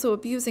was also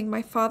abusing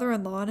my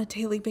father-in-law on a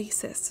daily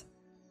basis.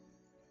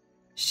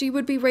 She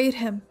would berate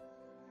him,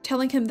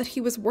 telling him that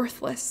he was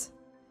worthless,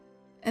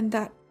 and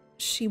that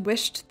she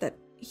wished that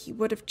he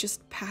would have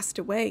just passed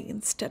away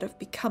instead of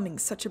becoming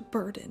such a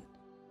burden.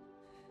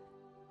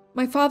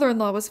 My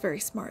father-in-law was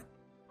very smart.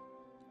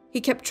 He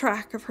kept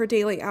track of her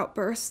daily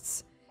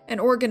outbursts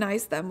and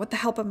organized them with the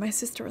help of my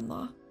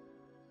sister-in-law.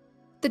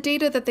 The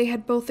data that they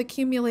had both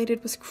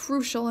accumulated was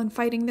crucial in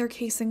fighting their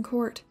case in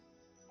court.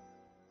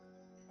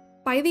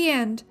 By the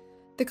end,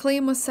 the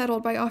claim was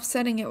settled by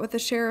offsetting it with a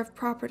share of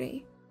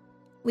property,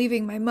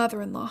 leaving my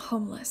mother-in-law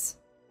homeless.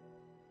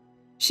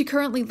 She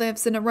currently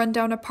lives in a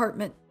rundown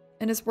apartment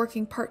and is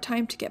working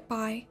part-time to get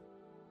by.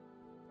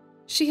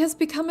 She has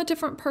become a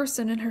different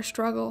person in her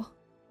struggle.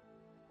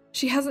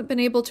 She hasn't been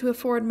able to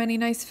afford many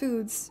nice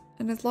foods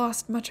and has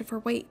lost much of her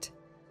weight.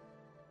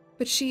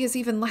 But she is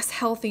even less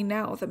healthy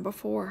now than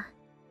before.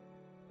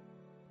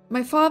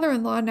 My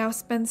father-in-law now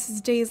spends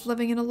his days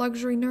living in a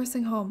luxury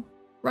nursing home,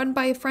 run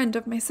by a friend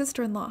of my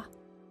sister-in-law.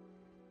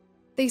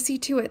 They see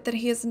to it that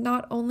he is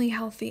not only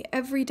healthy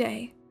every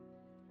day,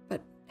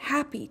 but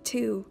happy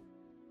too.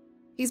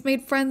 He's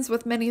made friends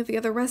with many of the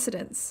other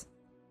residents.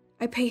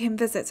 I pay him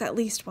visits at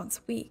least once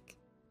a week.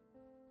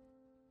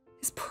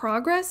 His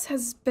progress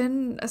has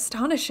been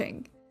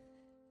astonishing.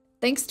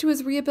 Thanks to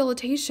his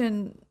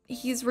rehabilitation,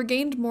 he's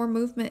regained more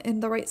movement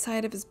in the right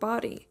side of his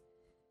body.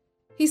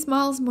 He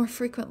smiles more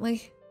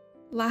frequently,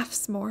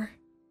 laughs more.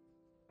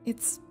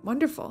 It's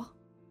wonderful.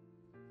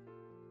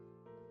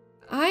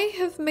 I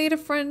have made a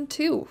friend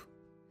too,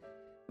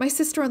 My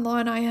sister-in-law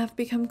and I have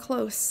become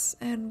close,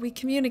 and we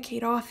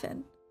communicate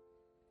often.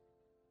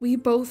 We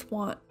both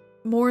want,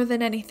 more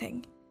than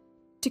anything,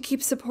 to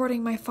keep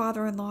supporting my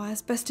father-in-law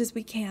as best as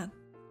we can.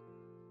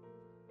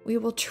 We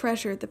will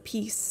treasure the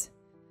peace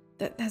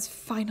that has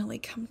finally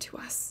come to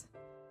us.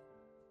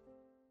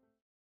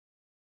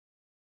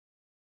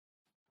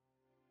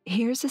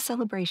 Here's a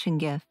celebration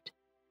gift,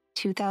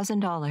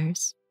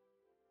 $2,000.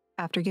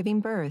 After giving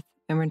birth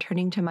and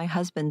returning to my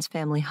husband's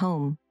family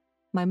home,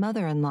 my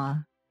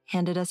mother-in-law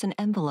handed us an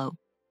envelope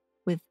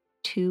with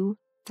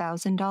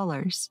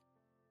 $2,000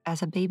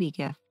 as a baby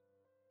gift.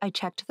 I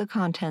checked the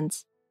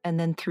contents and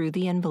then threw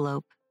the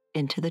envelope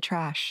into the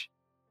trash.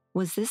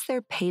 Was this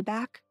their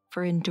payback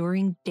for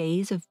enduring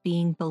days of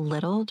being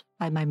belittled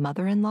by my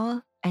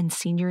mother-in-law and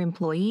senior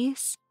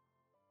employees?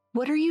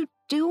 What are you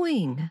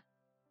doing?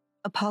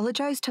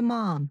 Apologize to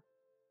Mom,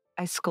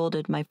 I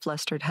scolded my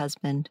flustered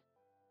husband.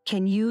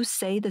 Can you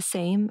say the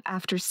same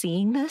after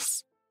seeing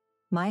this?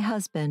 My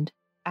husband,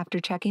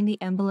 after checking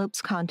the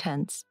envelope's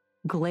contents,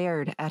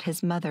 glared at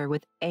his mother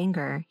with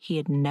anger he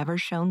had never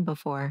shown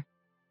before.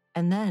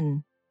 And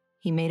then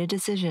he made a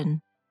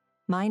decision.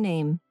 My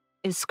name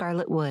is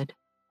Scarlett Wood,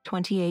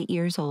 28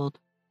 years old.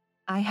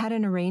 I had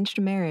an arranged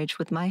marriage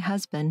with my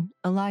husband,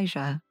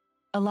 Elijah.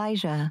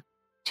 Elijah,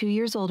 2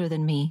 years older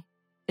than me,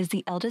 is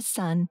the eldest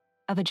son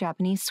of a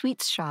Japanese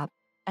sweets shop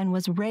and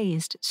was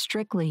raised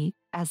strictly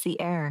as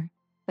the heir,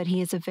 but he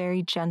is a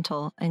very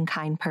gentle and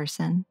kind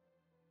person.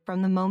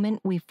 From the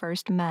moment we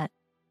first met,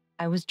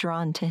 I was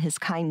drawn to his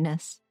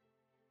kindness.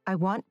 I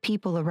want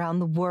people around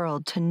the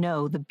world to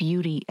know the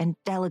beauty and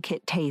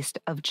delicate taste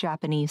of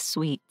Japanese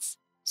sweets,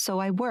 so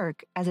I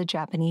work as a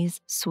Japanese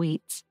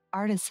sweets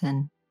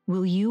artisan.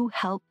 Will you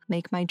help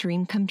make my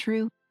dream come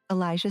true?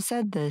 Elijah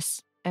said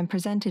this and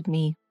presented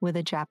me with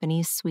a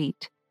Japanese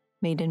sweet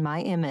made in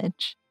my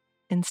image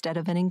instead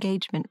of an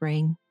engagement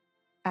ring.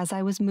 As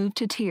I was moved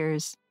to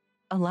tears,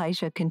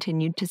 Elijah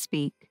continued to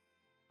speak.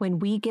 When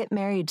we get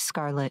married,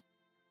 Scarlett,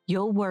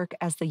 you'll work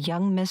as the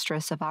young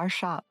mistress of our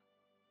shop.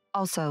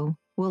 Also,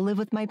 we'll live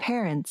with my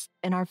parents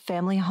in our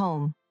family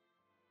home.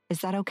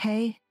 Is that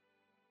okay?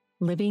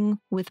 Living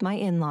with my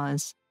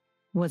in-laws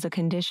was a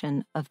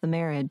condition of the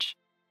marriage.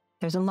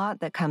 There's a lot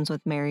that comes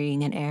with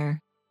marrying an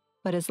heir,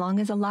 but as long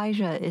as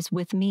Elijah is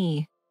with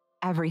me,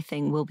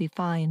 everything will be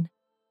fine.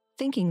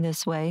 Thinking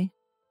this way,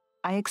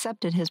 I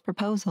accepted his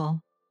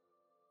proposal.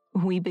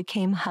 We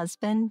became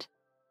husband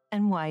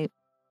and wife.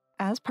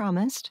 As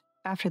promised,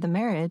 after the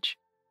marriage,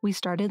 we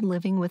started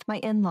living with my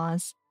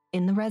in-laws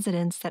in the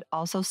residence that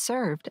also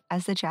served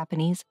as the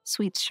Japanese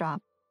sweets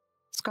shop.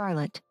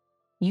 Scarlett,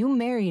 you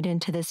married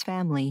into this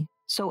family,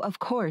 so of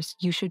course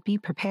you should be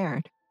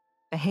prepared.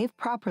 Behave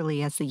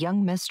properly as the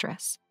young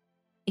mistress.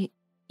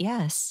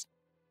 Yes.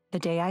 The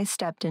day I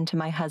stepped into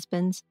my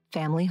husband's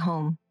family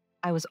home,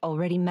 I was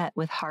already met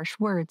with harsh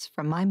words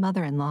from my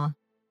mother-in-law.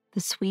 The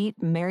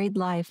sweet married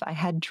life I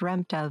had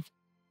dreamt of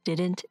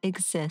didn't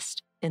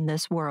exist in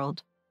this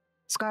world.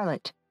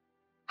 Scarlett,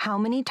 how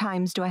many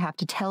times do I have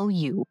to tell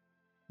you?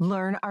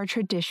 Learn our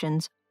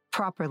traditions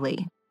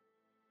properly.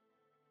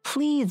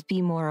 Please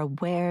be more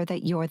aware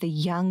that you're the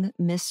young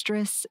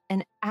mistress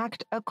and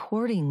act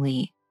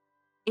accordingly.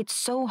 It's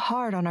so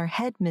hard on our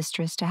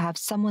headmistress to have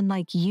someone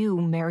like you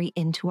marry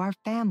into our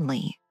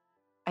family.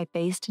 I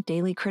faced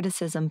daily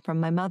criticism from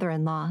my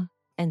mother-in-law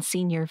and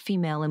senior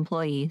female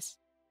employees.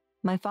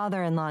 My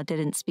father-in-law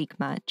didn't speak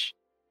much,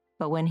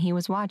 but when he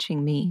was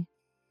watching me,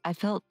 I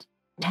felt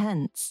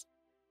tense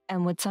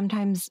and would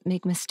sometimes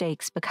make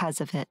mistakes because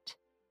of it.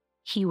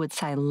 He would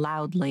sigh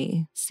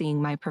loudly,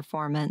 seeing my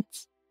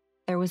performance.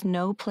 There was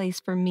no place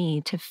for me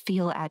to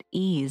feel at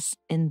ease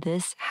in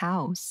this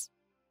house.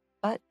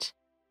 But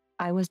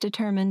I was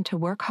determined to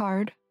work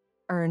hard,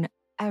 earn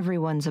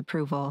everyone's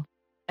approval,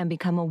 and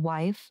become a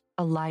wife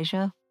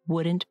Elijah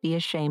wouldn't be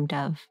ashamed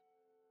of.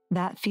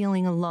 That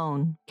feeling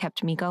alone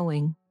kept me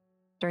going.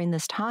 During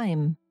this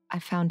time, I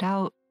found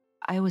out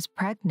I was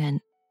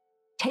pregnant.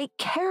 Take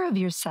care of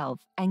yourself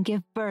and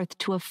give birth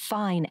to a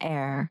fine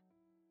heir.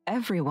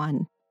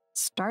 Everyone,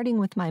 starting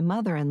with my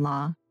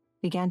mother-in-law,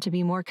 began to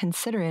be more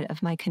considerate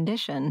of my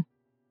condition.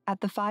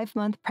 At the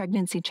 5-month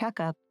pregnancy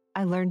checkup,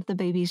 I learned the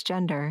baby's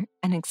gender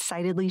and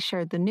excitedly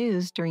shared the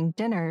news during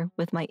dinner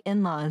with my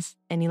in-laws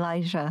and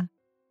Elijah.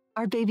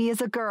 Our baby is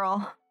a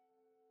girl.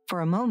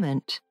 For a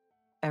moment,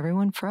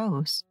 everyone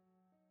froze.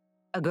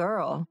 A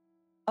girl?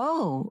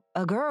 Oh,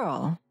 a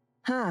girl.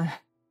 Huh.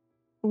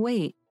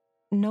 Wait,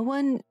 no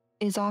one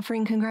is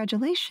offering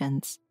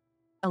congratulations.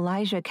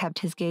 Elijah kept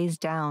his gaze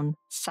down,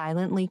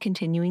 silently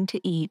continuing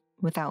to eat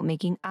without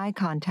making eye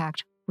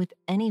contact with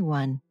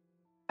anyone.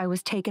 I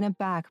was taken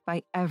aback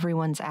by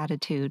everyone's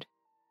attitude.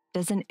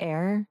 Does an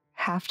heir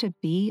have to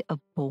be a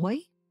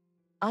boy?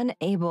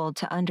 Unable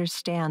to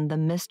understand the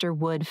Mr.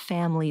 Wood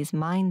family's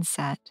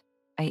mindset,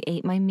 I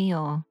ate my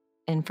meal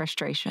in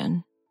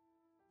frustration.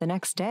 The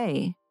next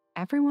day,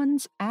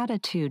 everyone's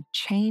attitude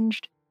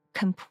changed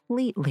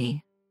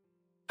completely.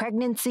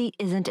 Pregnancy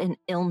isn't an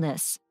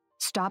illness.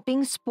 Stop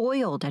being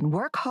spoiled and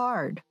work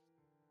hard.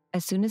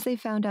 As soon as they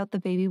found out the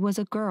baby was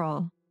a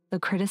girl, the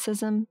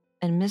criticism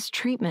and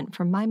mistreatment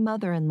from my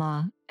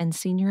mother-in-law and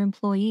senior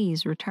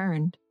employees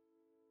returned.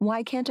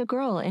 Why can't a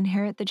girl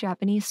inherit the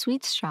Japanese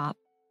sweets shop?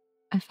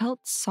 I felt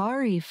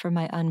sorry for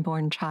my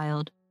unborn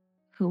child,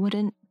 who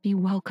wouldn't be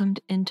welcomed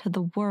into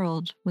the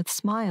world with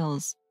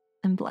smiles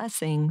and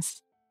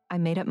blessings. I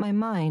made up my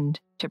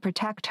mind to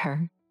protect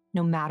her,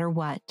 no matter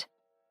what.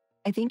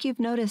 I think you've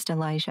noticed,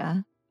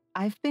 Elijah,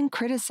 I've been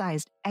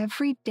criticized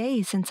every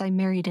day since I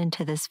married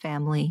into this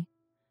family.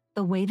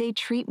 The way they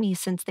treat me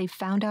since they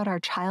found out our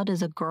child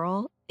is a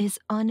girl is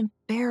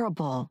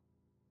unbearable.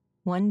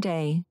 One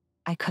day,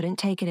 I couldn't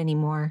take it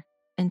anymore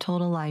and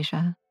told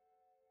Elijah.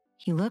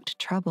 He looked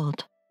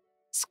troubled.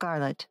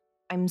 Scarlett,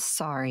 I'm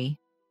sorry.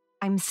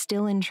 I'm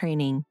still in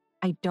training.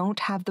 I don't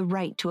have the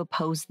right to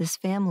oppose this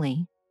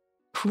family.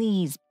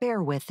 Please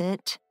bear with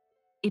it.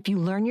 If you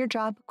learn your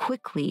job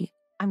quickly,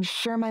 I'm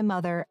sure my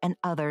mother and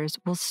others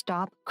will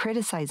stop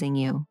criticizing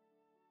you.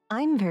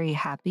 I'm very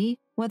happy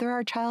whether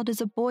our child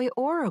is a boy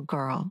or a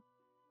girl.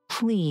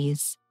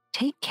 Please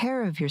take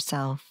care of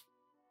yourself.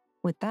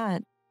 With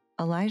that,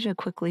 Elijah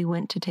quickly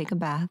went to take a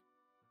bath.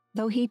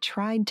 Though he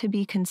tried to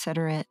be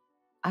considerate,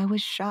 I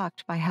was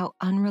shocked by how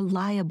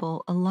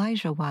unreliable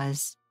Elijah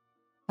was.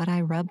 But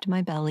I rubbed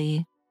my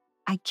belly.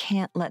 I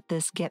can't let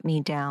this get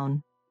me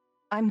down.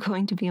 I'm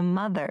going to be a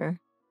mother.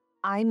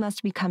 I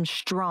must become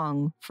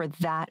strong for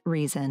that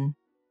reason.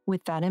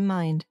 With that in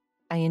mind,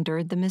 I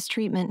endured the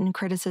mistreatment and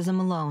criticism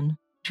alone,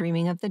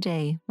 dreaming of the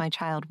day my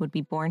child would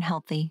be born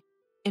healthy.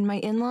 In my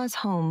in-laws'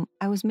 home,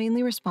 I was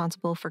mainly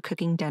responsible for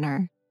cooking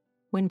dinner.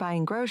 When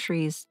buying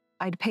groceries,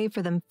 I'd pay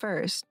for them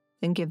first,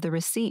 then give the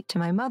receipt to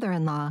my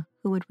mother-in-law,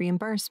 who would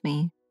reimburse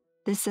me.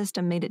 This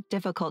system made it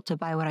difficult to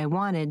buy what I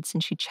wanted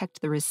since she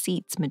checked the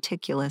receipts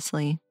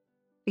meticulously.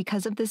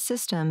 Because of this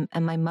system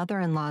and my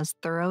mother-in-law's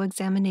thorough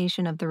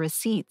examination of the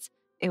receipts,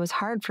 it was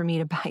hard for me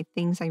to buy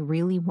things I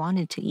really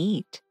wanted to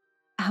eat.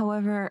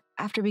 However,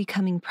 after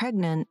becoming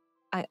pregnant,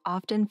 I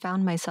often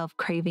found myself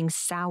craving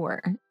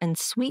sour and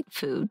sweet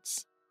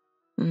foods.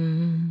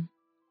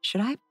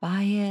 Should I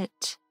buy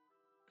it?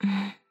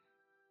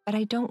 But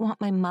I don't want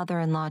my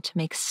mother-in-law to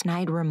make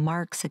snide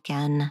remarks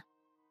again.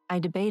 I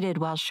debated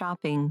while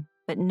shopping,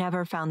 but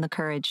never found the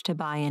courage to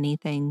buy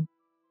anything.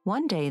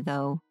 One day,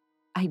 though,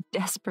 I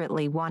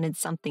desperately wanted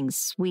something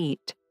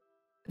sweet.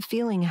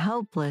 Feeling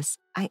helpless,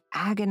 I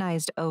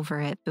agonized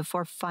over it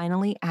before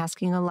finally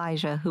asking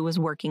Elijah, who was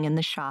working in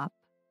the shop.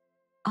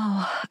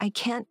 Oh, I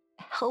can't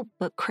help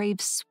but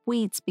crave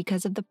sweets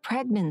because of the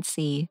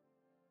pregnancy.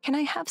 Can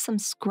I have some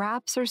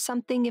scraps or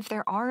something if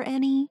there are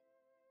any?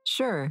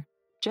 Sure,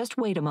 just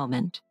wait a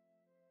moment.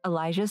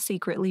 Elijah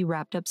secretly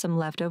wrapped up some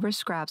leftover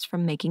scraps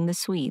from making the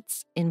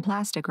sweets in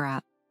plastic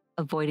wrap,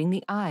 avoiding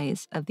the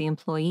eyes of the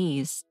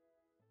employees.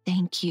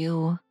 Thank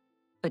you.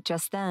 But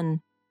just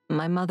then,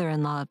 my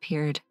mother-in-law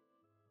appeared.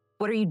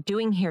 What are you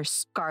doing here,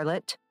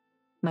 Scarlett?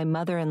 My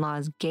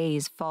mother-in-law's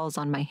gaze falls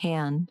on my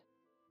hand.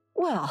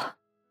 Well,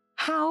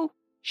 how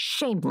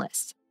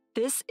shameless.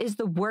 This is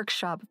the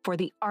workshop for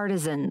the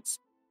artisans.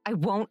 I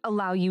won't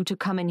allow you to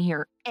come in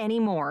here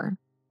anymore.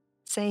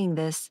 Saying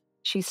this,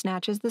 she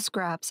snatches the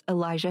scraps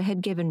Elijah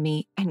had given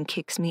me and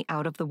kicks me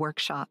out of the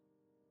workshop.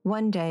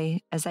 One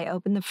day, as I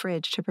open the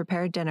fridge to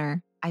prepare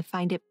dinner, I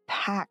find it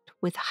packed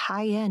with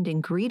high-end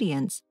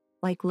ingredients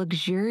like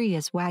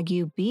luxurious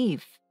Wagyu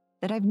beef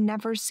that I've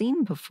never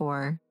seen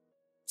before.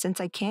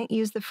 Since I can't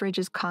use the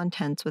fridge's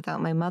contents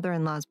without my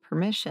mother-in-law's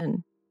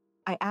permission,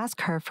 I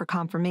ask her for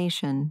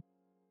confirmation.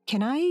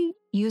 Can I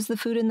use the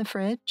food in the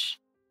fridge?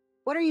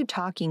 What are you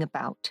talking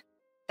about?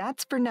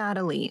 That's for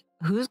Natalie,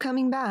 who's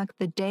coming back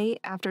the day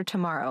after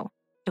tomorrow.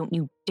 Don't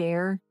you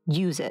dare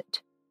use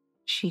it.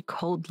 She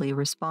coldly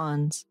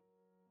responds.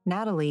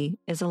 Natalie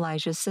is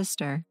Elijah's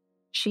sister.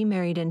 She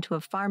married into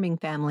a farming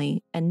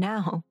family and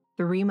now,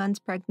 3 months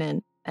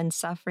pregnant and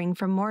suffering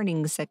from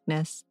morning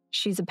sickness,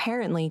 she's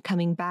apparently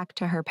coming back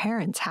to her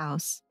parents'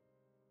 house.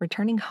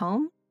 Returning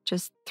home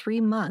just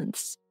 3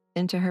 months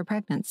into her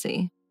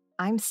pregnancy.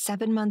 I'm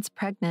 7 months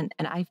pregnant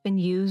and I've been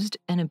used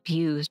and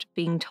abused,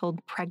 being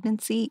told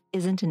pregnancy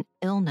isn't an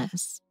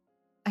illness.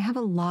 I have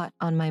a lot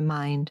on my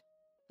mind,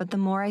 but the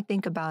more I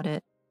think about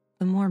it,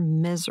 the more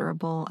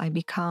miserable I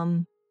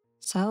become.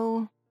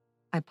 So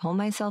I pull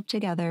myself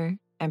together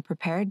and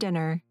prepare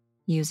dinner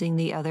using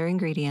the other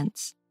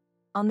ingredients.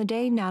 On the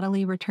day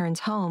Natalie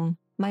returns home,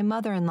 my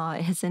mother-in-law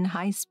is in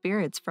high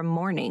spirits from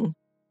mourning.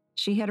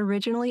 She had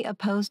originally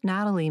opposed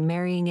Natalie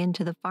marrying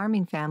into the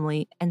farming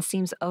family and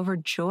seems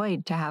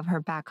overjoyed to have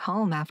her back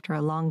home after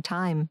a long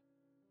time.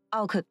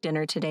 I'll cook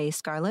dinner today,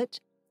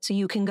 Scarlett, so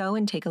you can go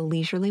and take a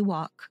leisurely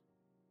walk.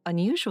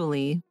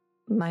 Unusually,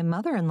 my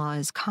mother-in-law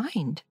is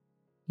kind.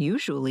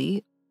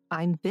 Usually,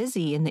 I'm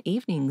busy in the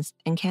evenings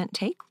and can't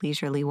take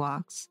leisurely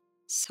walks,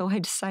 so I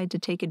decide to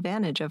take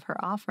advantage of her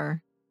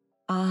offer.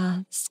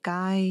 The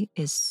sky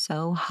is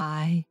so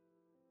high.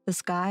 The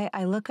sky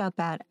I look up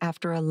at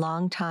after a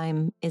long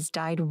time is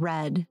dyed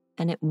red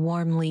and it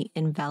warmly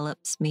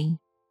envelops me.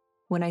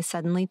 When I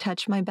suddenly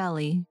touch my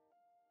belly,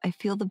 I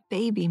feel the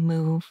baby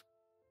move.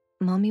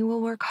 Mommy will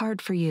work hard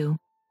for you,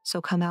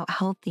 so come out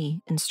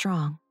healthy and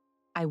strong.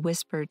 I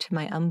whisper to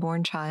my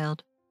unborn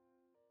child.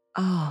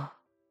 Oh,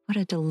 what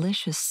a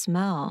delicious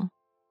smell.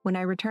 When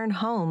I return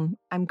home,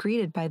 I'm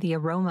greeted by the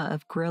aroma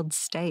of grilled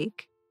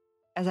steak.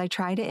 As I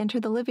try to enter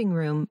the living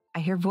room, I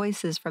hear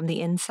voices from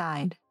the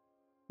inside.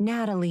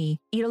 Natalie,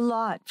 eat a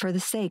lot for the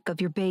sake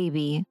of your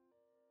baby.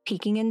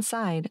 Peeking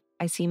inside,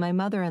 I see my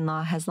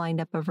mother-in-law has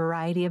lined up a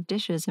variety of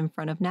dishes in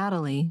front of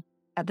Natalie.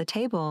 At the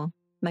table,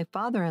 my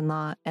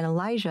father-in-law and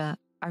Elijah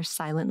are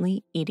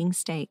silently eating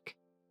steak.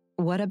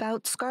 What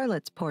about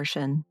Scarlett's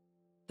portion?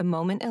 The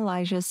moment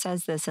Elijah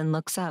says this and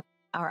looks up,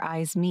 our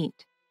eyes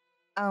meet.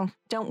 Oh,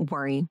 don't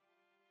worry.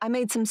 I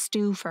made some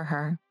stew for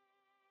her.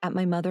 At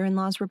my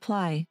mother-in-law's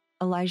reply,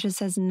 Elijah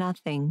says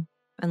nothing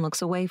and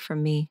looks away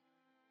from me.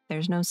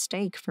 There's no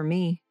steak for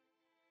me.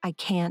 I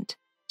can't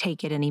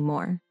take it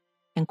anymore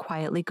and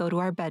quietly go to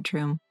our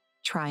bedroom,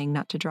 trying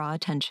not to draw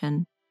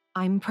attention.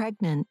 I'm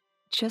pregnant,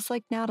 just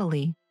like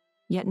Natalie,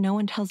 yet no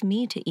one tells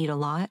me to eat a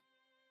lot.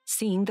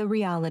 Seeing the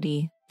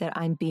reality that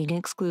I'm being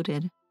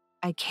excluded,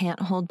 I can't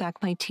hold back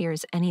my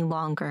tears any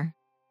longer.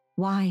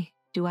 Why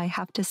do I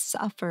have to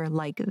suffer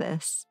like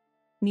this?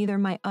 Neither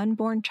my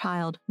unborn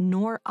child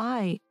nor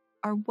I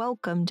are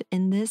welcomed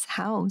in this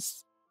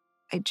house.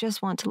 I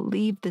just want to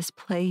leave this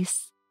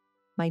place.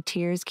 My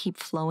tears keep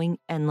flowing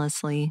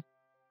endlessly.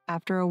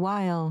 After a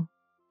while,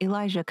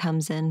 Elijah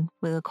comes in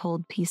with a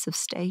cold piece of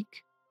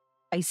steak.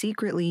 I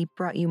secretly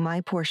brought you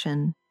my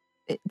portion.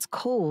 It's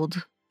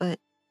cold, but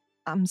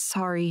I'm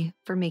sorry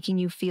for making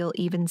you feel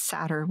even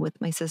sadder with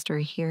my sister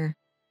here.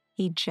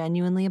 He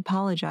genuinely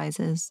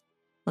apologizes,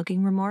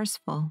 looking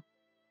remorseful.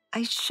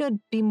 I should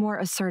be more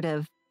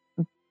assertive,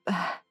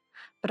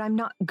 but I'm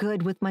not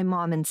good with my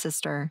mom and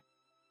sister.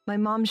 My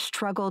mom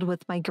struggled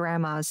with my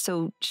grandma,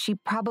 so she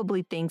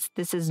probably thinks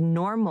this is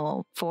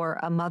normal for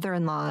a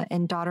mother-in-law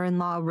and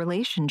daughter-in-law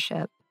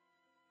relationship.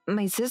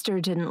 My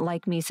sister didn't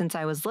like me since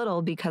I was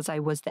little because I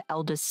was the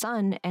eldest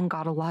son and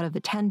got a lot of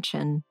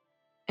attention.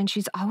 And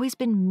she's always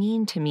been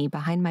mean to me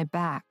behind my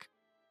back.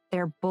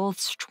 They're both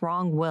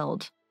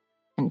strong-willed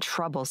and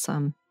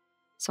troublesome.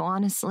 So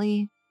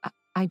honestly,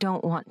 I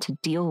don't want to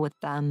deal with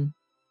them.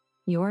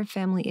 Your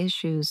family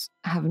issues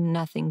have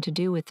nothing to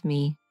do with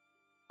me.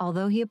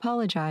 Although he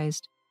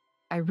apologized,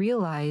 I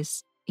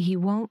realize he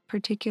won't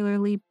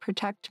particularly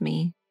protect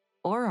me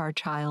or our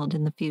child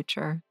in the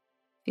future.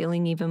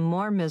 Feeling even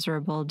more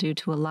miserable due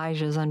to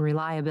Elijah's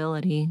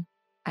unreliability,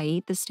 I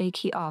eat the steak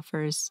he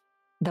offers,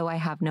 though I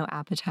have no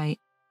appetite,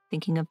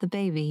 thinking of the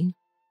baby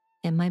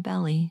in my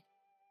belly.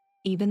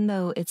 Even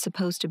though it's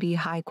supposed to be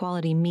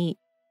high-quality meat,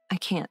 I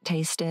can't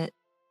taste it.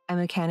 I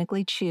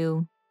mechanically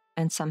chew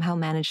and somehow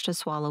manage to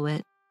swallow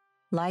it.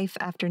 Life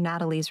after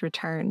Natalie's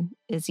return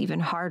is even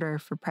harder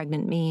for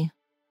pregnant me.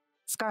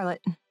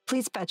 Scarlett,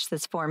 please fetch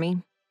this for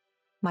me.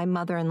 My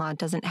mother-in-law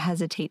doesn't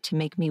hesitate to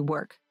make me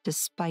work,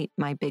 despite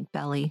my big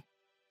belly.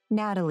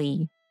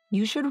 Natalie,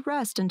 you should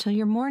rest until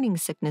your morning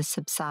sickness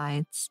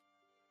subsides.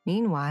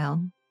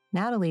 Meanwhile,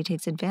 Natalie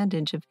takes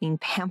advantage of being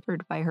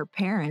pampered by her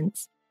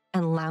parents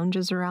and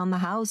lounges around the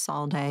house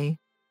all day.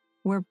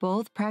 We're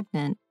both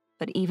pregnant,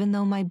 but even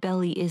though my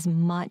belly is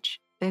much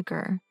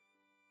bigger,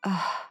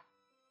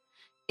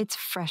 it's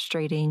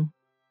frustrating,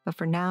 but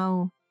for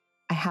now,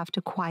 I have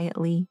to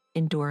quietly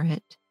endure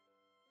it.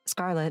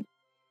 Scarlett,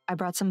 I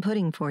brought some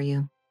pudding for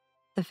you.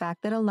 The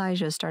fact that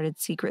Elijah started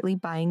secretly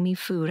buying me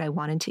food I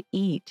wanted to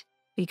eat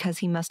because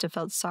he must have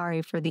felt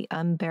sorry for the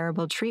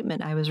unbearable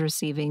treatment I was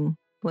receiving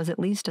was at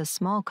least a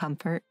small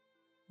comfort.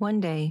 One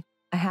day,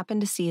 I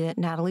happened to see that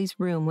Natalie's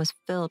room was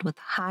filled with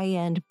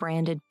high-end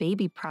branded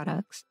baby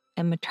products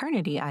and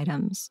maternity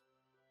items.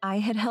 I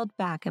had held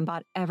back and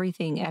bought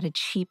everything at a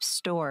cheap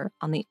store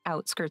on the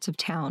outskirts of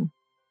town.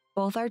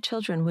 Both our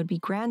children would be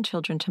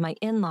grandchildren to my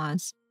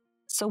in-laws,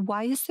 so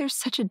why is there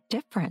such a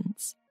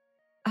difference?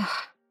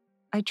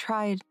 I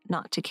tried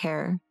not to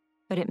care,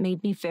 but it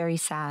made me very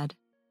sad.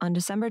 On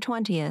December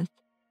 20th,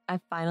 I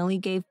finally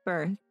gave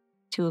birth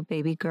to a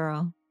baby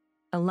girl.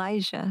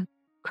 Elijah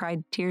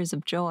cried tears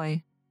of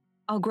joy.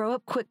 I'll grow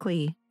up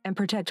quickly and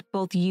protect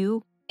both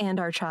you and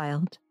our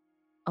child.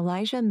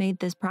 Elijah made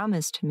this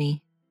promise to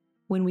me.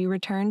 When we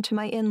returned to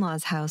my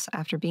in-laws' house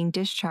after being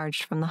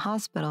discharged from the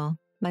hospital,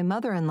 my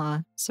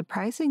mother-in-law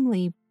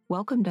surprisingly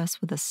welcomed us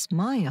with a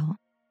smile.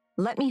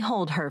 Let me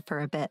hold her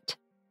for a bit.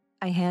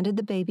 I handed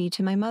the baby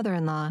to my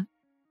mother-in-law,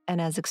 and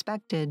as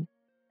expected,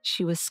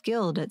 she was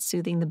skilled at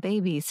soothing the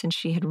baby since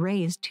she had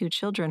raised 2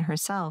 children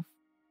herself.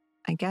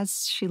 I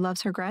guess she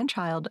loves her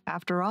grandchild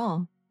after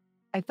all.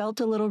 I felt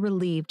a little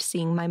relieved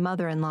seeing my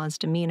mother-in-law's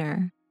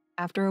demeanor.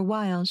 After a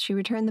while, she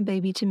returned the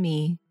baby to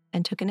me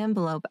and took an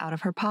envelope out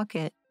of her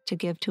pocket to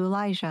give to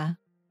Elijah.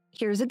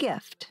 Here's a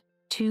gift,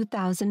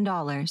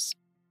 $2,000.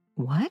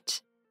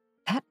 What?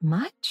 That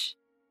much?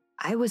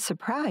 I was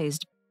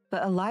surprised,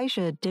 but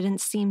Elijah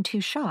didn't seem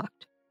too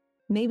shocked.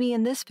 Maybe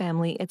in this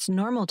family, it's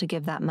normal to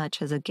give that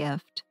much as a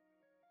gift.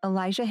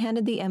 Elijah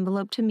handed the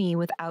envelope to me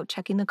without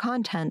checking the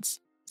contents,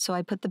 so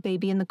I put the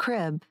baby in the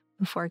crib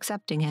before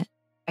accepting it.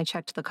 I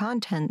checked the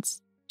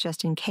contents,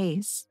 just in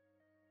case.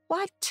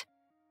 What?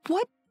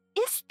 What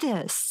is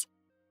this?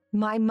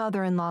 My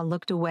mother-in-law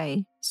looked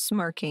away,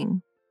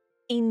 smirking.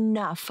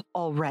 Enough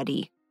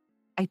already.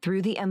 I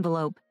threw the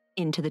envelope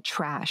into the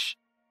trash.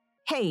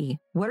 Hey,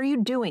 what are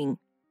you doing?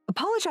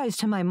 Apologize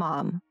to my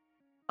mom.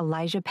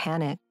 Elijah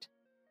panicked.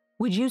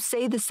 Would you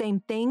say the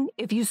same thing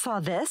if you saw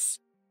this?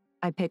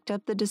 I picked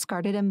up the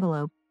discarded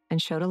envelope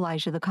and showed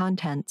Elijah the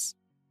contents.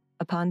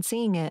 Upon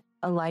seeing it,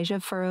 Elijah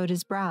furrowed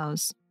his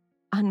brows.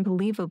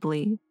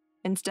 Unbelievably,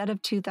 instead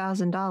of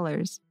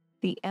 $2,000,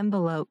 the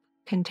envelope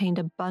contained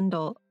a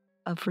bundle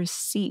of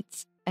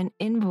receipts and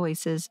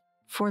invoices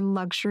for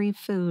luxury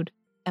food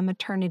and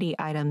maternity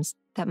items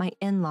that my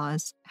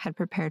in-laws had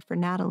prepared for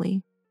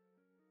Natalie.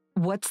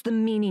 What's the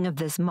meaning of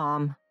this,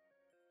 Mom?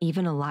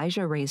 Even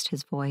Elijah raised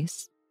his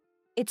voice.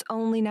 It's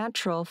only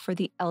natural for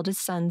the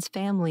eldest son's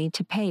family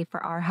to pay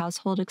for our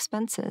household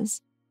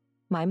expenses.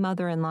 My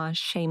mother-in-law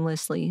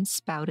shamelessly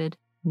spouted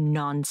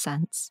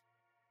nonsense.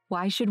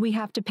 Why should we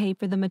have to pay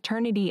for the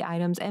maternity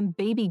items and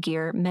baby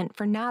gear meant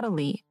for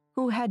Natalie,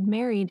 who had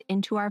married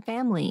into our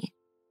family?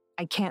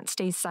 I can't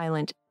stay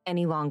silent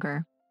any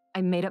longer.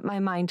 I made up my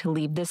mind to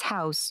leave this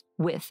house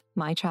with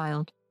my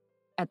child.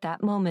 At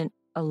that moment,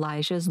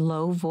 Elijah's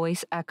low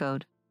voice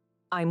echoed,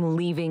 I'm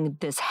leaving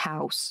this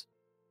house.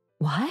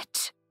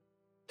 What?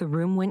 The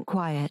room went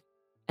quiet,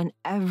 and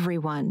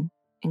everyone,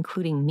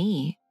 including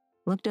me,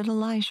 looked at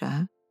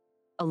Elijah.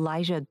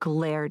 Elijah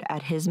glared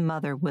at his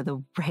mother with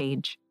a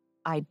rage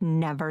I'd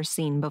never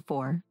seen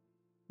before.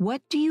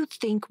 What do you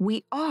think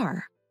we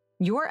are?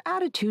 Your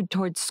attitude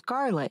towards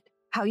Scarlett,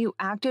 how you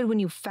acted when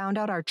you found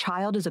out our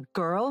child is a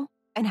girl,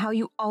 and how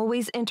you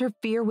always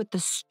interfere with the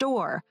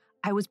store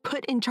I was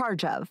put in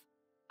charge of.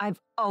 I've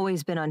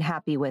always been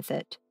unhappy with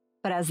it,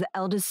 but as the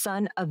eldest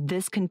son of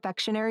this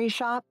confectionery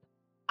shop,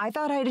 I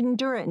thought I'd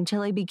endure it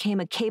until I became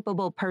a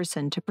capable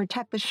person to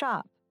protect the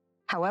shop.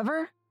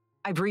 However,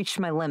 I've reached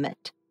my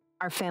limit.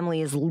 Our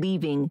family is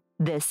leaving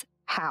this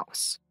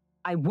house.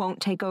 I won't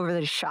take over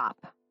the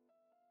shop.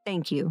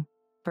 Thank you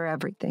for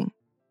everything,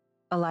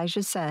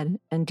 Elijah said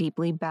and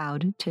deeply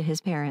bowed to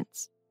his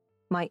parents.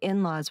 My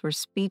in-laws were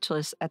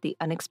speechless at the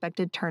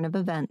unexpected turn of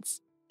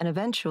events and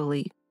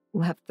eventually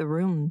left the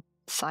room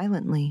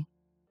silently.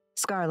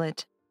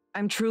 Scarlett,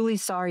 I'm truly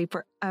sorry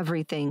for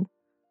everything.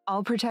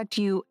 I'll protect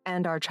you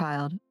and our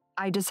child.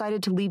 I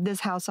decided to leave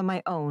this house on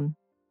my own.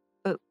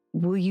 But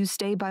will you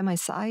stay by my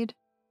side?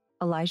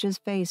 Elijah's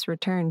face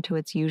returned to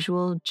its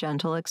usual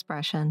gentle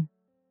expression.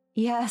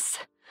 Yes,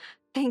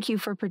 thank you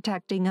for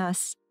protecting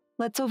us.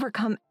 Let's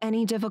overcome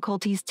any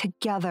difficulties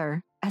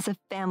together as a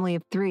family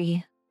of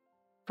 3.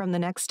 From the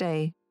next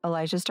day,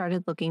 Elijah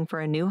started looking for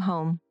a new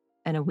home,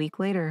 and a week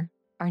later,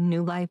 our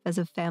new life as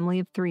a family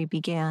of 3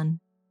 began.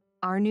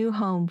 Our new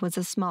home was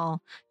a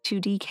small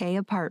 2DK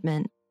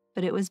apartment,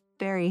 but it was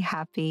very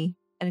happy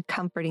and a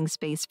comforting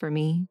space for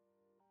me.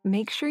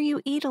 Make sure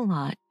you eat a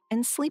lot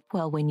and sleep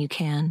well when you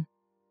can.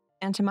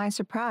 And to my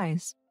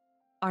surprise,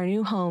 our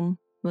new home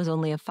was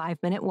only a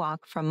 5-minute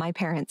walk from my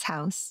parents'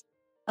 house.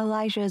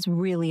 Elijah is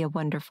really a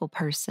wonderful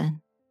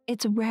person.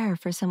 It's rare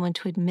for someone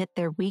to admit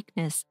their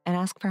weakness and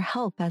ask for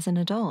help as an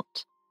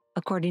adult.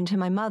 According to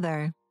my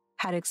mother,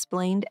 had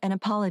explained and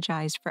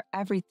apologized for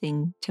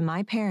everything to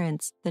my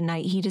parents the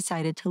night he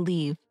decided to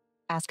leave,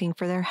 asking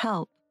for their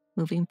help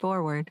moving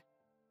forward.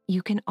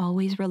 You can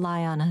always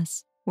rely on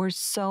us. We're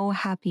so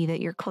happy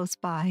that you're close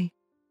by.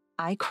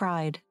 I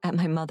cried at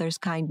my mother's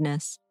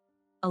kindness.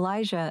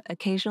 Elijah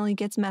occasionally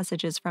gets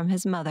messages from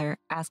his mother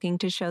asking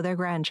to show their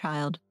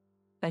grandchild,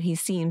 but he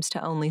seems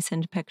to only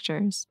send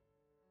pictures.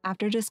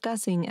 After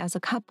discussing as a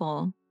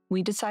couple,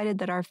 we decided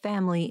that our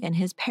family and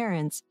his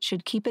parents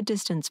should keep a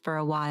distance for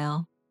a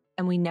while,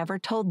 and we never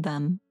told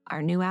them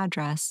our new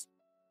address.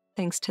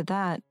 Thanks to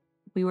that,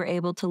 we were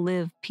able to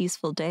live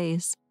peaceful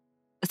days.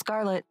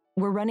 Scarlett,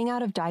 we're running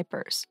out of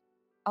diapers.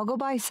 I'll go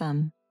buy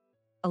some.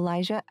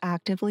 Elijah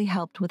actively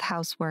helped with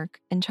housework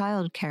and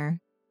childcare,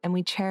 and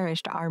we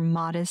cherished our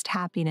modest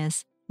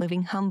happiness,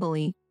 living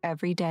humbly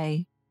every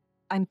day.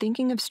 I'm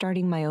thinking of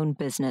starting my own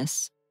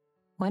business.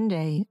 One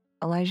day,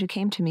 Elijah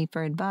came to me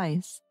for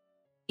advice.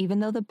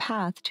 Even though the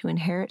path to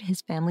inherit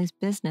his family's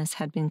business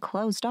had been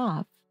closed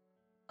off,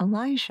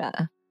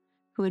 Elijah,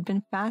 who had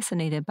been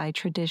fascinated by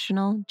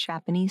traditional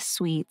Japanese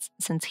sweets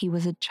since he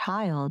was a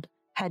child,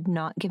 had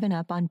not given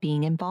up on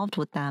being involved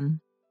with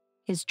them.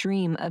 His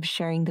dream of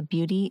sharing the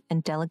beauty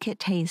and delicate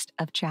taste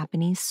of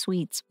Japanese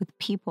sweets with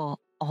people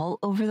all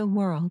over the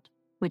world,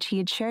 which he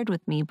had shared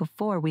with me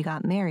before we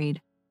got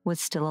married,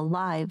 was still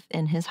alive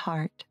in his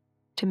heart.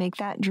 To make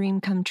that dream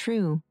come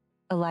true,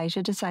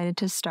 Elijah decided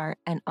to start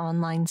an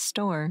online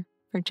store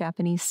for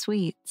Japanese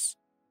sweets.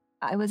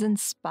 I was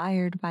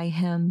inspired by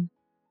him.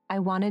 I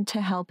wanted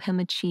to help him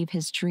achieve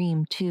his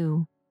dream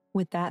too.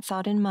 With that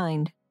thought in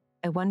mind,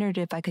 I wondered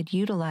if I could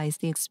utilize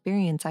the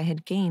experience I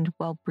had gained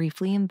while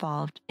briefly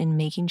involved in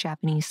making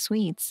Japanese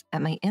sweets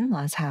at my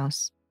in-laws'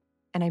 house,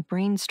 and I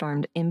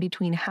brainstormed in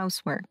between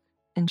housework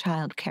and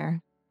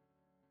childcare.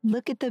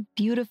 Look at the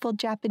beautiful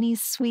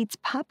Japanese sweets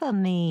Papa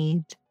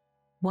made.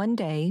 One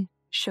day,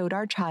 showed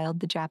our child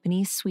the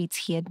Japanese sweets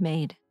he had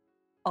made.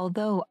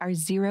 Although our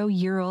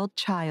 0-year-old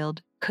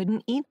child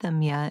couldn't eat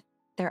them yet,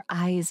 their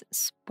eyes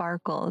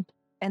sparkled,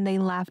 and they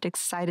laughed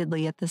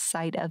excitedly at the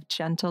sight of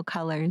gentle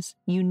colors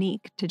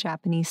unique to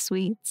Japanese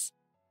sweets.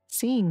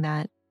 Seeing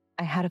that,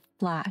 I had a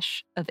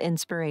flash of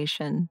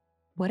inspiration.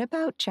 What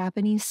about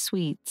Japanese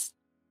sweets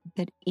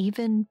that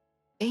even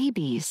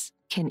babies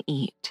can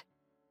eat?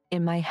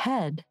 In my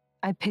head,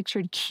 I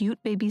pictured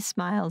cute baby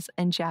smiles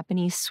and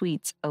Japanese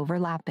sweets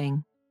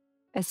overlapping.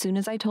 As soon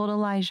as I told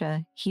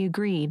Elijah, he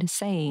agreed,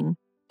 saying,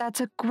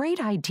 "That's a great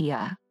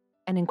idea,"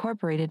 and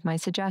incorporated my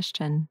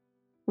suggestion.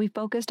 We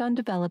focused on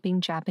developing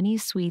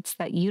Japanese sweets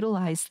that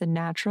utilize the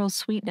natural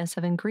sweetness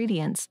of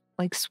ingredients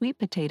like sweet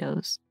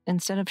potatoes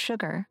instead of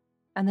sugar,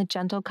 and the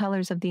gentle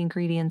colors of the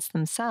ingredients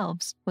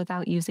themselves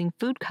without using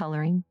food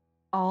coloring,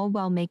 all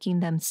while making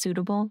them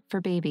suitable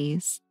for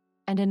babies.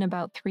 And in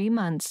about 3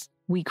 months,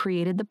 we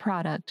created the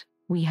product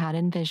we had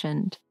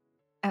envisioned.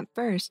 At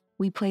first,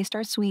 we placed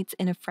our sweets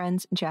in a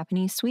friend's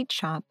Japanese sweet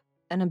shop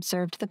and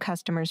observed the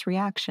customers'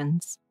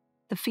 reactions.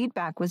 The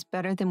feedback was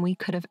better than we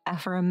could have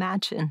ever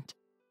imagined,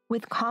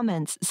 with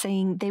comments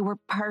saying they were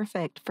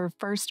perfect for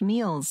first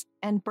meals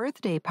and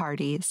birthday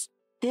parties.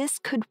 This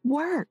could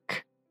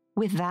work.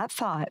 With that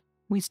thought,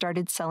 we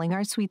started selling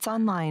our sweets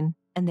online,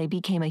 and they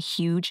became a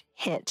huge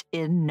hit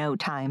in no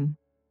time.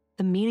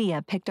 The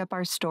media picked up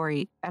our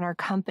story, and our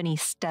company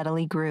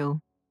steadily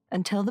grew.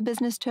 Until the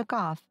business took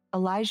off,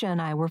 Elijah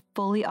and I were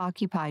fully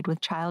occupied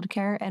with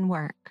childcare and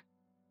work.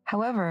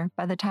 However,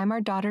 by the time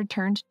our daughter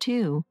turned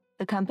 2,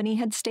 the company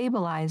had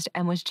stabilized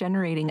and was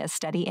generating a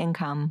steady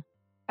income.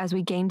 As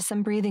we gained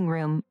some breathing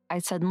room, I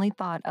suddenly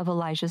thought of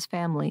Elijah's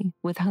family,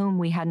 with whom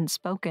we hadn't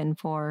spoken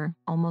for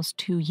almost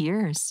 2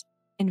 years.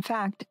 In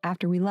fact,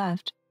 after we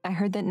left, I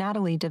heard that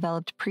Natalie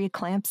developed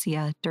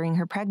preeclampsia during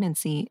her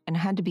pregnancy and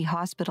had to be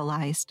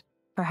hospitalized.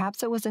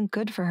 Perhaps it wasn't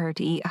good for her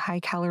to eat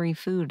high-calorie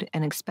food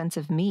and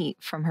expensive meat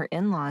from her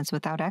in-laws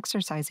without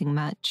exercising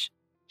much.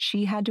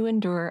 She had to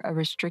endure a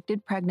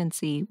restricted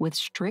pregnancy with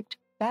strict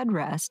bed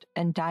rest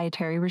and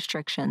dietary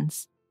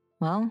restrictions.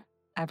 Well,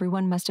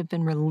 everyone must have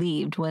been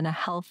relieved when a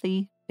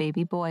healthy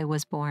baby boy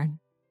was born.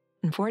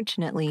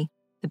 Unfortunately,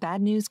 the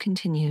bad news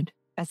continued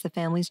as the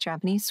family's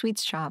Japanese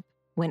sweets shop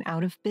went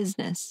out of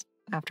business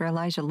after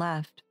Elijah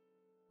left.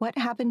 What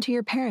happened to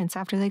your parents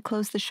after they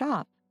closed the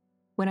shop?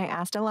 When I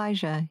asked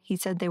Elijah, he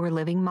said they were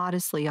living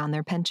modestly on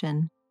their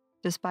pension.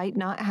 Despite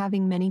not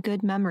having many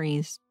good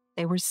memories,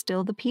 they were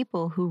still the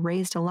people who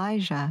raised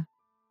Elijah.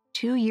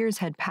 2 years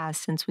had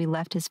passed since we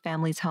left his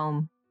family's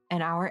home,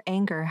 and our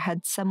anger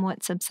had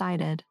somewhat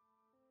subsided.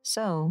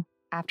 So,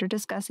 after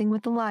discussing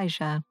with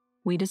Elijah,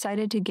 we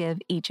decided to give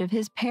each of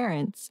his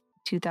parents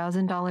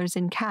 $2,000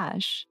 in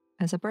cash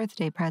as a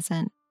birthday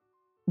present.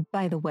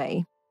 By the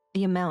way,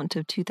 the amount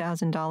of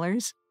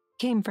 $2,000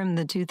 came from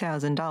the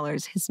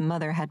 $2,000 his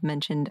mother had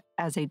mentioned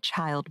as a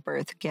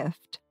childbirth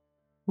gift.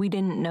 We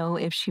didn't know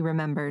if she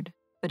remembered,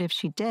 but if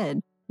she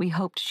did, we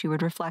hoped she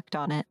would reflect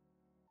on it.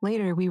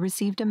 Later, we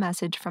received a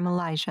message from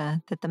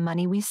Elijah that the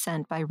money we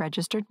sent by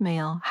registered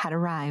mail had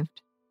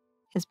arrived.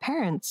 His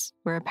parents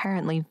were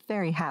apparently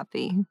very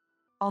happy.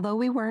 Although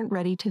we weren't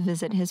ready to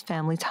visit his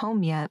family's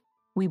home yet,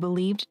 we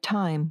believed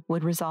time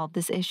would resolve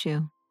this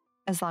issue.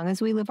 As long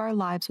as we live our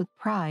lives with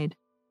pride,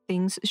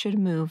 things should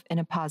move in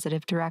a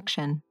positive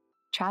direction.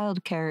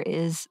 Childcare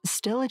is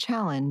still a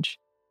challenge,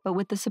 but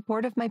with the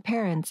support of my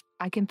parents,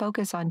 I can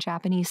focus on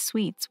Japanese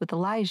sweets with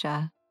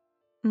Elijah.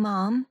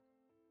 Mom,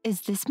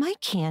 is this my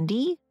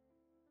candy?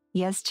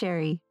 Yes,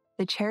 Cherry.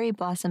 The cherry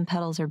blossom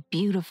petals are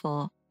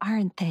beautiful,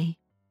 aren't they?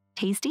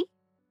 Tasty?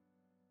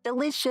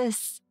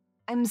 Delicious.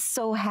 I'm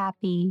so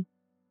happy.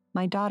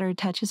 My daughter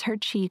touches her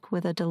cheek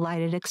with a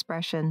delighted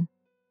expression.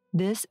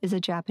 This is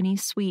a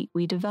Japanese sweet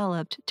we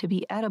developed to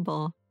be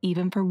edible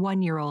even for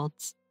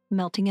 1-year-olds,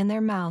 melting in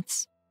their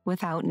mouths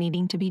without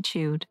needing to be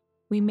chewed.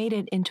 We made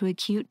it into a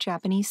cute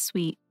Japanese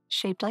sweet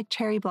shaped like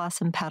cherry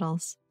blossom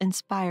petals,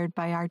 inspired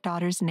by our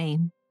daughter's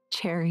name,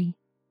 Cherry.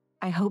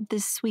 I hope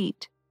this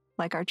sweet,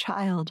 like our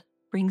child,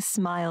 brings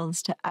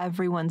smiles to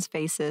everyone's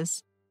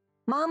faces.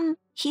 Mom,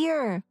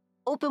 here,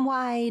 open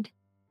wide.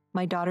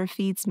 My daughter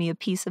feeds me a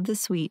piece of the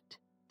sweet.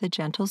 The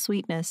gentle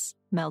sweetness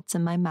melts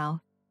in my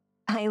mouth.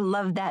 I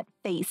love that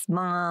face,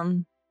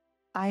 Mom.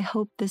 I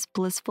hope this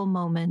blissful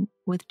moment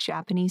with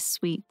Japanese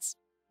sweets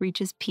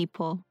reaches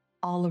people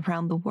all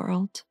around the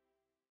world.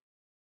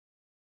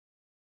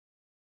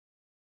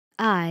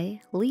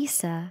 I,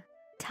 Lisa,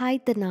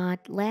 tied the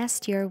knot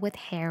last year with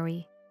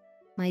Harry,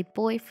 my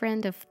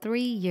boyfriend of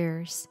 3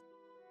 years.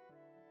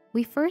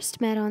 We first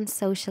met on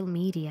social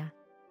media.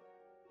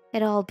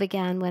 It all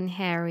began when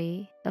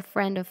Harry, a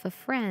friend of a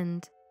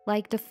friend,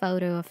 liked a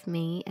photo of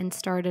me and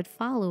started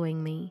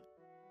following me.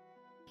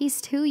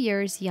 He's 2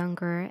 years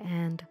younger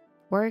and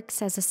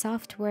works as a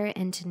software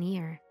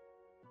engineer.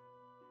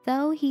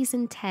 Though he's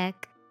in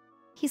tech,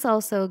 he's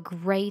also a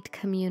great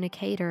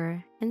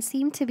communicator and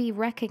seemed to be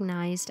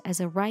recognized as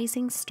a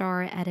rising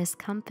star at his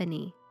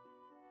company.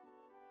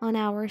 On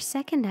our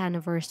 2nd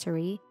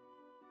anniversary,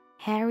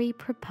 Harry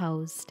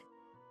proposed.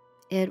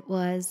 It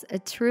was a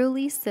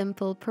truly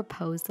simple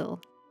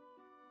proposal.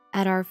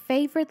 At our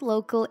favorite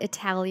local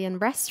Italian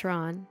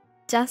restaurant,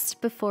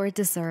 just before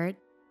dessert,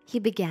 he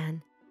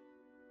began,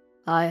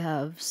 "I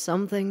have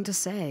something to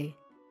say."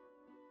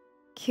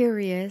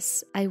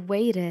 Curious, I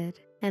waited,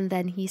 and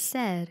then he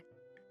said,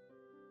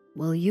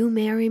 "Will you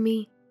marry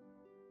me?"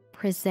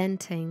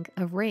 Presenting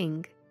a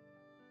ring.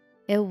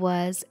 It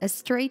was a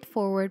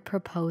straightforward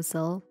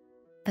proposal,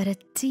 but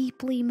it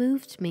deeply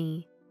moved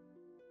me.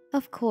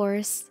 Of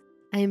course,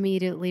 I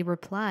immediately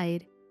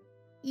replied,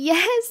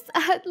 "Yes,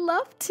 I'd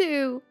love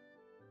to."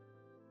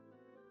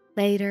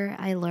 Later,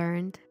 I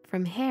learned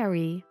from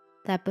Harry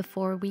that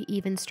before we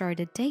even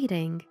started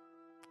dating,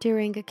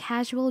 during a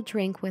casual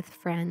drink with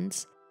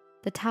friends,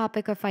 the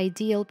topic of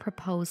ideal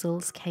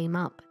proposals came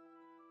up.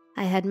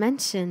 I had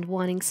mentioned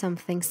wanting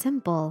something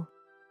simple,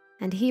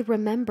 and he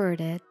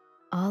remembered it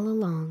all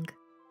along.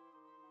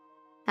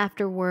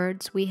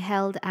 Afterwards, we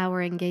held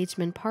our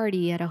engagement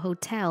party at a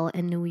hotel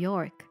in New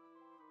York.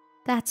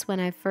 That's when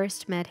I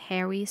first met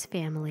Harry's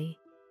family.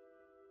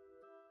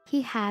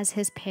 He has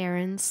his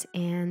parents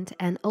and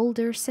an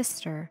older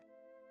sister,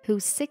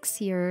 who's 6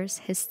 years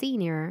his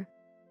senior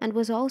and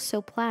was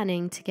also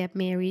planning to get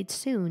married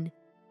soon.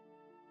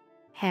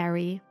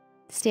 Harry,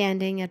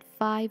 standing at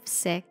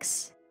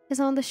 5'6", is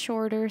on the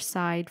shorter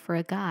side for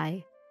a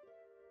guy.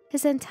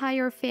 His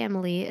entire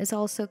family is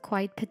also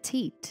quite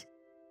petite.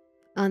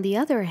 On the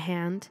other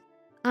hand,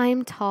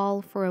 I'm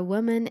tall for a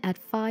woman at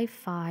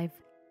 5'5".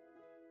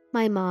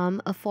 My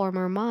mom, a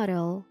former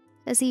model,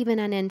 is even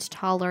an inch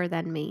taller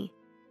than me.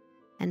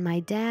 And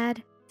my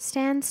dad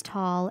stands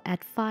tall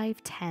at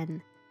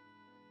 5'10".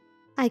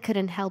 I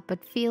couldn't help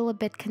but feel a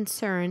bit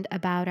concerned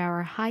about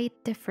our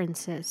height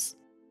differences.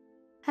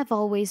 I've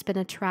always been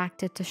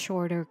attracted to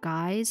shorter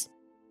guys,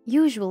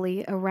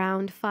 usually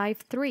around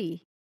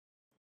 5'3".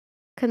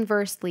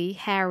 Conversely,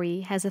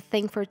 Harry has a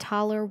thing for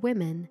taller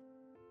women.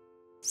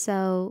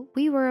 So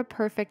we were a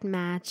perfect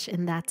match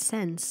in that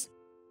sense.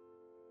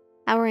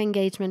 Our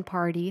engagement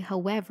party,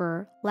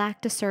 however,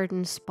 lacked a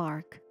certain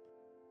spark.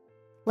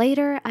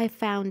 Later, I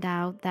found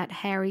out that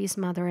Harry's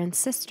mother and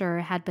sister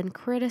had been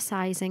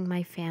criticizing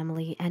my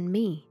family and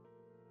me.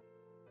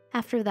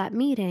 After that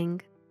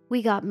meeting,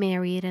 we got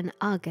married in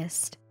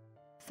August,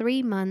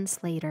 3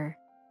 months later.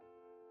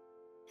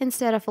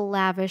 Instead of a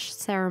lavish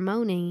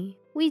ceremony,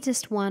 we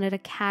just wanted a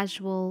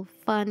casual,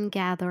 fun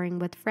gathering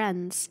with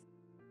friends.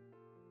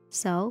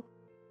 So,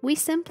 we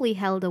simply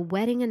held a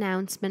wedding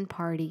announcement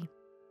party.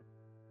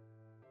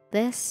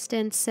 This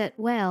didn't sit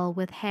well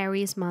with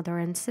Harry's mother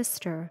and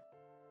sister.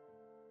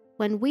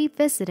 When we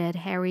visited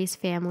Harry's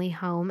family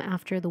home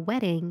after the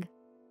wedding,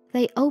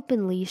 they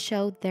openly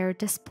showed their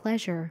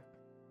displeasure.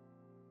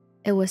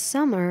 It was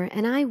summer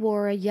and I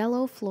wore a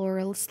yellow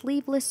floral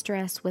sleeveless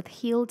dress with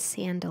heeled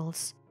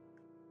sandals.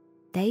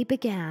 They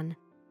began,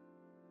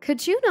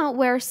 "Could you not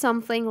wear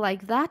something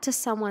like that to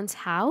someone's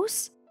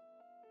house?"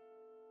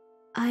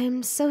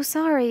 "I'm so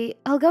sorry,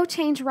 I'll go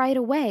change right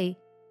away."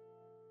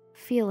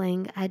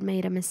 Feeling I'd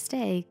made a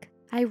mistake,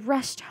 I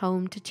rushed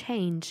home to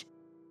change.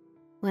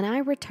 When I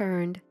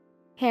returned,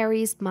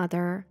 Harry's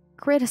mother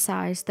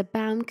criticized the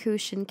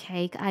Baumkuchen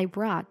cake I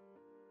brought.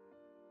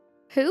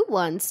 "Who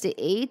wants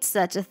to eat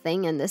such a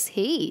thing in this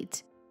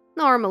heat?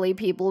 Normally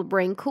people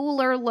bring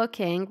cooler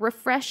looking,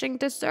 refreshing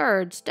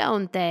desserts,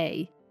 don't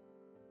they?"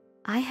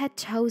 I had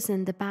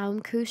chosen the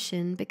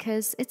Baumkuchen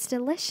because it's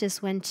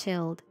delicious when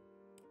chilled.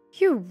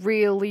 "You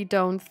really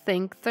don't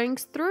think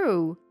things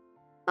through.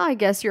 I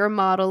guess your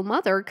model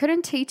mother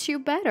couldn't teach you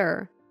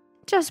better.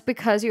 Just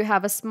because you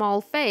have a small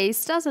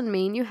face doesn't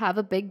mean you have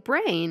a big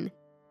brain.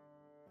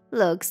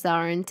 Looks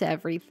aren't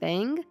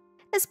everything,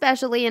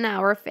 especially in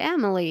our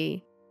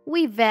family.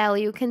 We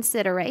value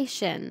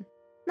consideration,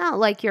 not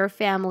like your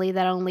family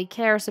that only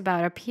cares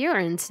about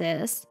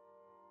appearances."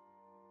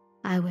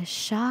 I was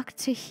shocked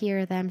to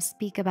hear them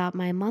speak about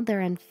my mother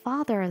and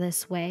father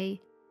this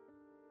way.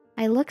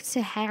 I looked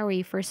to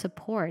Harry for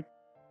support,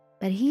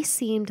 but he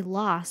seemed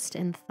lost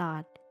in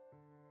thought.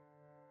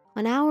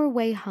 On our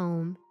way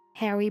home,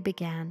 Harry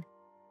began,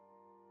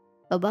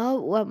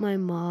 "About what my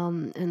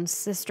mom and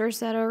sister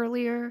said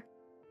earlier?"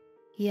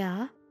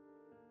 "Yeah?"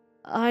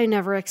 "I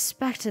never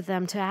expected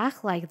them to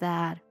act like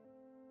that.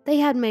 They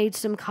had made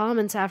some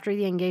comments after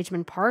the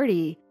engagement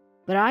party,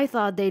 but I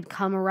thought they'd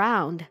come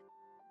around.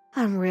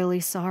 I'm really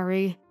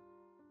sorry."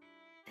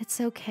 "It's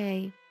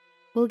okay.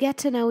 We'll get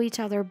to know each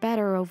other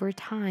better over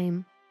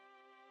time."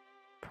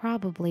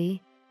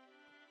 "Probably."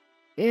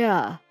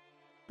 "Yeah,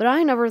 but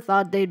I never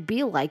thought they'd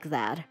be like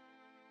that.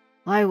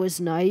 I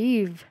was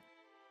naive."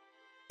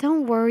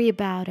 "Don't worry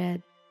about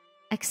it.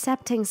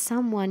 Accepting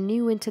someone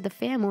new into the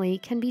family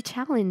can be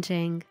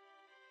challenging."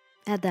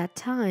 At that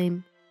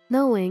time,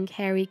 knowing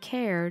Harry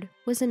cared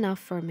was enough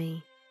for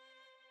me.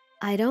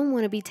 I don't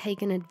want to be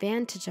taken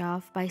advantage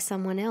of by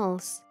someone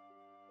else,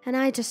 and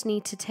I just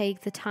need to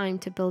take the time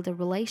to build a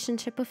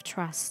relationship of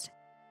trust.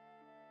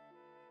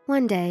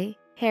 One day,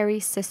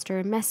 Harry's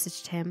sister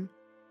messaged him,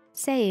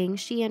 saying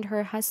she and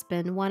her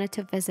husband wanted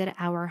to visit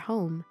our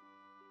home.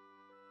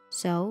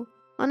 So,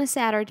 on a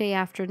Saturday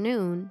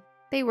afternoon,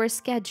 they were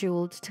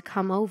scheduled to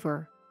come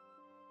over.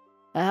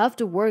 I have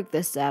to work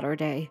this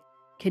Saturday.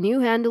 Can you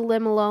handle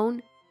them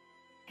alone?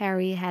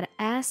 Harry had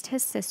asked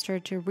his sister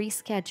to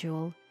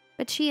reschedule,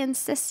 but she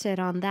insisted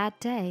on that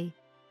day.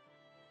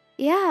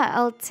 Yeah,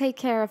 I'll take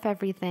care of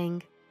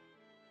everything.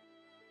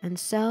 And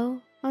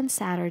so, on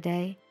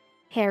Saturday,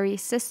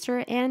 Harry's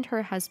sister and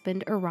her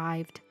husband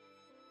arrived.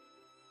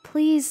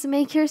 Please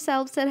make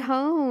yourselves at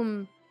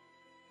home.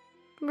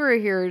 We're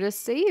here to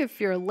see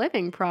if you're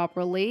living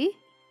properly.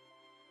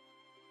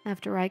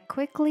 After I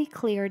quickly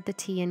cleared the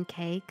tea and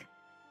cake,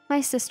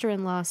 my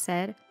sister-in-law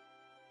said,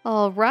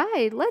 All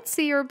right, let's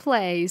see your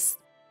place,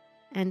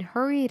 and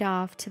hurried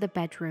off to the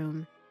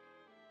bedroom.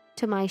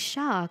 To my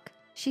shock,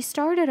 she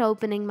started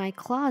opening my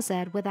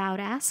closet without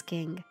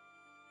asking.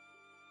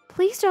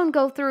 Please don't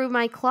go through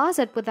my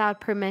closet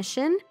without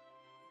permission.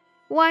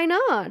 Why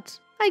not?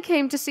 I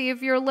came to see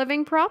if you're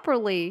living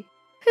properly.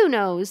 Who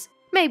knows?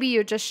 Maybe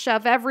you just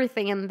shove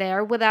everything in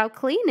there without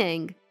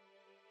cleaning.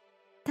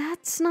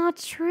 That's not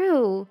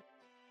true.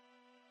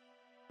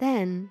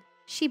 Then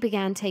she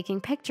began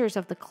taking pictures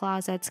of the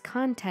closet's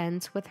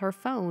contents with her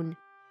phone.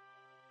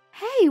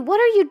 Hey, what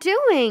are you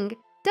doing?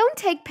 Don't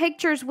take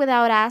pictures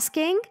without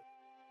asking.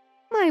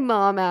 My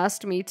mom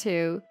asked me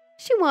to.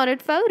 She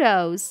wanted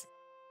photos.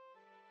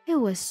 It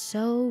was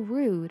so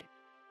rude.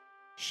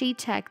 She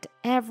checked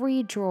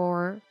every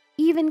drawer,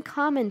 even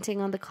commenting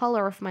on the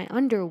color of my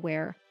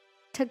underwear,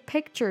 took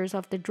pictures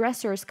of the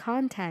dresser's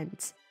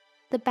contents,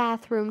 the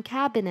bathroom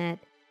cabinet,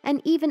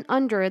 and even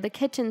under the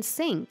kitchen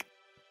sink.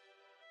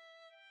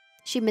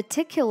 She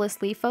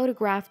meticulously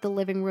photographed the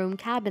living room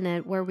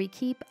cabinet where we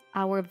keep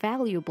our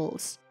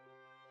valuables.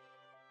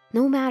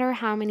 No matter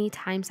how many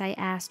times I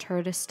asked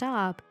her to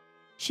stop,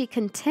 she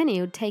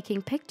continued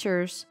taking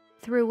pictures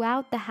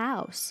throughout the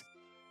house.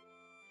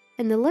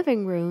 In the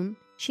living room,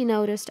 she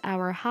noticed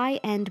our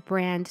high-end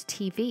brand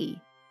TV,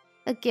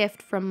 a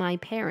gift from my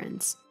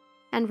parents,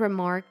 and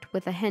remarked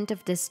with a hint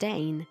of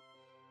disdain,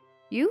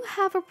 You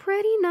have a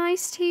pretty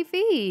nice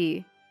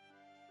TV.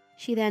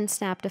 She then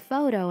snapped a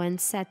photo and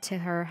said to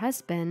her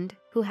husband,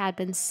 who had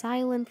been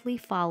silently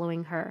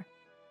following her,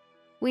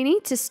 We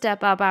need to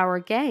step up our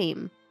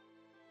game.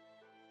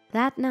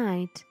 That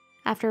night,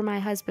 after my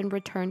husband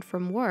returned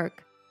from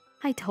work,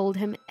 I told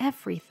him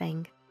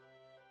everything.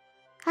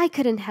 I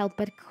couldn't help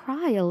but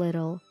cry a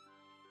little.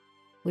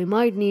 We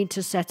might need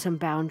to set some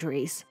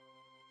boundaries.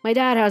 My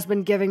dad has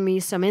been giving me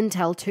some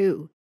intel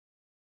too.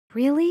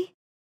 Really?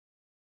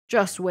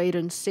 Just wait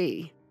and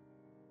see.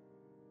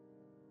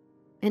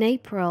 In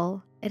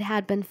April, it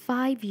had been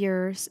 5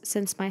 years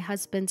since my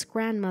husband's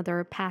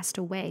grandmother passed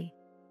away,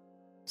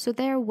 so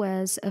there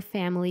was a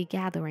family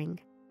gathering.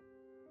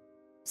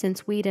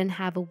 Since we didn't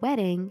have a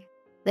wedding,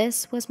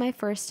 this was my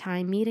first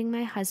time meeting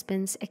my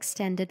husband's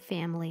extended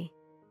family.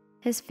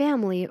 His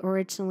family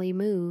originally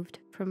moved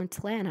from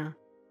Atlanta,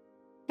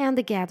 and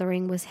the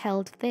gathering was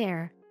held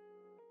there.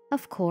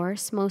 Of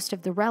course, most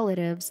of the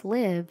relatives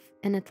live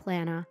in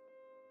Atlanta.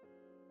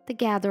 The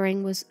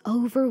gathering was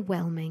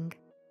overwhelming.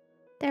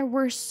 There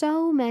were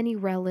so many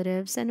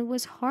relatives, and it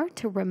was hard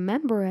to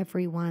remember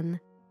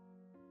everyone.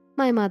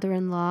 My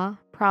mother-in-law,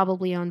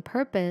 probably on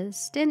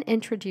purpose, didn't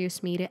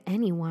introduce me to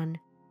anyone.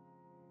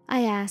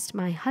 I asked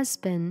my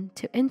husband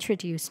to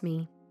introduce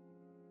me.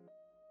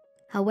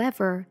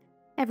 However,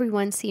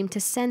 everyone seemed to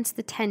sense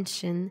the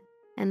tension,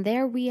 and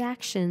their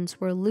reactions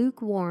were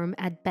lukewarm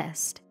at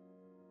best.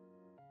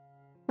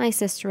 My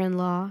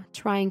sister-in-law,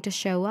 trying to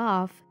show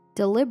off,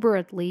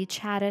 deliberately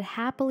chatted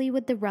happily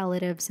with the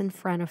relatives in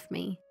front of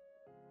me.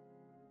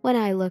 When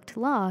I looked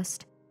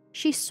lost,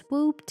 she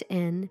swooped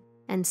in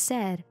and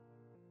said,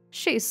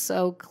 She's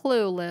so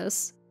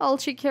clueless. All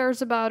she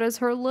cares about is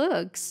her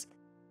looks.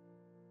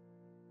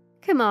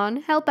 Come on,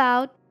 help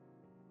out.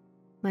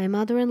 My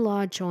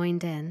mother-in-law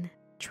joined in,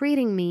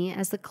 treating me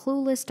as the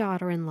clueless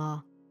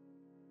daughter-in-law.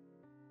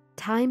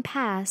 Time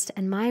passed,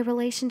 and my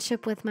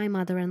relationship with my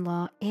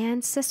mother-in-law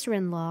and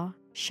sister-in-law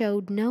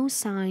showed no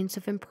signs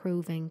of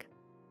improving.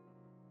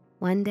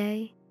 One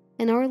day,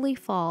 in early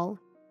fall,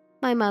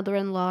 my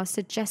mother-in-law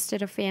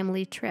suggested a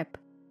family trip.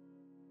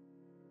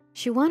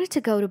 She wanted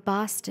to go to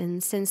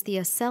Boston since the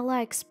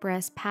Acela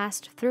Express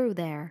passed through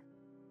there.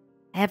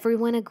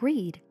 Everyone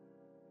agreed,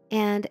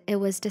 and it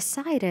was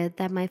decided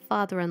that my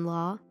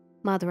father-in-law,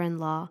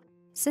 mother-in-law,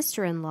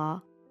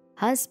 sister-in-law,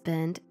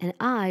 husband, and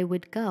I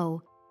would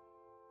go.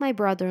 My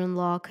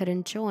brother-in-law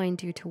couldn't join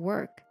due to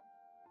work.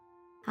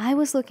 I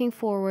was looking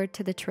forward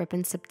to the trip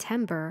in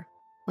September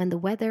when the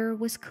weather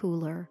was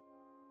cooler.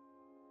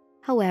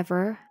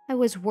 However, I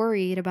was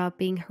worried about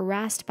being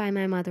harassed by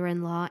my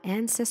mother-in-law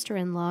and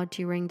sister-in-law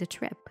during the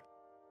trip.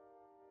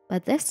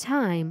 But this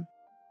time,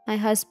 my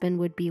husband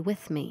would be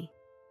with me.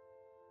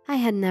 I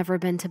had never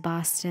been to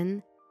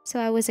Boston, so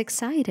I was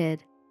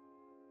excited.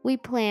 We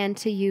planned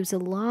to use a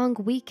long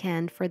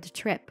weekend for the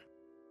trip.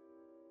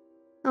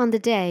 On the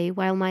day,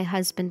 while my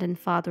husband and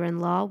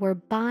father-in-law were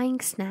buying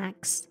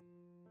snacks,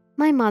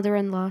 my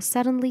mother-in-law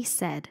suddenly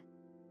said,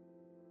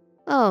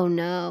 Oh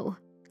no,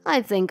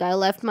 I think I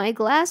left my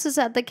glasses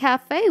at the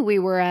cafe we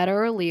were at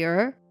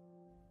earlier.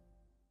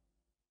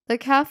 The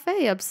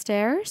cafe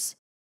upstairs?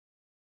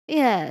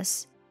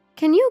 Yes.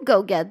 Can you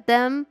go get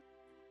them?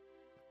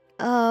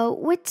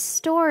 Which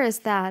store is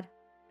that?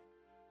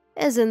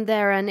 Isn't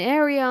there an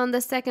area on the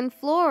second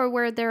floor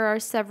where there are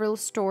several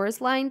stores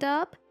lined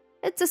up?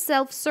 It's a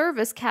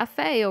self-service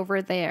cafe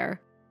over there.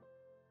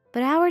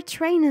 But our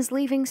train is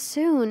leaving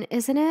soon,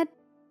 isn't it?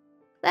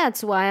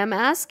 That's why I'm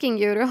asking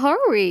you to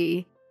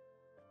hurry.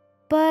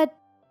 But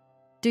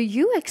do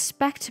you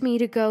expect me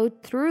to go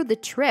through the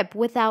trip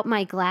without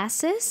my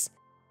glasses?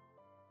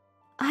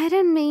 I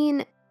didn't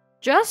mean...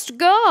 Just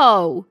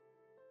go!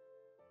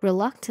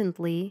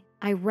 Reluctantly,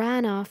 I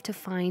ran off to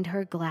find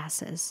her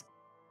glasses.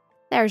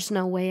 There's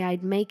no way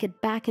I'd make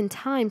it back in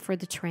time for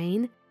the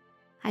train.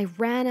 I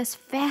ran as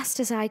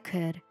fast as I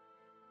could.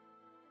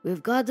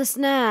 We've got the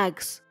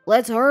snacks.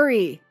 Let's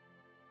hurry.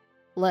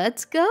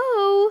 Let's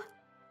go.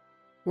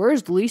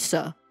 Where's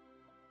Lisa?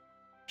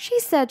 She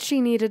said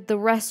she needed the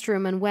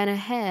restroom and went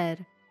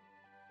ahead.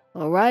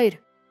 All right,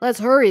 let's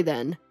hurry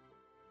then.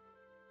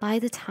 By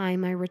the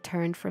time I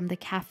returned from the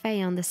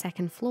cafe on the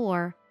second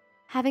floor,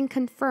 having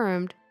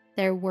confirmed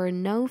there were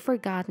no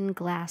forgotten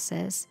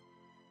glasses,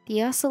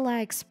 the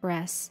Ursula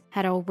Express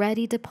had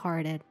already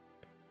departed.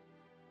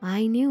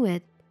 I knew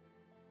it.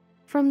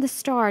 From the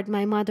start,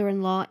 my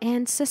mother-in-law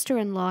and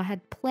sister-in-law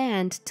had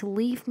planned to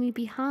leave me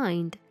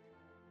behind.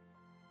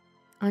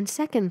 On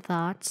second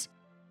thoughts,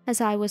 as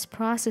I was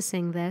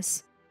processing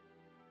this,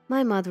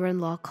 my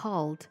mother-in-law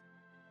called.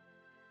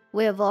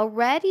 "We've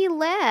already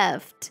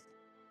left,"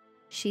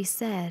 she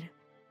said,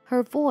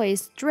 her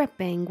voice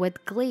dripping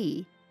with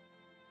glee.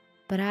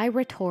 But I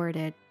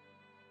retorted,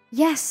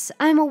 "Yes,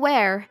 I'm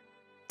aware.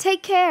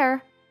 Take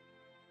care."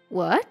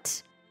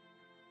 What?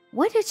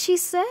 What did she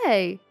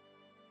say?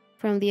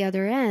 From the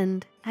other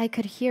end, I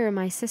could hear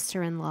my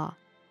sister-in-law.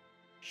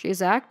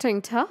 She's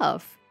acting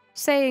tough,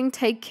 saying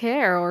take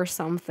care or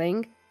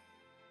something.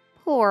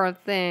 Poor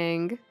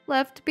thing,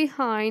 left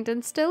behind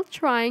and still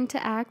trying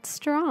to act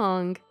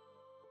strong.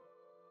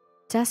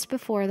 Just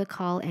before the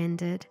call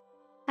ended,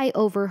 I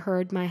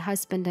overheard my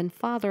husband and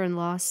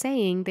father-in-law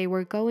saying they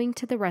were going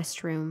to the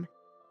restroom.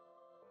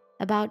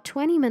 About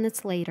 20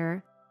 minutes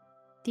later,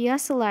 the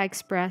Ursula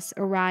Express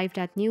arrived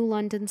at New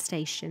London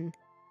Station.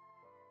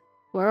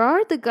 Where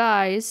are the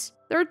guys?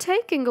 They're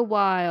taking a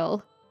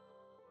while.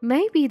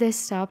 Maybe they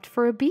stopped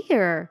for a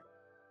beer.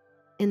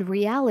 In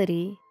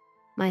reality,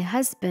 my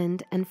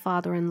husband and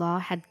father-in-law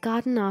had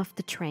gotten off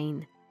the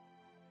train.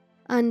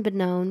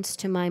 Unbeknownst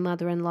to my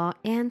mother-in-law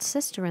and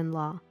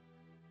sister-in-law,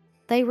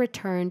 they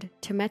returned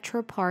to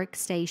Metro Park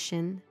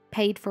Station,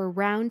 paid for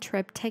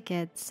round-trip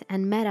tickets,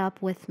 and met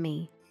up with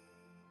me.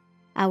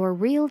 Our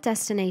real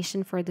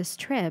destination for this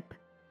trip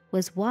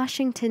was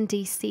Washington,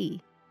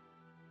 D.C.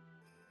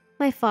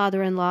 My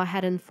father-in-law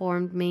had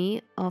informed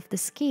me of the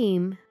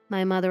scheme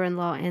my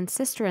mother-in-law and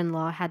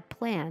sister-in-law had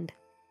planned.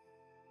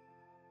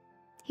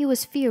 He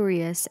was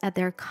furious at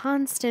their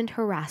constant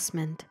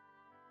harassment.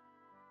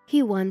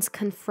 He once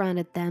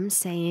confronted them,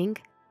 saying,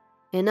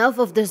 "Enough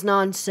of this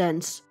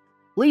nonsense.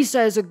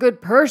 Lisa is a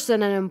good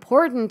person and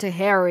important to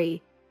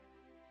Harry."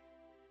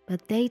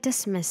 But they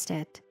dismissed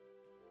it.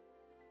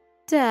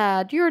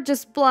 Dad, you're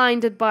just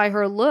blinded by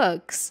her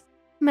looks.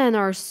 Men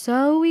are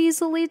so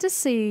easily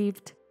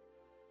deceived.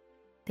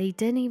 They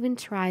didn't even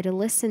try to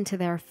listen to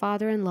their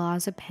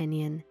father-in-law's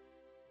opinion.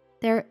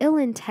 Their ill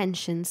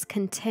intentions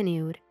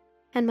continued,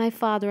 and my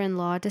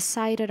father-in-law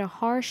decided a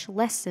harsh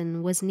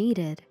lesson was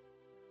needed.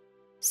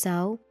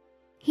 So,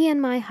 he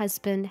and my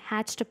husband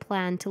hatched a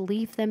plan to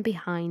leave them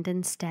behind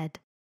instead.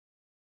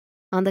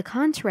 On the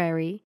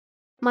contrary,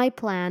 my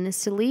plan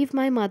is to leave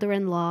my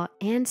mother-in-law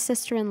and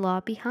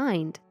sister-in-law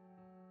behind.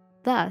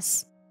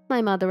 Thus,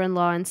 my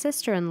mother-in-law and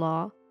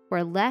sister-in-law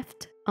were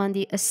left on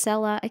the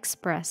Ursula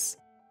Express,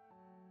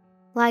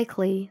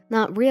 likely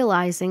not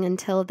realizing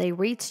until they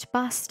reached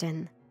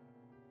Boston.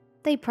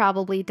 They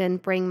probably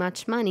didn't bring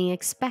much money,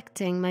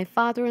 expecting my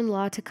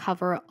father-in-law to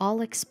cover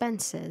all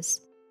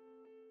expenses.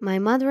 My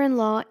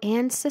mother-in-law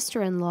and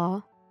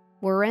sister-in-law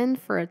were in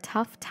for a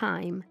tough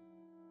time.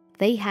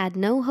 They had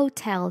no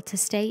hotel to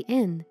stay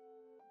in.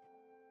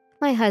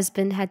 My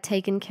husband had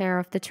taken care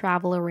of the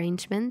travel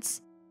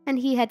arrangements, and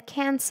he had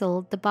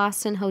canceled the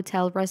Boston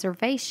hotel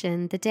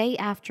reservation the day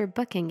after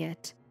booking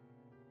it.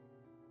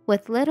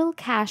 With little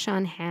cash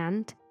on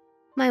hand,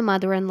 my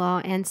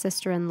mother-in-law and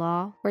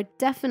sister-in-law were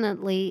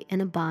definitely in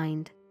a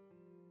bind.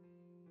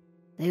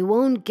 They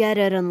won't get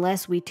it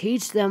unless we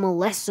teach them a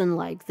lesson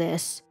like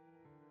this.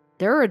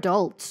 They're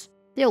adults.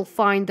 They'll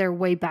find their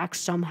way back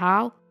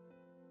somehow.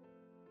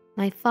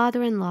 My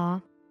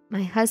father-in-law,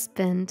 my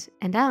husband,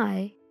 and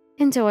I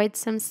enjoyed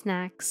some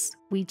snacks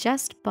we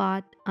just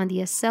bought on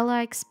the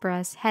Ursula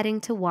Express heading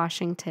to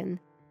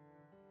Washington.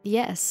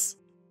 Yes,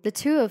 the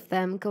two of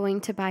them going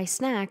to buy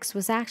snacks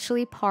was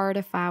actually part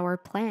of our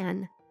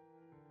plan.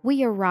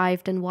 We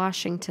arrived in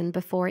Washington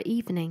before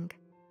evening.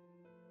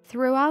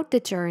 Throughout the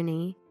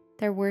journey,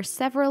 there were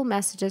several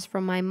messages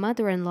from my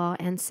mother-in-law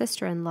and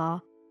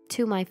sister-in-law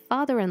to my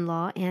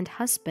father-in-law and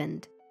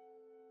husband,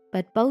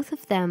 but both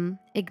of them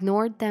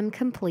ignored them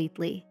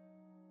completely.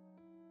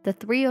 The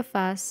three of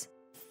us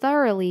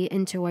thoroughly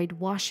enjoyed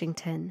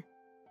Washington.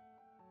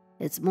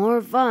 "It's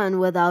more fun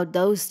without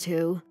those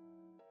two."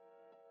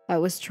 "I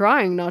was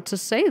trying not to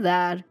say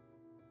that."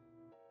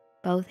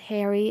 Both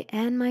Harry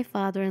and my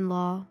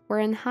father-in-law were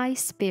in high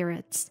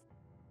spirits,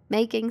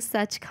 making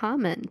such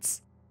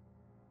comments.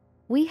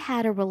 We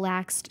had a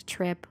relaxed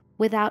trip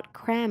without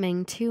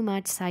cramming too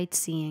much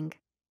sightseeing.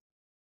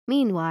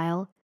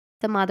 Meanwhile,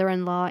 the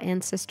mother-in-law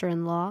and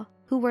sister-in-law,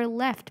 who were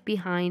left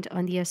behind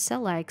on the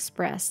Acela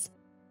Express,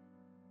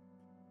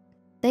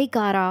 they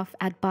got off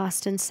at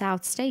Boston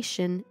South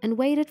Station and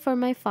waited for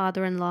my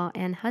father-in-law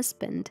and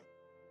husband,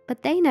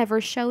 but they never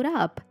showed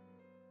up.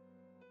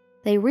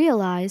 They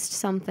realized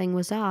something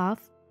was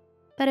off,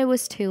 but it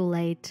was too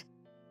late.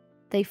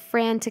 They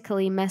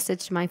frantically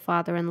messaged my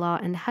father-in-law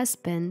and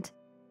husband,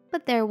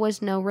 but there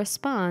was no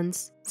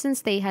response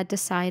since they had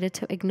decided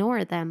to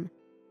ignore them.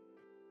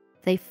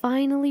 They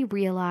finally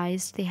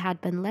realized they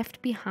had been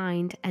left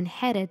behind and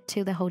headed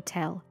to the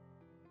hotel.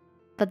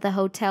 But the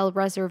hotel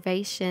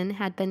reservation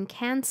had been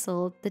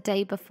canceled the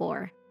day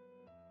before.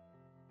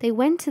 They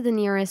went to the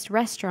nearest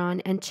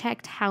restaurant and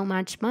checked how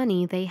much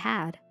money they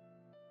had.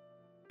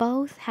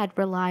 Both had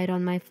relied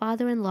on my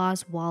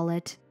father-in-law's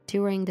wallet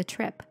during the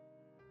trip,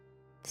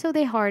 so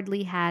they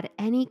hardly had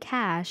any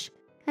cash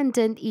and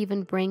didn't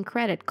even bring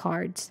credit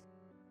cards.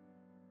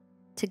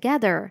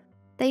 Together,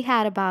 they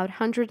had about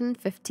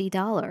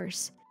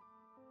 $150,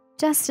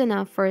 just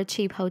enough for a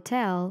cheap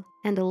hotel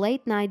and a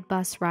late-night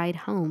bus ride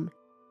home.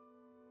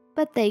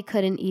 But they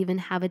couldn't even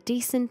have a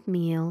decent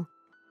meal.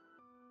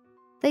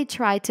 They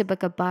tried to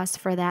book a bus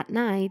for that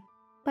night,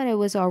 but it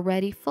was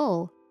already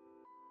full.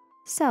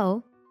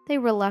 So, they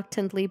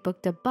reluctantly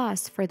booked a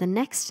bus for the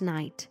next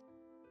night.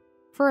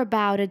 For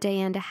about a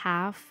day and a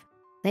half,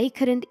 they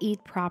couldn't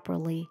eat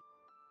properly.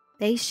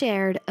 They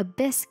shared a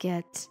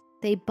biscuit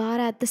they bought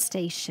at the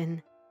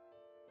station.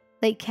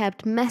 They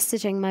kept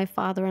messaging my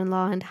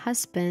father-in-law and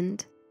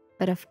husband,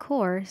 but of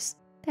course,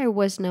 there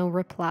was no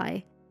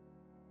reply.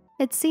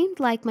 It seemed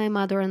like my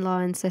mother-in-law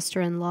and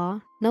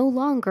sister-in-law no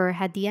longer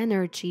had the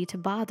energy to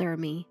bother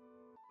me.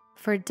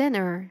 For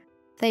dinner,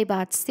 they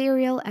bought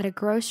cereal at a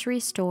grocery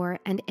store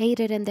and ate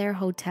it in their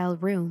hotel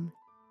room.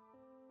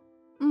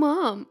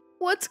 "Mom,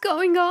 what's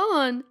going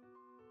on?"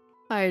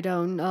 "I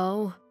don't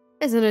know.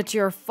 Isn't it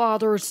your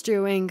father's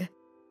doing?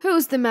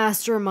 Who's the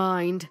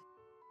mastermind?"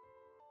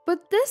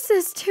 "But this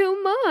is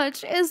too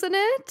much, isn't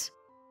it?"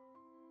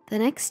 The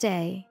next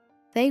day,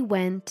 they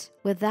went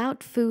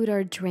without food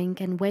or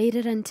drink and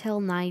waited until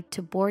night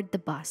to board the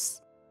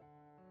bus.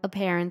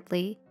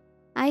 Apparently,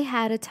 I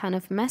had a ton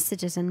of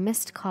messages and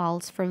missed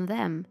calls from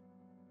them.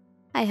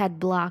 I had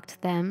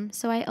blocked them,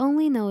 so I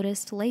only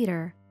noticed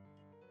later.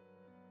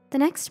 The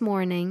next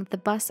morning, the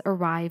bus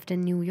arrived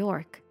in New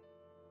York.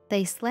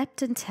 They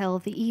slept until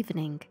the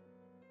evening.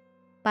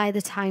 By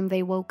the time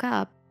they woke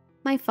up,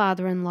 my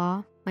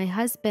father-in-law, my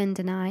husband,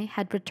 and I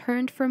had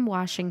returned from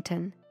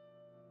Washington.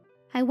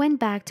 I went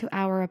back to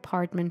our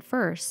apartment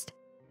first,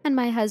 and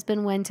my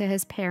husband went to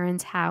his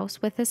parents'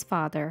 house with his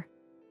father.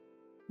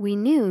 We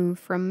knew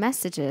from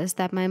messages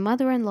that my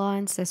mother-in-law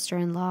and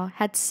sister-in-law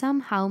had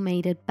somehow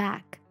made it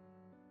back.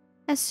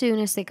 As soon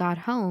as they got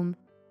home,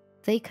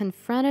 they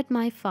confronted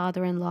my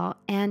father-in-law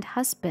and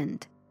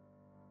husband.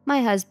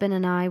 My husband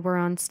and I were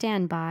on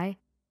standby,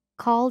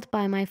 called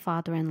by my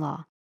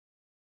father-in-law.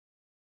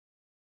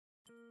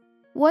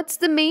 "What's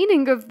the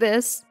meaning of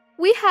this?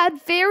 We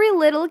had very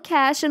little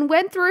cash and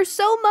went through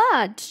so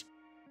much."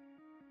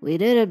 "We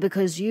did it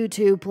because you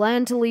two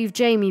planned to leave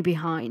Jamie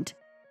behind.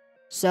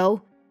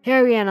 So,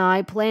 Harry and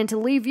I plan to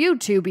leave you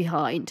two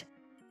behind."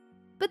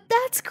 "But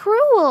that's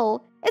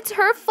cruel. It's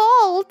her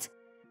fault."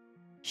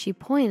 She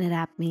pointed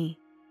at me.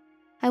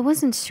 I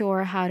wasn't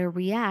sure how to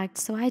react,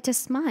 so I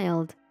just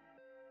smiled.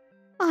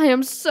 "I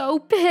am so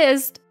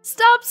pissed.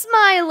 Stop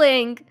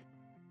smiling."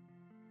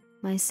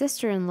 My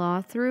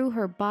sister-in-law threw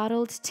her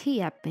bottled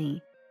tea at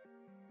me,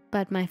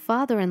 but my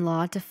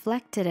father-in-law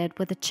deflected it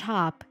with a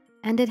chop,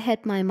 and it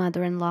hit my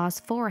mother-in-law's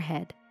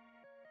forehead.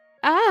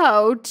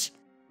 "Ouch!"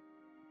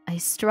 I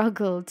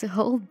struggled to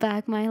hold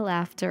back my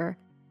laughter.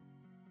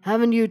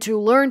 "Haven't you two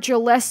learned your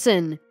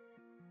lesson?"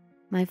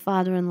 My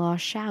father-in-law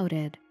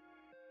shouted.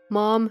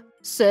 "Mom,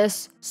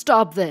 sis,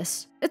 stop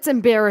this. It's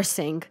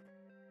embarrassing."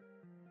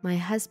 My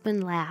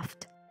husband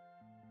laughed.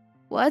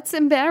 "What's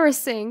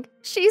embarrassing?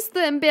 She's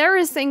the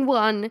embarrassing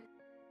one."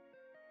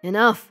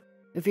 "Enough.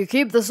 If you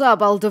keep this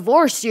up, I'll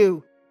divorce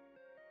you."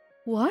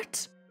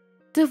 "What?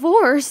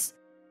 Divorce?"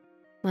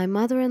 My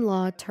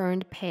mother-in-law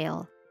turned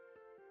pale.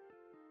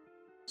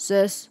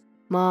 "Sis,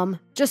 Mom,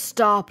 just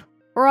stop,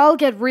 or I'll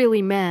get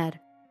really mad."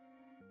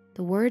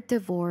 The word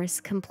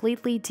divorce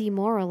completely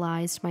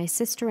demoralized my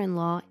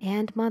sister-in-law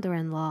and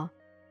mother-in-law.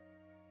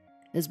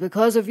 "It's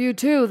because of you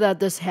two that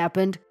this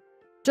happened.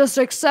 Just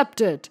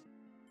accept it."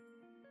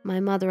 My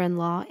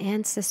mother-in-law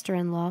and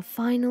sister-in-law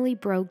finally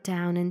broke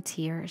down in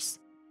tears.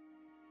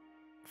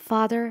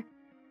 "Father,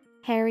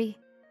 Harry,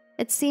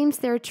 it seems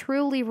they're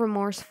truly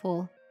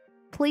remorseful.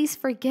 Please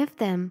forgive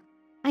them.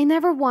 I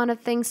never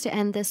wanted things to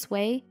end this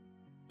way.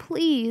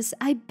 Please,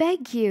 I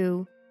beg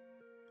you."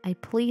 I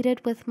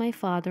pleaded with my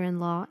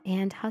father-in-law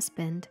and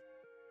husband.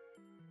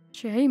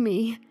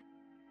 "Jamie,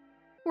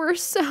 we're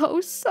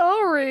so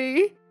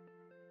sorry."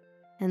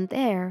 And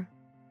there,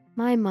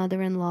 my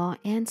mother-in-law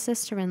and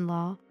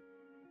sister-in-law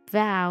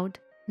vowed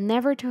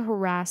never to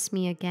harass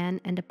me again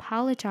and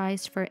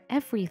apologized for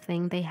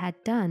everything they had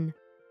done.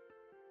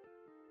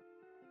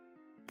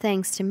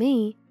 Thanks to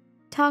me,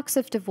 talks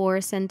of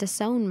divorce and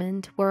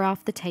disownment were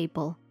off the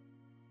table.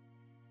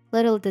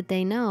 Little did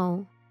they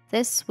know,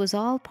 this was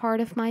all part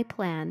of my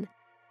plan.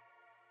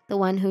 The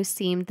one who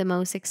seemed the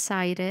most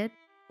excited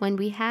when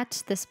we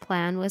hatched this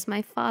plan was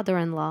my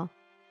father-in-law.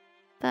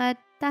 But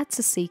that's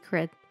a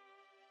secret.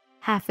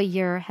 Half a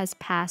year has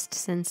passed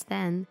since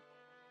then.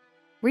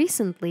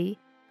 Recently,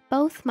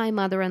 both my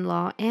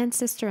mother-in-law and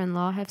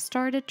sister-in-law have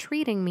started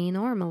treating me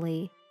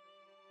normally.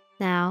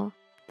 Now,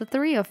 the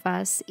three of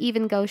us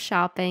even go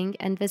shopping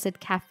and visit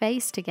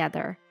cafes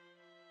together.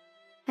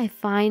 I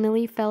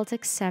finally felt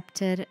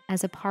accepted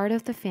as a part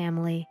of the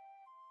family.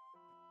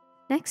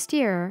 Next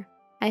year,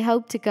 I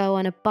hope to go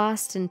on a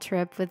Boston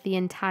trip with the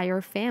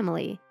entire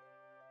family.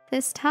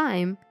 This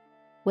time,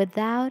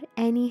 without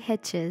any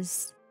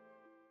hitches.